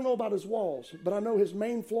 maybe I don't know about his walls, but I know his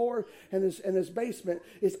main floor and his basement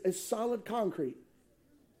is solid concrete.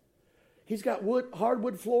 He's got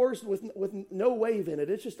hardwood floors with no wave in it.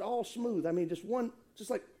 It's just all smooth. I mean, just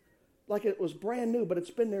like it was brand new, but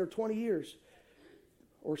it's been there 20 years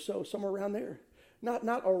or so, somewhere around there. Not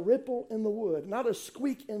a ripple in the wood, not a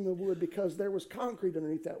squeak in the wood, because there was concrete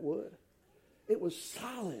underneath that wood. It was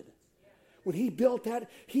solid. When he built that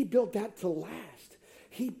to last.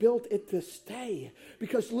 He built it to stay.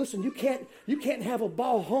 Because listen, you can't have a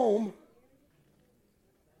ball home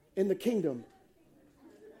in the kingdom.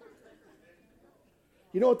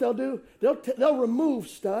 You know what they'll do? They'll remove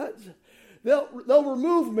studs. They'll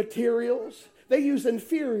remove materials. They use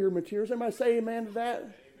inferior materials. Anybody say amen to that?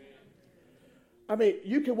 Amen. I mean,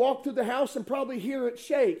 you can walk through the house and probably hear it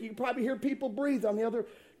shake. You can probably hear people breathe on the other,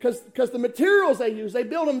 because the materials they use, they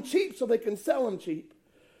build them cheap so they can sell them cheap.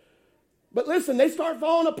 But listen, they start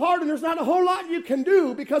falling apart and there's not a whole lot you can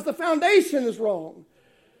do because the foundation is wrong.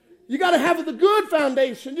 You got to have the good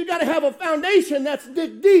foundation. You got to have a foundation that's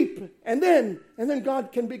dig deep. And then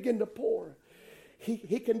God can begin to pour.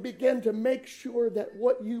 He can begin to make sure that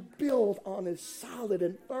what you build on is solid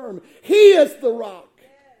and firm. He is the rock.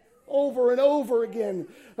 Over and over again,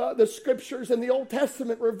 the scriptures in the Old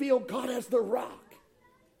Testament reveal God as the rock.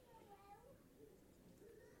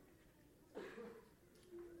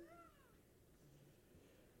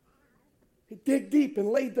 He digged deep and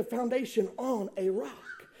laid the foundation on a rock.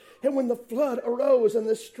 And when the flood arose and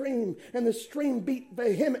the stream beat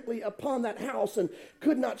vehemently upon that house and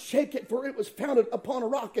could not shake it, for it was founded upon a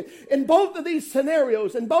rock. In both of these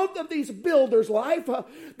scenarios, in both of these builders' life,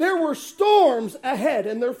 there were storms ahead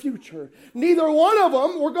in their future. Neither one of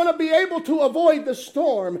them were going to be able to avoid the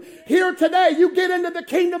storm. Here today, you get into the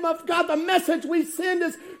kingdom of God, the message we send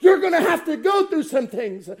is you're going to have to go through some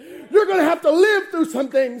things. You're going to have to live through some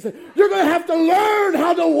things. You're going to have to learn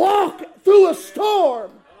how to walk through a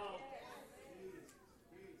storm.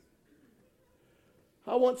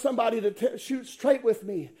 I want somebody to shoot straight with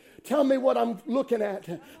me. Tell me what I'm looking at.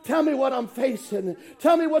 Tell me what I'm facing.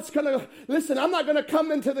 Tell me what's going to... Listen, I'm not going to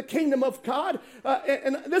come into the kingdom of God.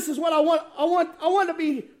 And this is what I want. I want to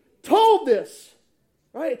be told this.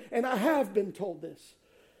 Right? And I have been told this.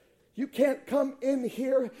 You can't come in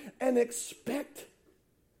here and expect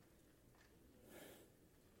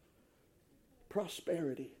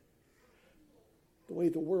prosperity the way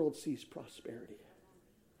the world sees prosperity.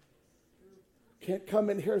 Can't come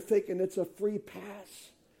in here thinking it's a free pass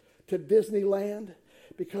to Disneyland,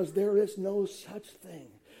 because there is no such thing.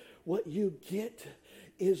 What you get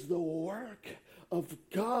is the work of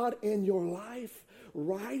God in your life,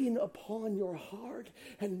 riding upon your heart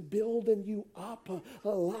and building you up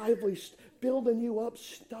building you up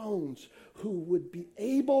stones who would be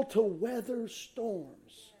able to weather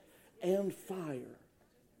storms and fire.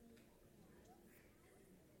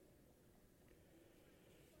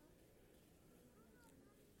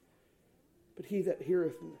 But he that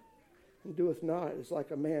heareth and doeth not is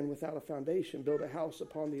like a man without a foundation, build a house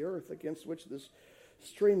upon the earth, against which this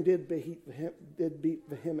stream did beat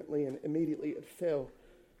vehemently, and immediately it fell,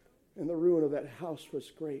 and the ruin of that house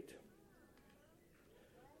was great.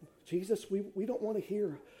 Jesus, we don't want to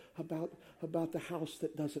hear about the house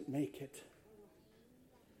that doesn't make it.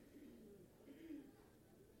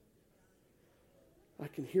 I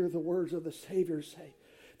can hear the words of the Savior say,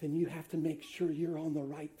 then you have to make sure you're on the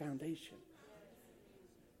right foundation.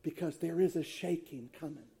 Because there is a shaking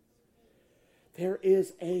coming. There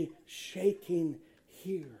is a shaking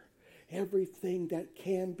here. Everything that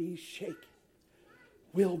can be shaken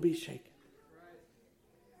will be shaken.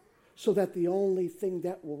 So that the only thing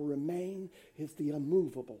that will remain is the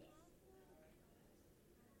immovable.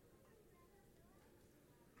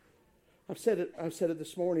 I've said it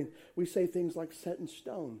this morning. We say things like set in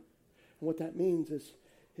stone. And what that means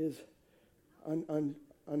is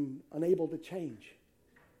unable to change.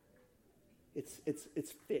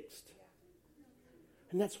 It's fixed.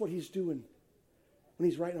 And that's what he's doing when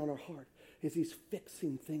he's writing on our heart, is he's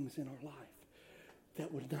fixing things in our life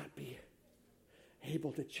that would not be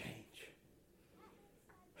able to change.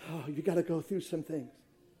 Oh, you got to go through some things.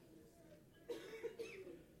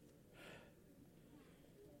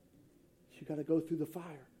 You got to go through the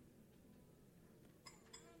fire.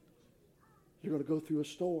 You're going to go through a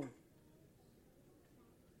storm.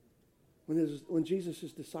 When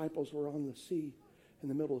Jesus' disciples were on the sea in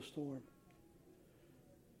the middle of a storm,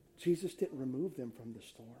 Jesus didn't remove them from the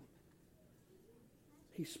storm.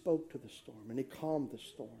 He spoke to the storm and he calmed the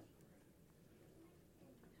storm.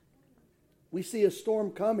 We see a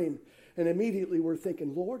storm coming and immediately we're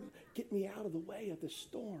thinking, Lord, get me out of the way of the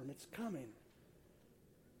storm. It's coming.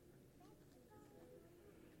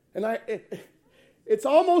 And it's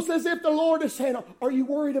almost as if the Lord is saying, are you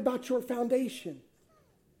worried about your foundation?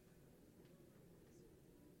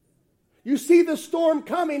 You see the storm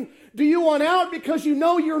coming. Do you want out because you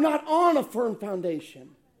know you're not on a firm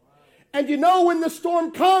foundation? And you know when the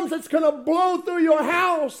storm comes, it's going to blow through your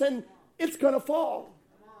house and it's going to fall.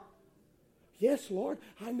 Yes, Lord,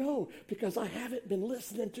 I know, because I haven't been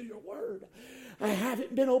listening to your word. I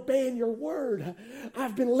haven't been obeying your word.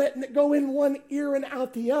 I've been letting it go in one ear and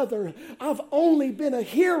out the other. I've only been a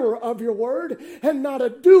hearer of your word and not a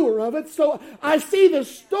doer of it. So I see the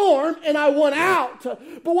storm and I want out.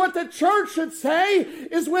 But what the church should say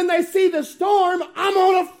is when they see the storm, I'm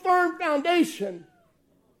on a firm foundation.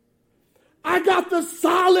 I got the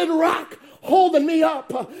solid rock holding me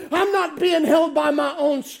up. I'm not being held by my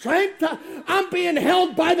own strength. I'm being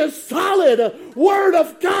held by the solid word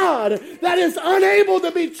of God that is unable to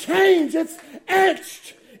be changed. It's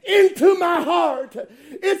etched into my heart.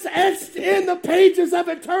 It's etched in the pages of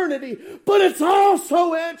eternity, but it's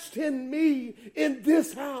also etched in me in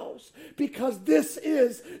this house, because this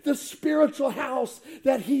is the spiritual house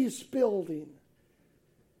that he's building.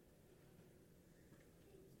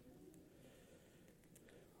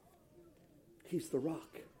 He's the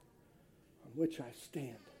rock on which I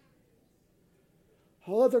stand.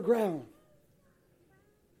 All other ground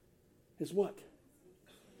is what?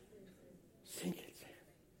 Sinking sand.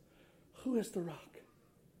 Who is the rock?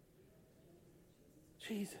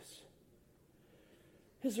 Jesus.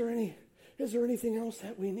 Is there anything else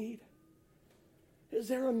that we need? Is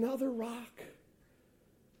there another rock?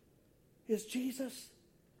 Is Jesus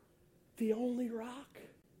the only rock?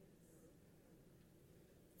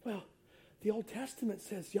 Well, the Old Testament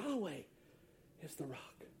says Yahweh is the rock.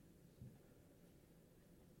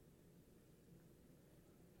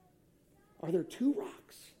 Are there two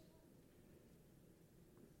rocks?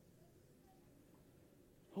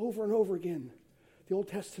 Over and over again, the Old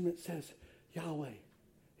Testament says Yahweh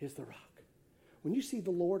is the rock. When you see the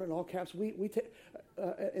Lord in all caps,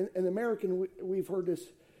 in American, we've heard this,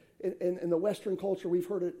 in the Western culture, we've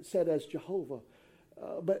heard it said as Jehovah.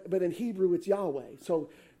 But in Hebrew, it's Yahweh. So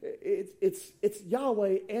it's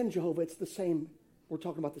Yahweh and Jehovah. It's the same. We're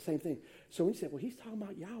talking about the same thing. So when you say, well, he's talking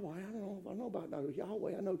about Yahweh. I don't know about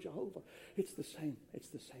Yahweh. I know Jehovah. It's the same. It's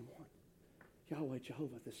the same one. Yahweh,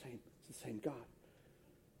 Jehovah, the same. It's the same God.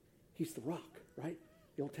 He's the rock, right?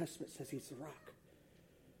 The Old Testament says he's the rock.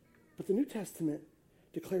 But the New Testament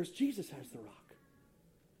declares Jesus as the rock.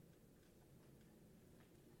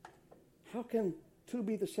 How can two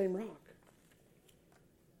be the same rock?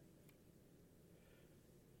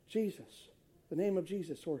 Jesus, the name of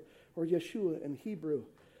Jesus, or Yeshua in Hebrew,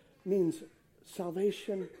 means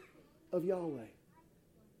salvation of Yahweh.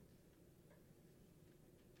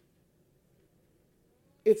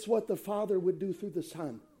 It's what the Father would do through the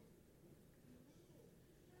Son.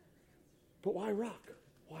 But why rock?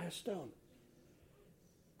 Why a stone?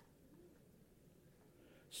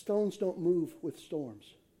 Stones don't move with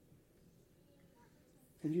storms.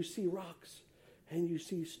 When you see rocks and you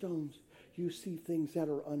see stones, you see things that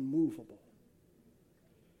are unmovable.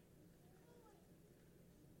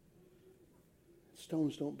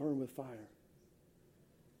 Stones don't burn with fire.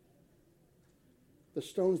 The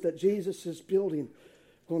stones that Jesus is building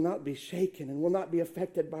will not be shaken and will not be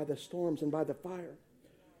affected by the storms and by the fire.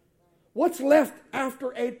 What's left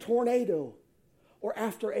after a tornado or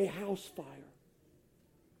after a house fire?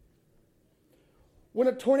 When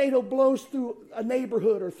a tornado blows through a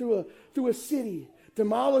neighborhood or through a city,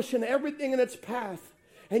 demolishing everything in its path,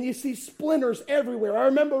 and you see splinters everywhere. I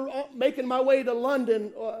remember making my way to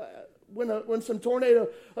London when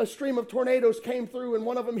a stream of tornadoes came through, and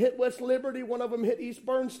one of them hit West Liberty, one of them hit East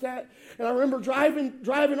Bernstadt, and I remember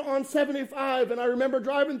driving on 75, and I remember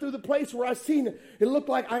driving through the place where I seen it. It looked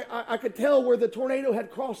like I could tell where the tornado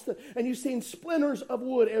had crossed, and you seen splinters of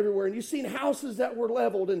wood everywhere, and you seen houses that were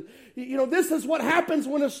leveled, and this is what happens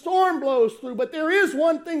when a storm blows through. But there is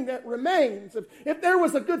one thing that remains. If there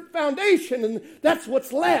was a good foundation, and that's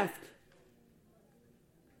what's left,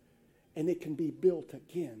 and it can be built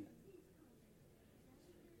again.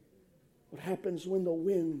 What happens when the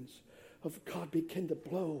winds of God begin to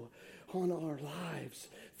blow on our lives?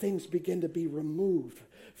 Things begin to be removed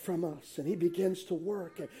from us, and he begins to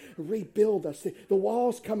work and rebuild us. The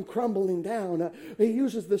walls come crumbling down. He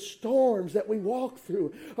uses the storms that we walk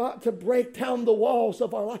through to break down the walls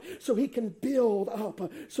of our life so he can build up,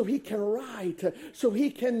 so he can right, so he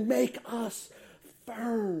can make us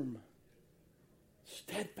firm,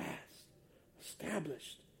 steadfast,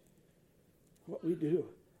 established. What we do.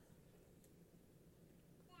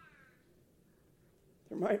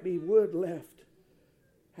 There might be wood left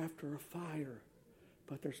after a fire,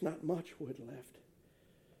 but there's not much wood left.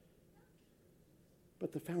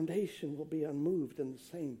 But the foundation will be unmoved in the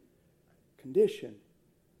same condition.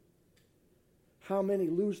 How many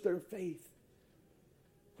lose their faith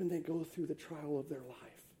when they go through the trial of their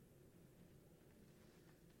life?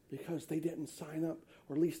 Because they didn't sign up,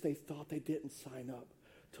 or at least they thought they didn't sign up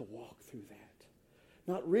to walk through that.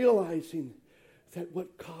 Not realizing that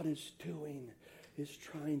what God is doing is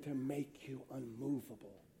trying to make you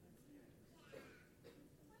unmovable.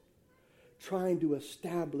 Trying to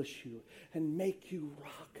establish you and make you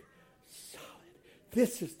rock solid.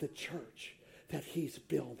 This is the church that he's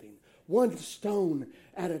building. One stone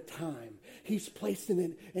at a time. He's placing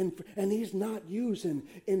it in, and he's not using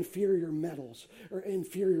inferior metals or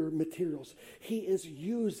inferior materials. He is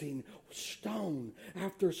using stone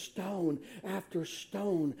after stone after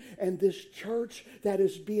stone. And this church that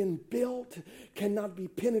is being built cannot be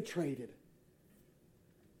penetrated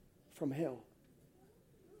from hell.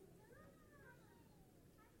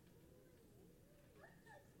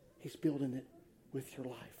 He's building it with your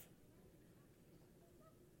life.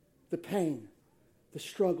 The pain, the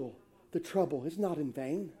struggle, the trouble is not in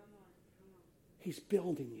vain. He's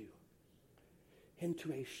building you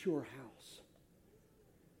into a sure house.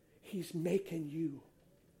 He's making you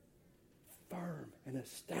firm and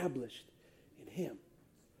established in him.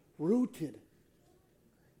 Rooted,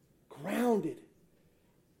 grounded,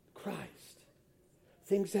 Christ.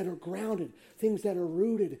 Things that are grounded, things that are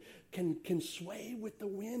rooted can sway with the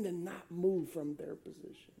wind and not move from their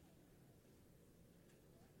position.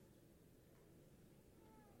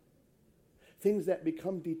 Things that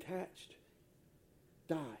become detached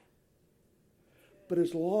die. But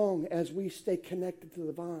as long as we stay connected to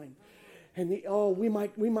the vine, and we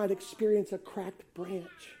might experience a cracked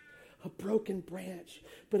branch, a broken branch.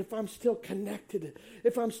 But if I'm still connected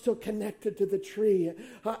to the tree,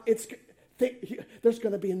 there's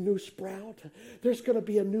going to be a new sprout. There's going to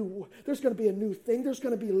be a new thing. There's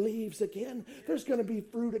going to be leaves again. There's going to be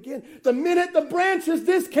fruit again. The minute the branch is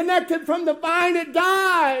disconnected from the vine, it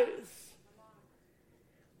dies.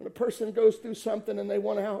 When a person goes through something and they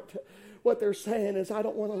want out, what they're saying is, I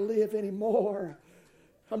don't want to live anymore.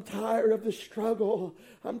 I'm tired of the struggle.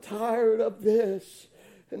 I'm tired of this.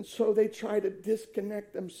 And so they try to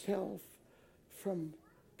disconnect themselves from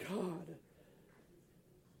God.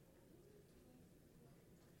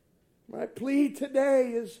 My plea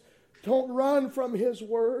today is, don't run from His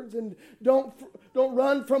words, and don't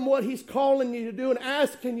run from what He's calling you to do and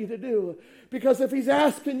asking you to do. Because if He's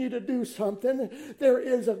asking you to do something, there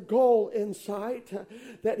is a goal in sight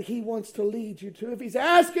that He wants to lead you to. If He's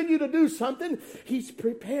asking you to do something, He's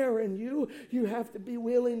preparing you. You have to be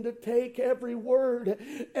willing to take every word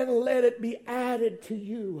and let it be added to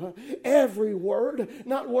you. Every word,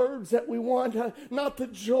 not words that we want, not the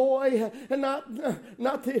joy, and not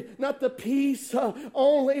the peace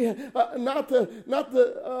only, not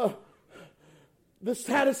the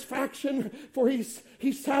satisfaction, for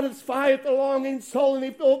he satisfieth the longing soul, and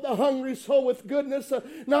He filled the hungry soul with goodness,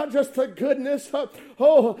 not just the goodness, but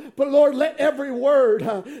Lord, let every word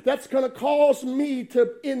that's going to cause me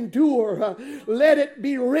to endure, let it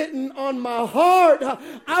be written on my heart.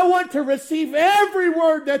 I want to receive every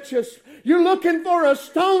word that you're looking for a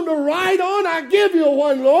stone to write on. I give you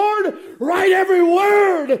one, Lord. Write every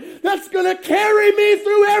word that's going to carry me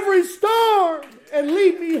through every storm and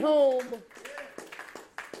lead me home.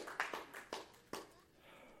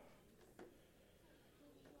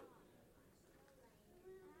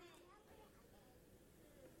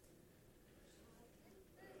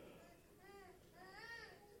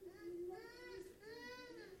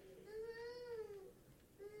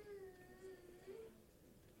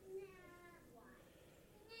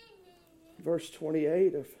 Verse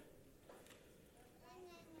 28 of,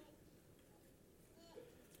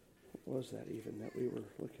 what was that even that we were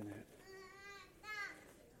looking at?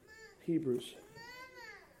 Hebrews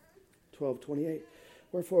 12:28.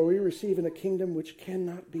 Wherefore we receive in a kingdom which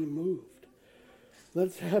cannot be moved.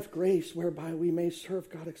 Let's have grace whereby we may serve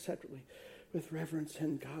God acceptably with reverence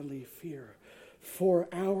and godly fear. For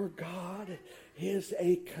our God is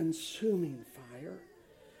a consuming fire.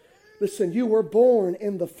 Listen, you were born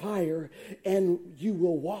in the fire, and you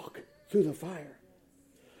will walk through the fire.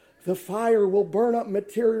 The fire will burn up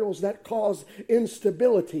materials that cause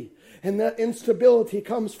instability. And that instability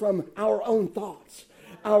comes from our own thoughts,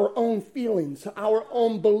 our own feelings, our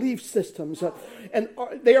own belief systems. And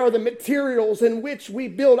they are the materials in which we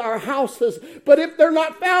build our houses. But if they're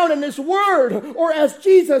not found in His Word, or as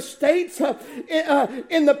Jesus states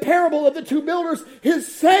in the parable of the two builders,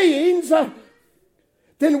 His sayings,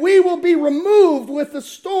 then we will be removed with the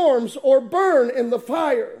storms or burn in the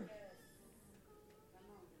fire.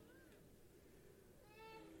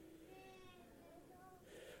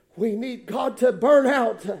 We need God to burn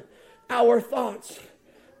out our thoughts,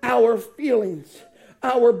 our feelings,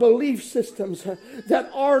 our belief systems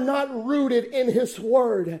that are not rooted in His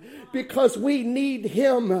Word, because we need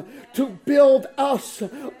Him to build us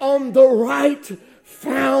on the right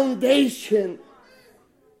foundation.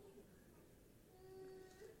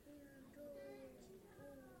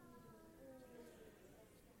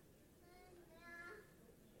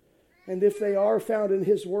 And if they are found in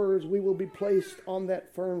His words, we will be placed on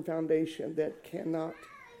that firm foundation that cannot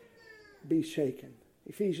be shaken.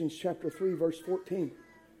 Ephesians chapter 3, verse 14.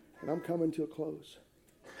 And I'm coming to a close.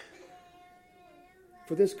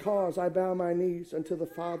 For this cause I bow my knees unto the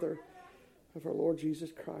Father of our Lord Jesus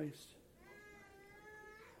Christ.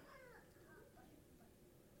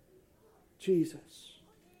 Jesus,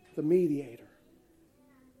 the mediator,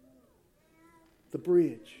 the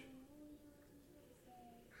bridge.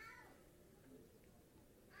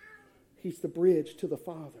 He's the bridge to the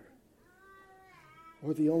Father,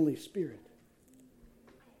 or the only Spirit.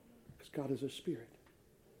 Because God is a Spirit.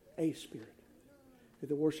 A Spirit. They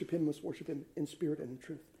that worship Him must worship Him in spirit and in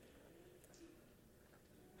truth.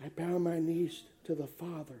 I bow my knees to the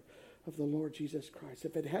Father of the Lord Jesus Christ.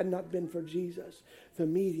 If it had not been for Jesus, the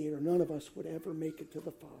mediator, none of us would ever make it to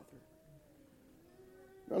the Father.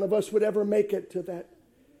 None of us would ever make it to that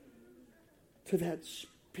to that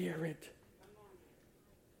Spirit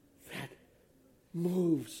that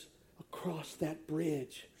moves across that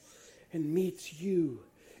bridge and meets you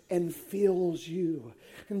and fills you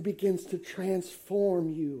and begins to transform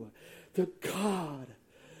you. The God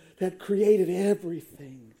that created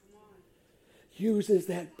everything uses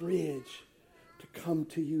that bridge to come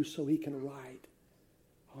to you so He can ride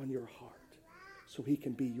on your heart, so He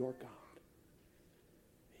can be your God.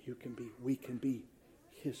 We can be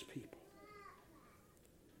His people.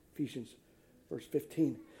 Ephesians verse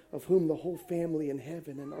 15, of whom the whole family in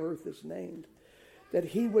heaven and earth is named, that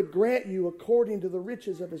He would grant you according to the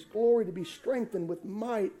riches of His glory to be strengthened with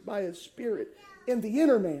might by His Spirit in the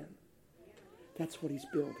inner man. That's what He's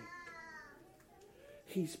building.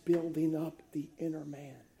 He's building up the inner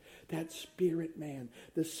man, that spirit man,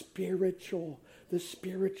 the spiritual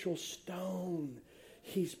stone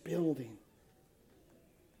He's building.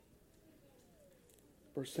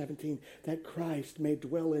 Verse 17, that Christ may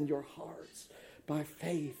dwell in your hearts by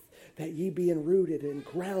faith, that ye being rooted and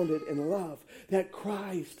grounded in love, that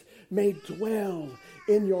Christ may dwell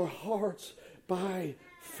in your hearts by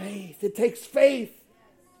faith. It takes faith.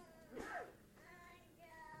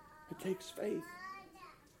 It takes faith.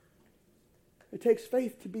 It takes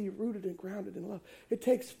faith to be rooted and grounded in love. It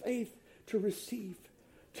takes faith to receive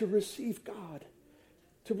God,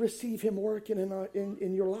 to receive Him working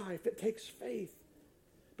in your life. It takes faith.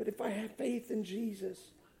 But if I have faith in Jesus,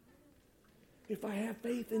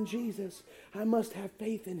 I must have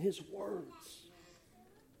faith in His words.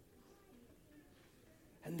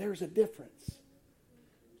 And there's a difference.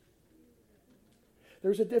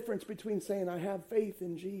 There's a difference between saying I have faith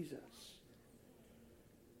in Jesus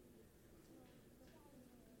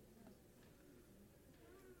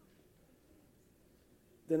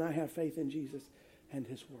than I have faith in Jesus and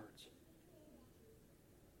His words.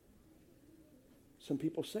 Some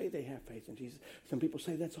people say they have faith in Jesus. Some people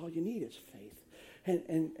say that's all you need is faith.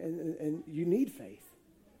 And you need faith.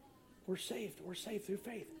 We're saved. We're saved through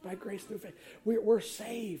faith. By grace through faith. We're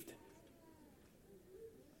saved.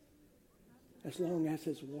 As long as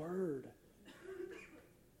His Word.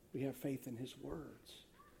 We have faith in His words.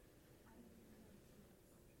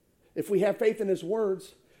 If we have faith in His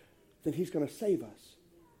words, then He's going to save us.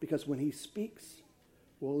 Because when He speaks,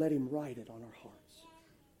 we'll let Him write it on our hearts.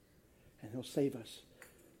 And He'll save us.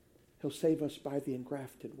 He'll save us by the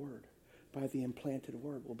engrafted Word. By the implanted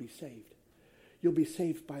Word, we'll be saved. You'll be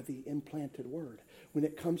saved by the implanted Word. When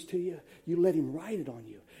it comes to you, you let Him write it on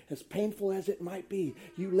you. As painful as it might be,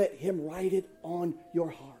 you let Him write it on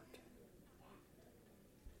your heart.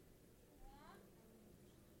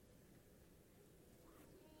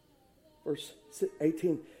 Verse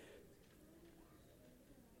 18.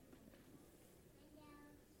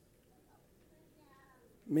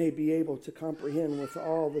 May be able to comprehend with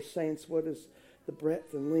all the saints what is the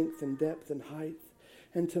breadth and length and depth and height,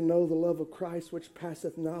 and to know the love of Christ which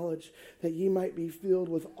passeth knowledge, that ye might be filled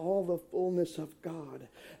with all the fullness of God.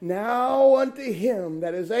 Now unto Him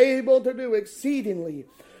that is able to do exceedingly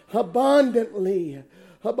abundantly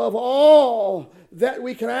above all that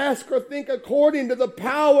we can ask or think, according to the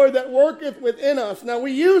power that worketh within us. Now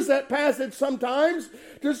we use that passage sometimes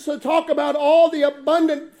just to talk about all the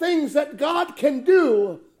abundant things that God can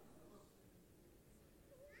do.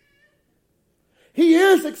 He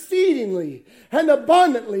is exceedingly and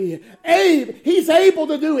abundantly able. He's able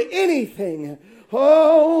to do anything.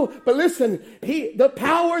 Oh, but listen, the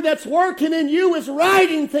power that's working in you is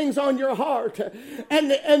writing things on your heart.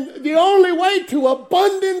 And the only way to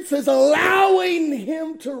abundance is allowing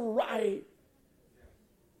Him to write.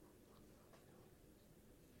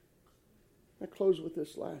 I close with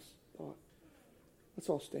this last thought. Let's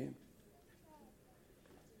all stand.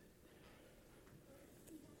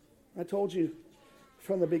 I told you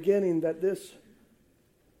from the beginning that this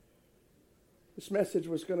message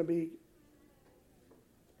was going to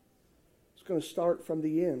start from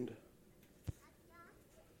the end.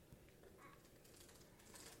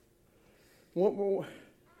 What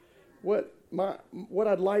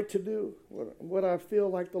I'd like to do, what I feel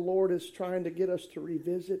like the Lord is trying to get us to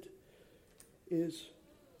revisit is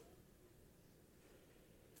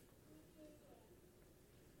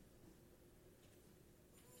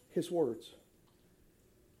His words,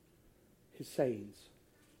 His sayings.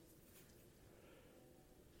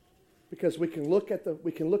 Because we can look at the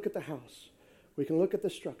house, we can look at the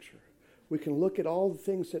structure, we can look at all the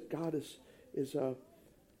things that God has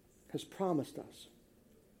promised us.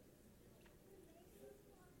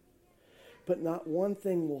 But not one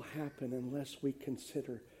thing will happen unless we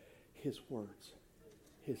consider His words,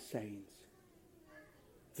 His sayings.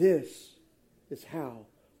 This is how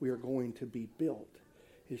we are going to be built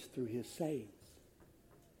is through His sayings,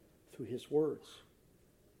 through His words.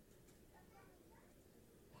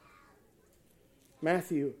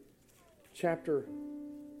 Matthew chapter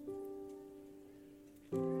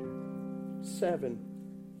 7.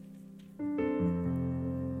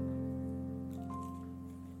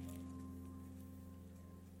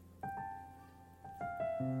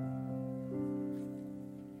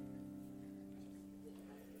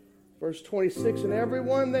 Verse 26, and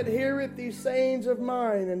everyone that heareth these sayings of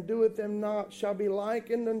mine and doeth them not shall be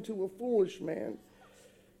likened unto a foolish man,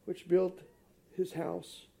 which built his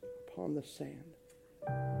house upon the sand.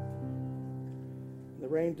 And the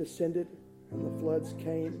rain descended, and the floods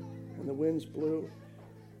came, and the winds blew,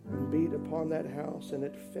 and beat upon that house, and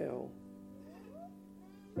it fell.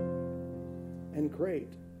 And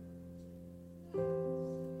great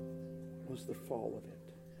was the fall of it.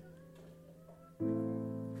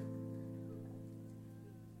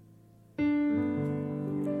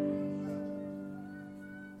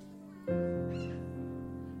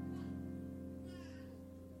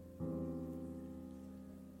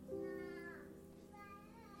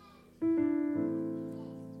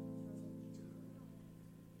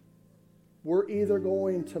 We're either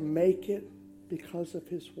going to make it because of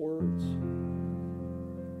His words,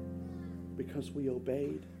 because we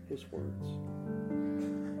obeyed His words,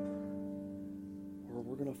 or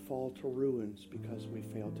we're going to fall to ruins because we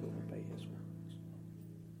failed to obey His words.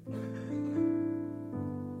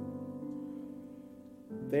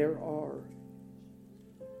 There are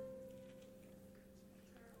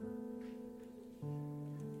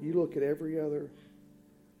you look at every other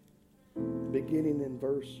beginning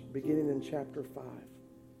in chapter 5,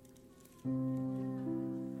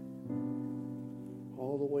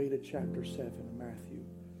 all the way to chapter 7 of Matthew,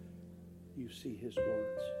 you see His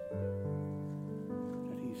words.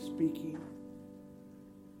 That He's speaking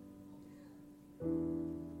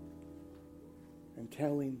and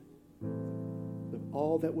telling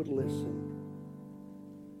all that would listen,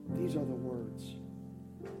 these are the words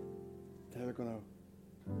that are going to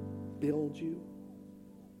build you,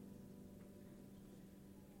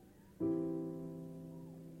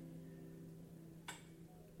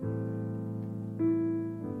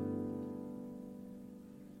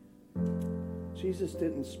 Jesus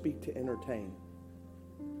didn't speak to entertain.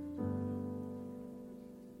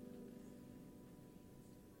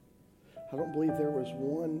 I don't believe there was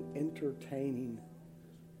one entertaining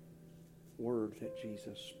word that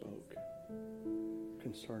Jesus spoke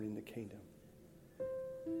concerning the kingdom.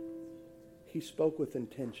 He spoke with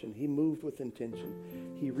intention. He moved with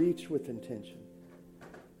intention. He reached with intention.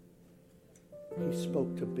 He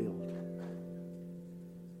spoke to build.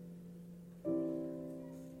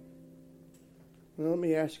 Now, let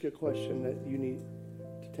me ask you a question that you need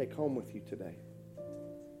to take home with you today.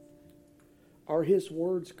 Are His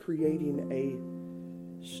words creating a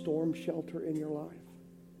storm shelter in your life?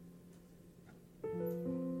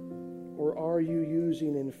 Or are you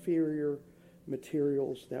using inferior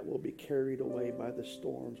materials that will be carried away by the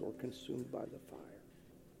storms or consumed by the fire?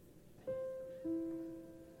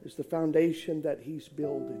 Is the foundation that He's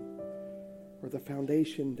building, or the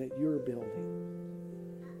foundation that you're building?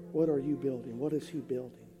 What are you building? What is He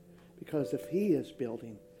building? Because if He is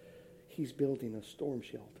building, He's building a storm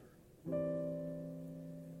shelter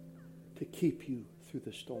to keep you through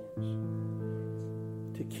the storms,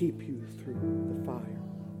 to keep you through the fire,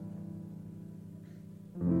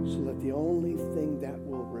 so that the only thing that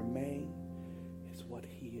will remain is what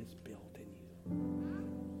He has built in you.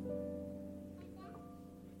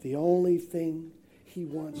 The only thing He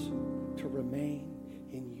wants to remain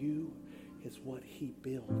in you is what He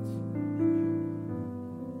builds in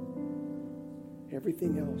you.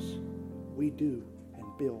 Everything else we do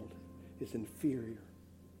and build is inferior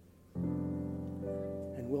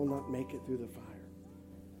and will not make it through the fire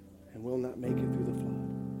and will not make it through the flood.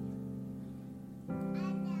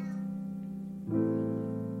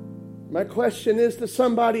 My question is to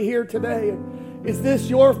somebody here today, is this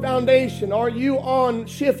your foundation? Are you on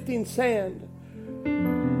shifting sand?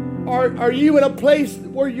 Are you in a place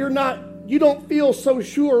where you don't feel so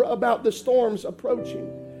sure about the storms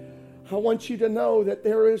approaching? I want you to know that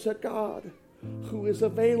there is a God who is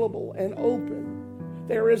available and open.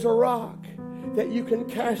 There is a rock that you can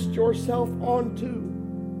cast yourself onto.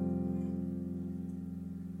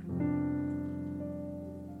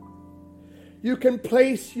 You can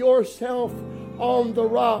place yourself on the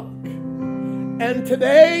rock. And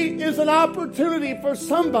today is an opportunity for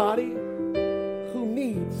somebody who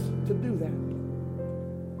needs to do that.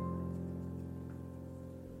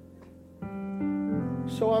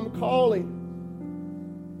 So I'm calling.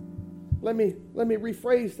 Let me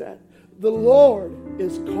rephrase that. The Lord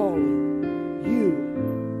is calling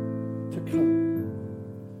you to come.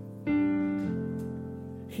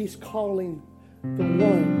 He's calling the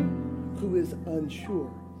one who is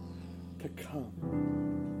unsure to come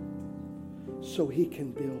so he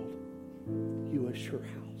can build you a sure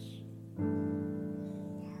house.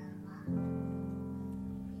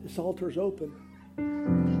 This altar's open.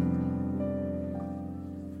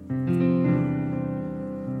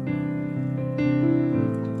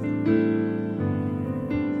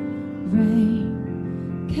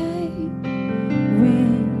 Rain came,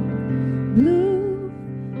 wind blew,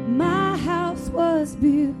 my house was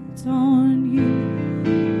built on you.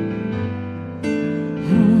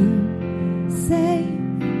 I'm safe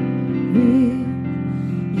with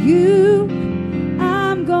you.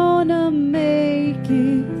 I'm gonna make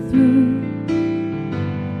it through.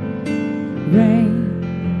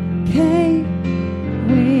 Rain came,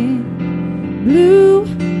 wind blew,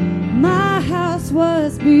 my house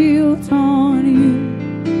was built on you.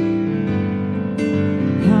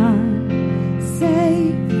 I'm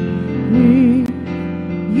safe with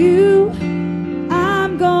you.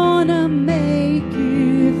 I'm gonna make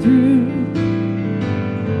it through.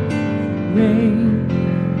 Rain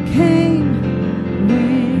came,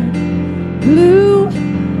 wind blew,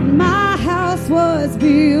 my house was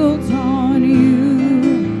built on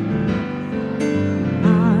you.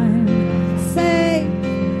 I'm safe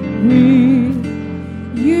with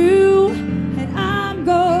you, and I'm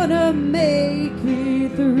gonna make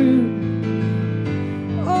it through.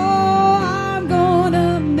 Oh, I'm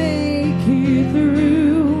gonna make it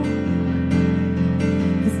through,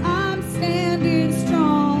 'cause I'm standing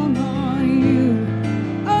strong on you.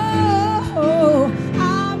 Oh,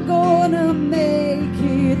 I'm gonna make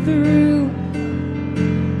it through,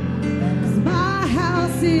 'cause my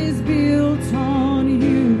house is built on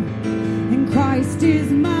you, and Christ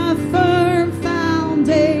is my firm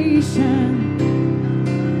foundation.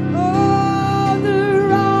 Oh, the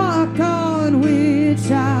rock on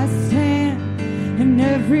which I stand, and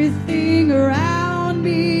everything around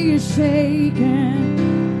me is shaken.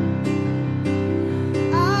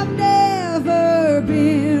 I've never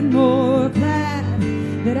been more glad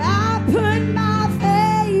that I put my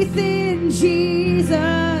faith in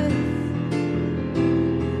Jesus.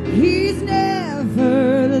 He's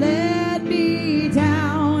never let me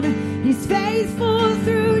down. He's faithful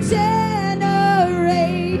through generations.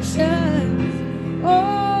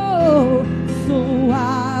 Oh, so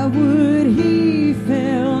why would he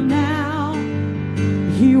fail now?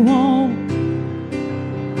 He won't.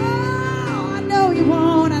 Oh, I know he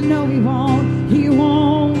won't. I know he won't. He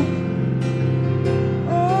won't.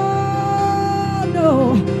 Oh,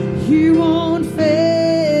 no, he won't fail.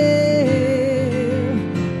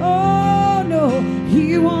 Oh, no,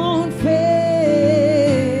 he won't fail.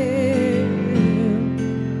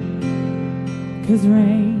 'Cause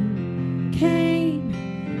rain came,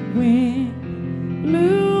 wind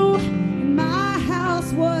blew, and my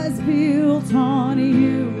house was built on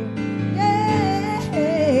you.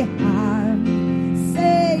 Yeah, I'm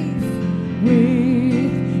safe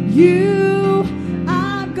with you.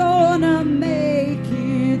 I'm gonna make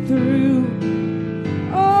it through.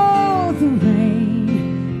 Oh, the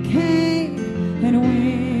rain came and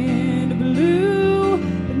wind blew,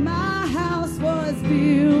 and my house was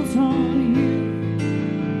built on you.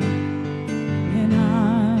 And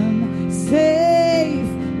I'm safe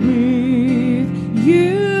with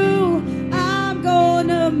you. I'm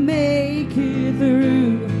gonna make it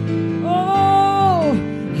through. Oh,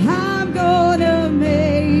 I'm gonna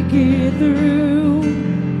make it through.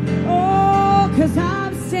 Oh, 'cause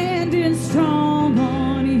I'm standing strong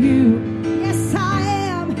on you. Yes, I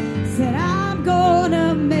am. Said I'm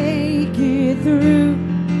gonna make it through.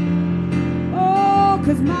 Oh,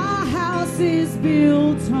 'cause my house is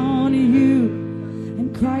built on you,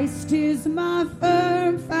 and Christ is my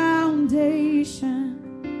firm foundation.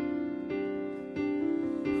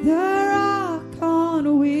 The rock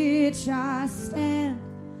on which I stand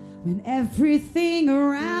when everything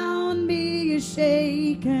around me is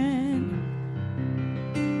shaken.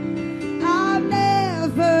 I've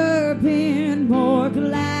never been more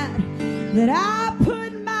glad that I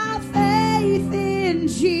put my faith in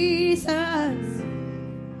Jesus.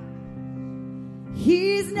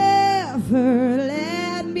 He's never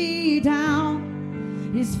let me down.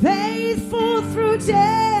 He's faithful through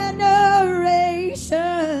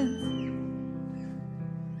generations.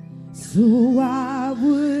 So why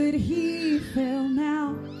would he fail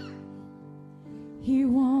now? He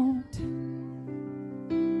won't.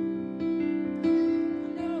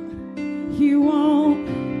 He won't.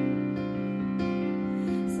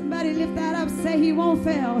 Somebody lift that up, say He won't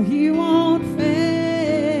fail. He won't fail.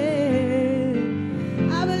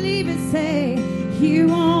 I believe it, say He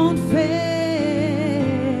won't fail.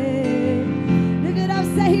 Lift it up,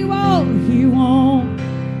 say He won't. He won't.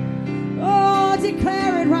 Oh,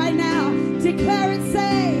 declare it right now. Declare it,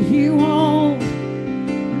 say He won't.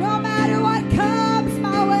 No matter what comes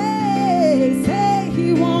my way, say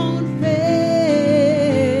He won't fail.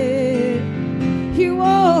 He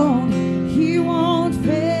won't. He won't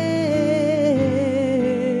fail.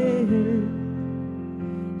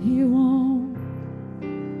 He won't.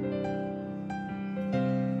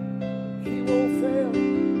 He won't fail.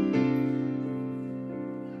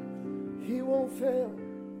 He won't fail.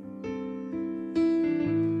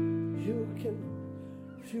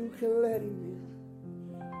 You can let Him in.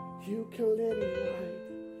 You can let Him ride.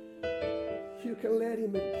 You can let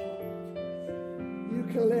Him impart. You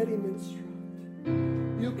can let Him instruct.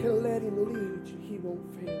 You can let Him lead you. He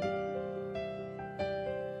won't fail.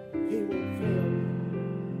 He won't fail.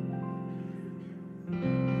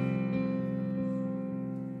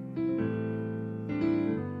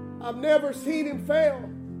 I've never seen Him fail.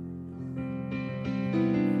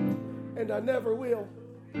 And I never will.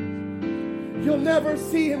 You'll never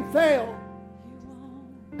see Him fail.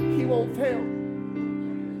 He won't fail.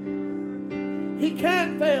 He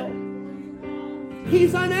can't fail.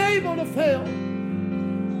 He's unable to fail.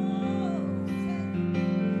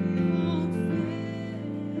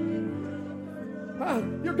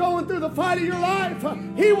 You're going through the fight of your life.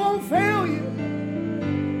 He won't fail you.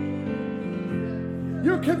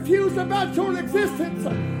 You're confused about your existence.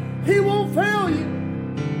 He won't fail you.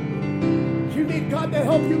 You need God to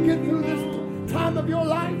help you get through this time of your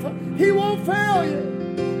life. He won't fail you.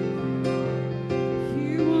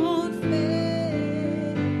 He won't fail.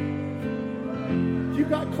 You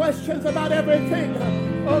got questions about everything.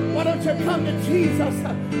 Why don't you come to Jesus?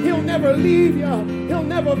 He'll never leave you. He'll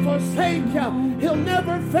never forsake you. He'll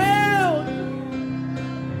never fail you.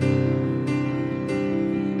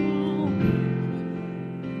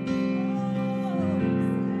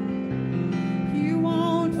 He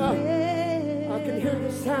won't fail. I can hear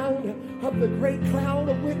the sound of the great cloud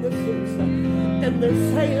of witnesses, and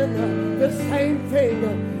they're saying the same thing.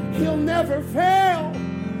 He'll never fail.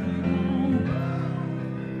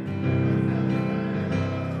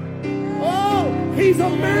 Oh, He's a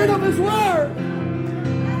man of His word.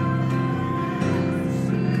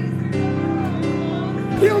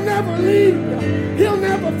 He'll never leave you. He'll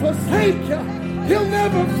never forsake you. He'll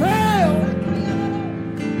never fail.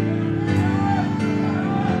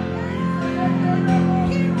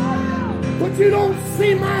 But you don't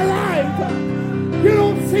see my life. You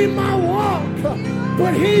don't see my walk.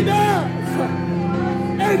 But He does.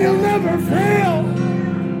 And He'll never fail.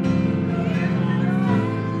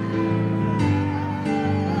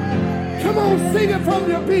 Come on, sing it from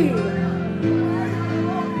your being.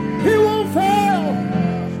 He won't fail.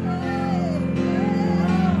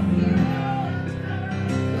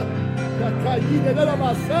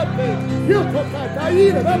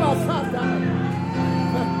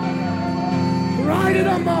 Write it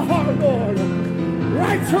on my heart, Lord.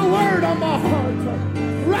 Write your word on my heart.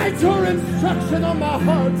 Write your instruction on my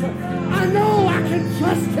heart. I know I can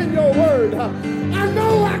trust in your word. I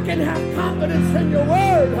know I can have confidence in your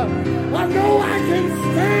word. I know I can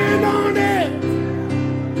stand on it.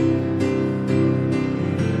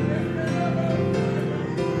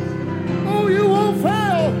 Oh, you won't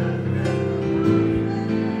fail.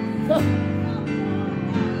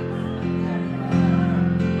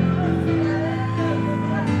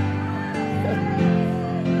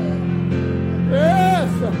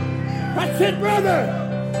 That's it, brother.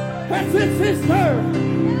 That's it, sister.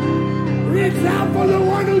 Reach out for the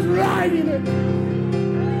one who's riding it.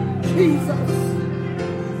 Jesus.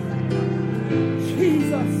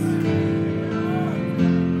 Jesus.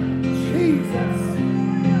 Jesus.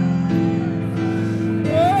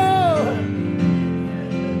 Oh.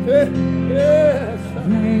 Yes.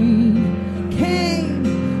 Rain came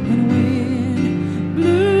and wind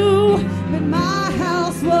blew, but my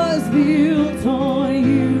house was built on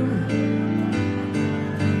you.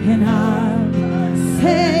 And I'm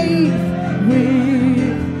safe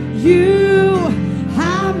with you.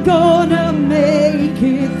 I'm gonna make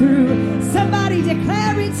it through. Somebody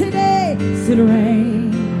declare it today. Said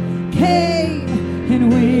rain came and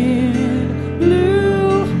wind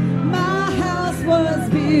blew. My house was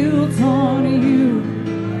built on you.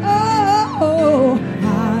 Oh,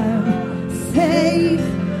 I'm safe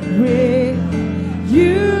with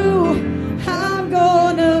you. I'm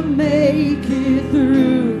gonna make it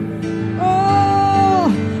through.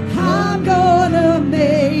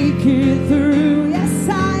 Make it through. Yes,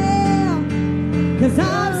 I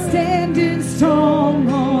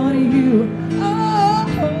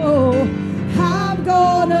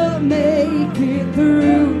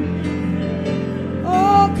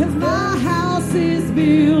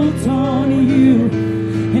built on you,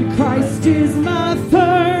 and Christ is my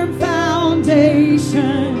firm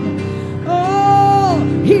foundation. Oh,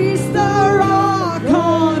 He's the rock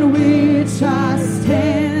on which I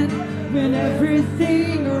stand when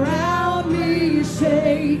everything around me is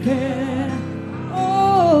shaken.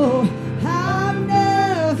 Oh, I've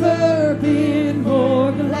never been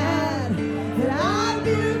more glad that I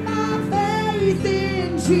built my faith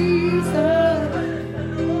in Jesus.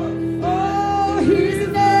 Oh, He's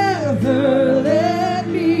never let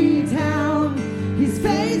me down. He's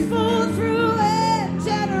faithful through every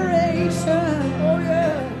generation. Oh,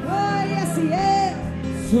 yeah. Oh, yes, He is.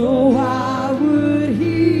 So why would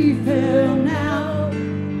He fail now?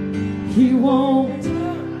 He won't.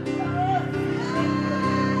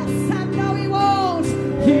 Yes, I know He won't.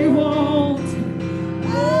 He won't.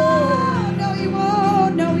 Oh, no, He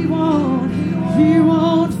won't. No, He won't. He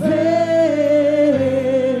won't fail.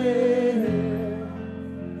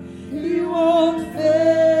 He won't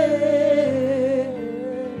fail.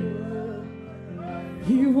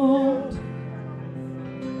 He won't.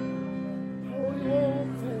 Oh, He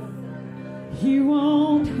won't fail. He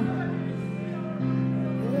won't.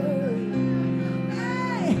 Yeah.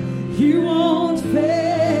 Hey, He won't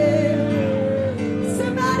fail.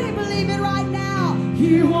 Somebody believe it right now.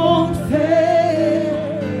 He won't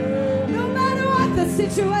fail. No matter what the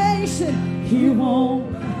situation, He won't.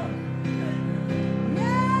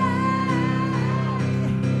 Yeah.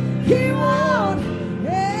 He won't.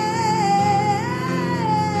 Hey,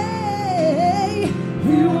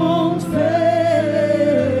 He won't fail.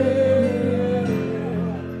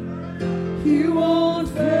 He won't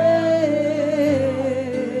fail.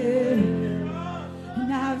 And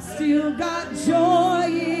I've still got joy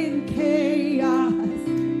in chaos.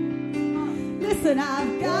 Listen,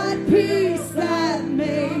 I've got peace that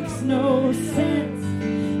makes no sense.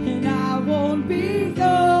 And I won't be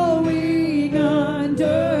going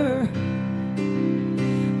under.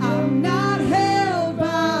 I'm not held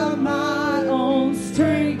by my own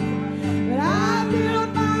strength, but I built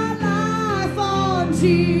my life on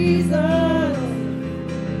Jesus.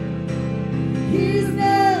 He's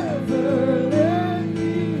never let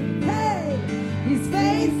me. Hey, He's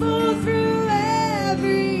faithful through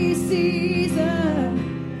every season.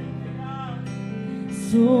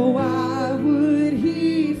 So why would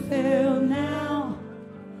He fail now?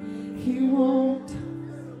 He won't.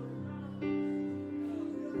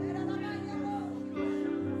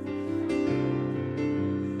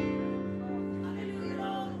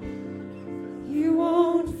 He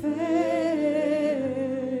won't fail.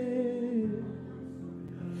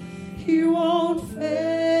 He won't fail.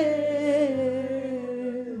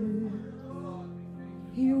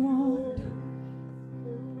 He won't.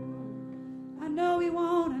 I know He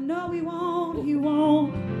won't. I know He won't. He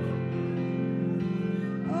won't.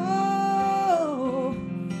 Oh,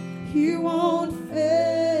 He won't fail.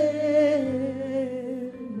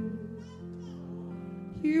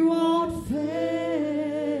 He won't fail.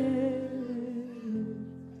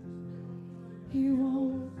 He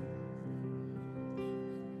won't.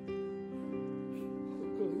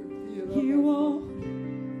 He won't.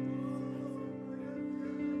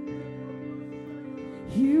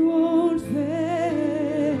 He won't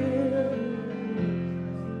fail.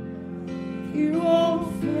 He won't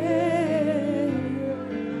fail.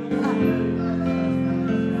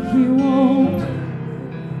 He won't.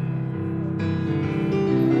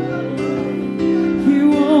 He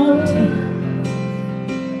won't.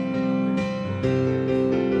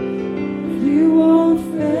 He won't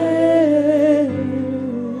fail.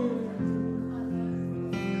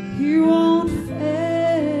 He won't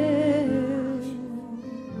fail.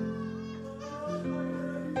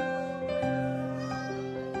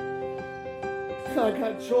 I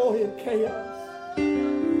got joy in chaos.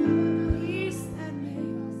 Peace that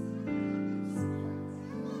makes.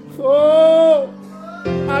 Oh,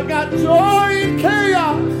 I got joy in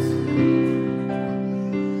chaos.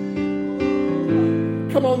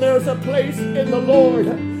 Come on, there's a place in the Lord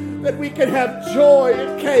that we can have joy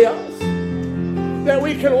in chaos. That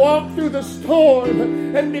we can walk through the storm,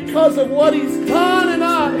 and because of what He's done in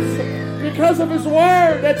us, because of His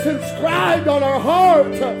word that's inscribed on our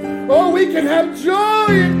heart, oh, we can have joy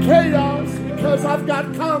in chaos because I've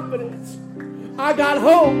got confidence. I got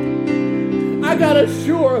hope. I got a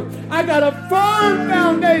firm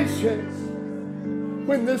foundation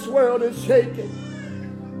when this world is shaken,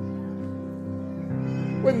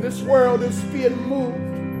 when this world is being moved,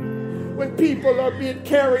 when people are being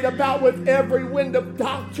carried about with every wind of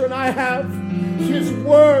doctrine. I have His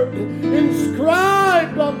word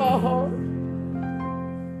inscribed on my heart,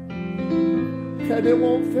 and it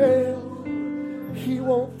won't fail. He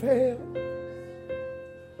won't fail.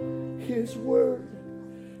 His word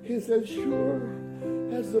is as sure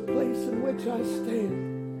as the place in which I stand.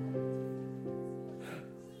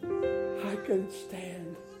 I can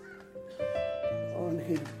stand on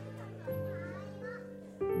Him.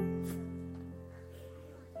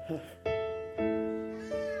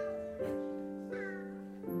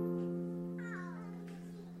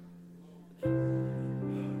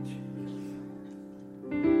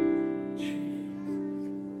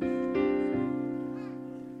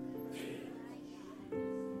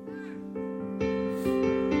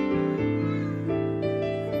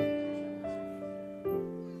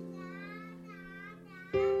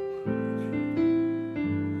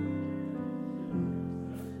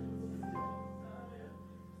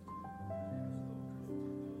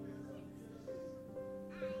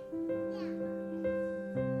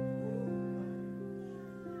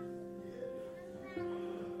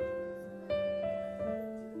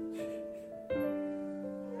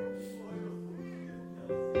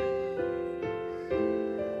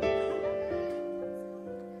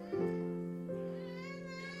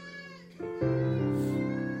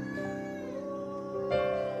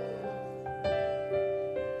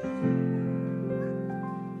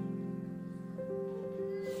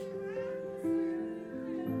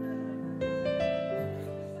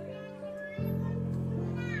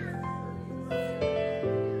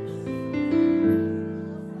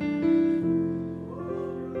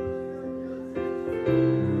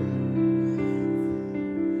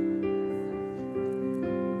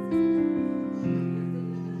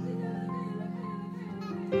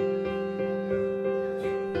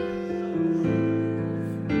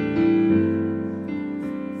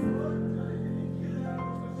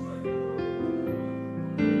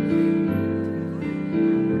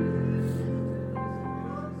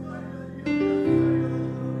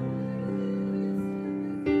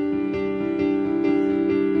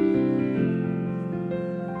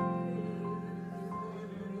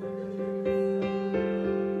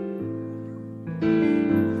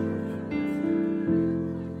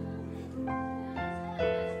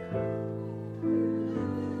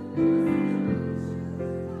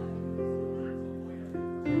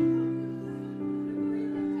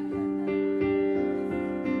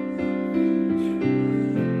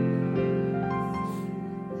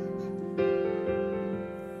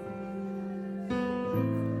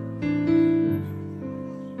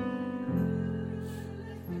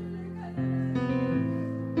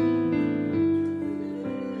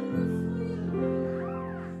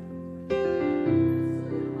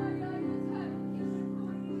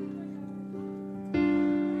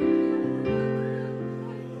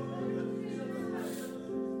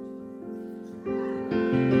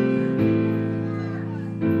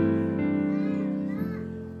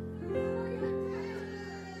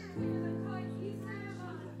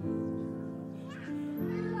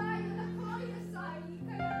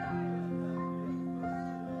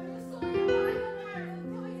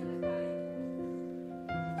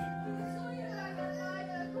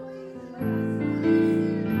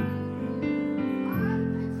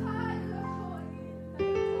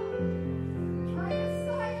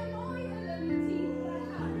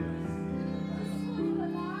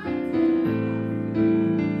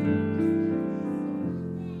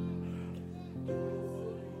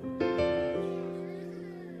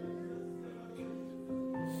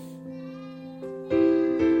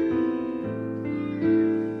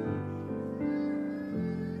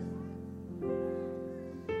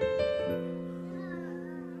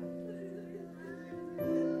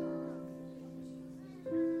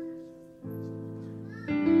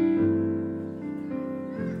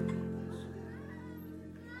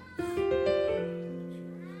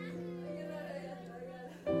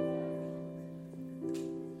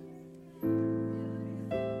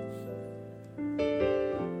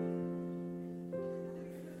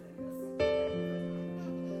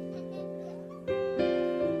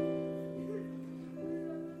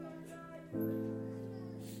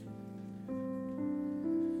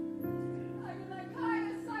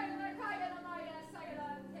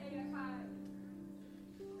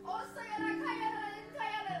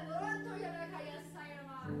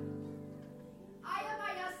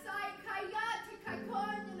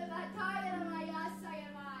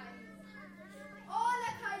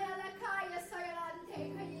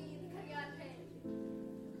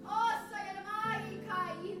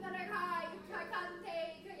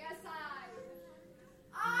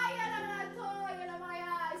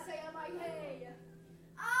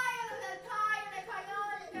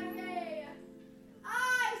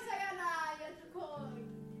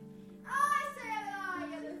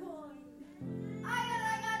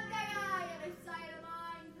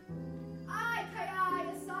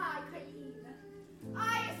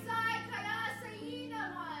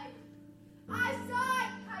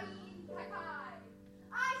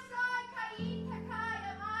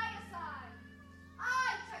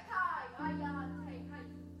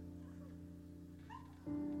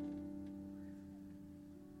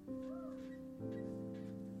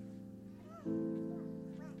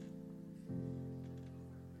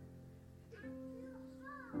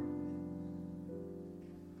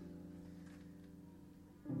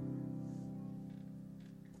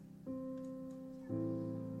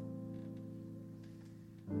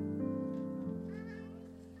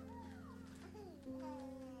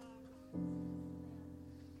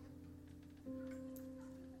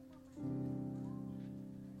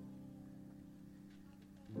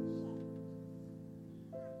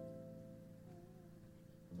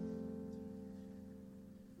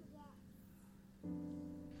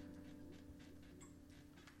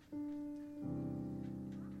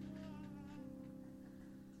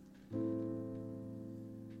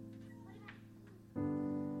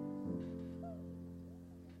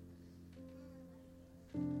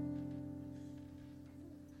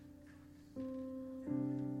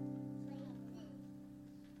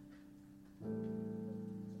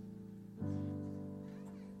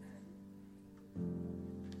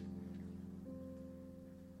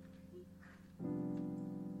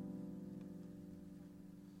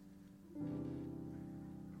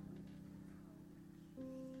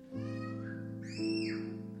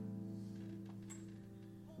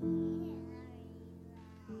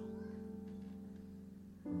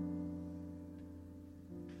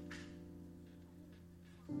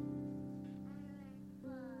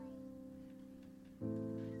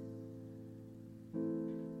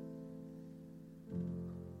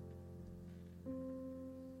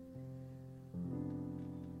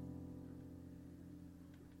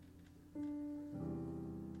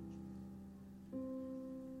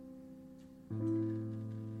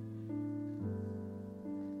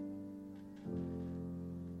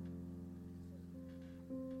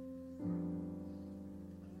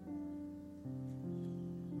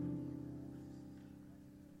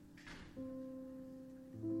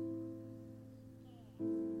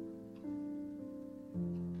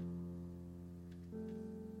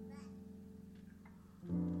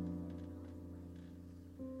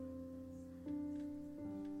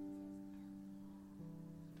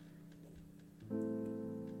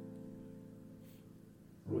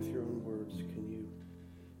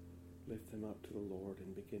 to the Lord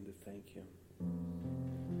and begin to thank Him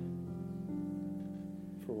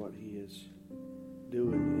for what He is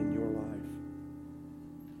doing in your life,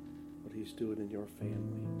 what He's doing in your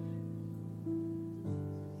family.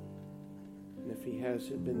 And if He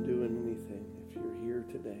hasn't been doing anything, if you're here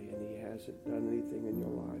today and He hasn't done anything in your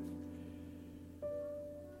life,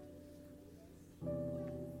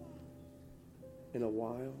 in a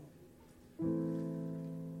while,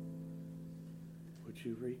 would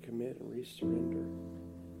you recommit and resurrender?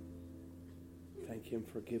 Thank Him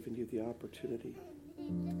for giving you the opportunity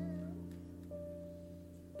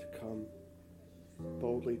to come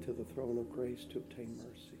boldly to the throne of grace to obtain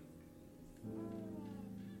mercy.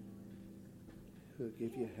 He'll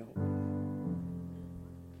give you help,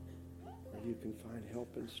 where you can find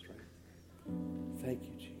help and strength. Thank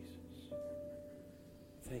you, Jesus.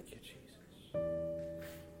 Thank you, Jesus.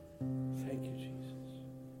 Thank you, Jesus,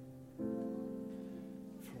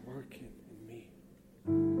 for working in me.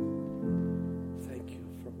 Thank you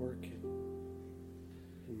for working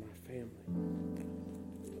in my family.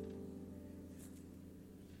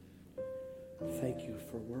 Thank you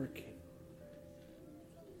for working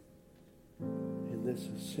in this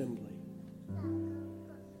assembly.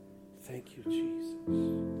 Thank you, Jesus.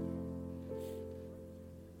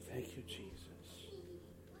 Thank you, Jesus.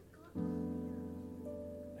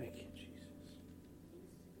 Thank you, Jesus.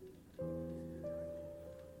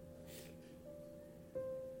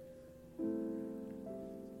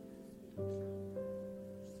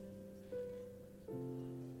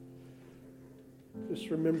 Just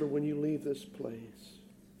remember when you leave this place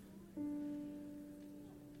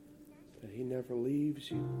that He never leaves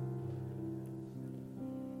you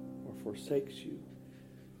or forsakes you.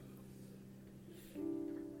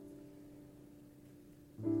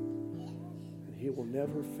 And He will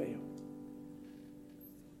never fail.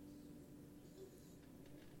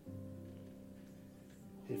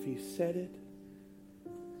 If He said it,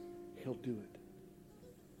 He'll do it.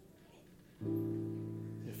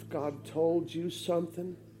 If God told you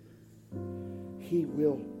something, He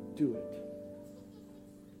will do it.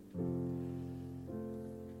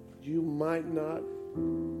 You might not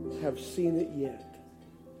have seen it yet,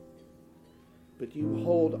 but you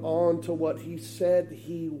hold on to what He said.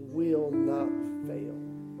 He will not fail.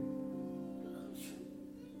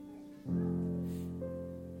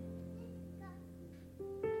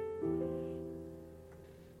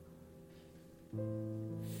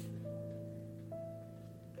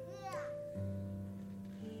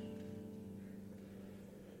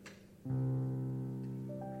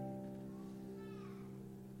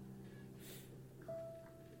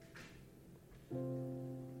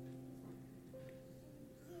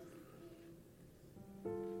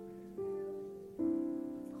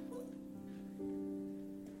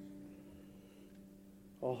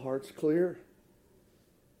 All hearts clear?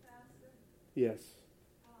 Pastor, Yes.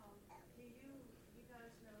 do you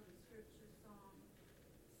guys know the scripture song,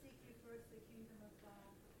 Seek Ye First the Kingdom of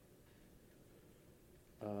God?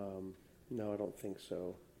 No, I don't think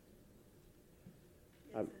so.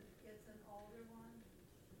 It's an older one.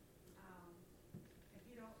 If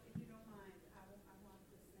you don't mind, I want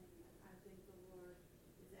to sing it. I think the Lord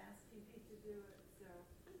is asking me to do it,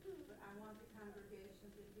 but I want the congregation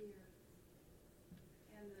to hear.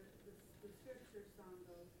 And the scripture song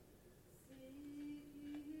goes, Seek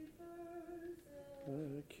ye first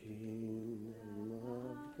The kingdom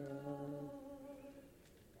of God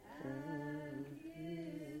and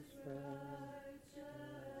His righteousness,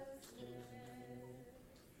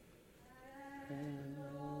 and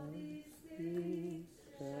all these things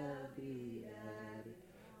shall be added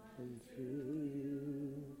unto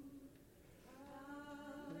you.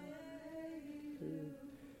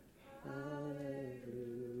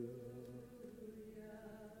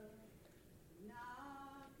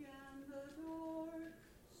 Knock and the door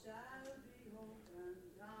shall be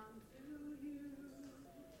opened unto you.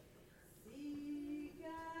 Seek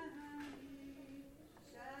and ye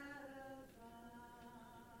shall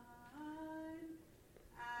find.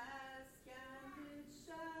 Ask and it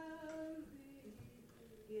shall be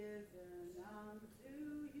given unto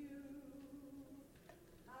you.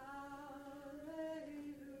 Hallelujah.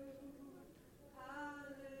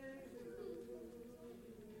 Hallelujah.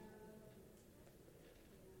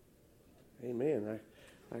 Amen.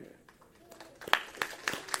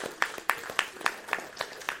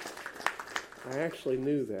 I actually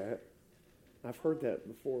knew that. I've heard that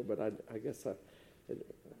before, but I guess it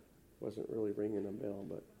wasn't really ringing a bell.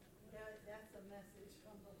 But That's a message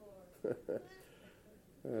from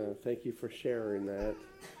the Lord. thank you for sharing that.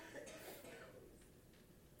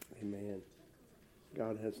 Amen.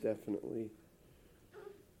 God has definitely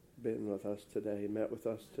been with us today, met with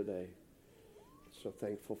us today. So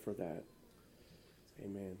thankful for that.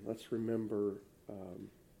 Amen. Let's remember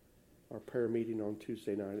our prayer meeting on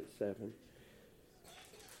Tuesday night at 7.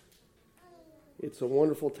 It's a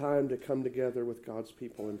wonderful time to come together with God's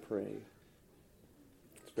people and pray.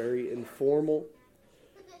 It's very informal.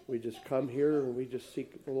 We just come here and we just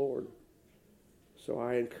seek the Lord. So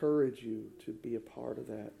I encourage you to be a part of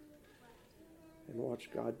that and watch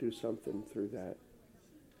God do something through that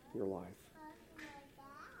in your life.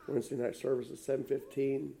 Wednesday night service at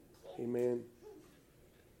 7:15. Amen.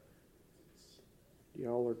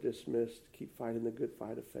 Y'all are dismissed. Keep fighting the good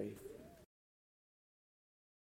fight of faith.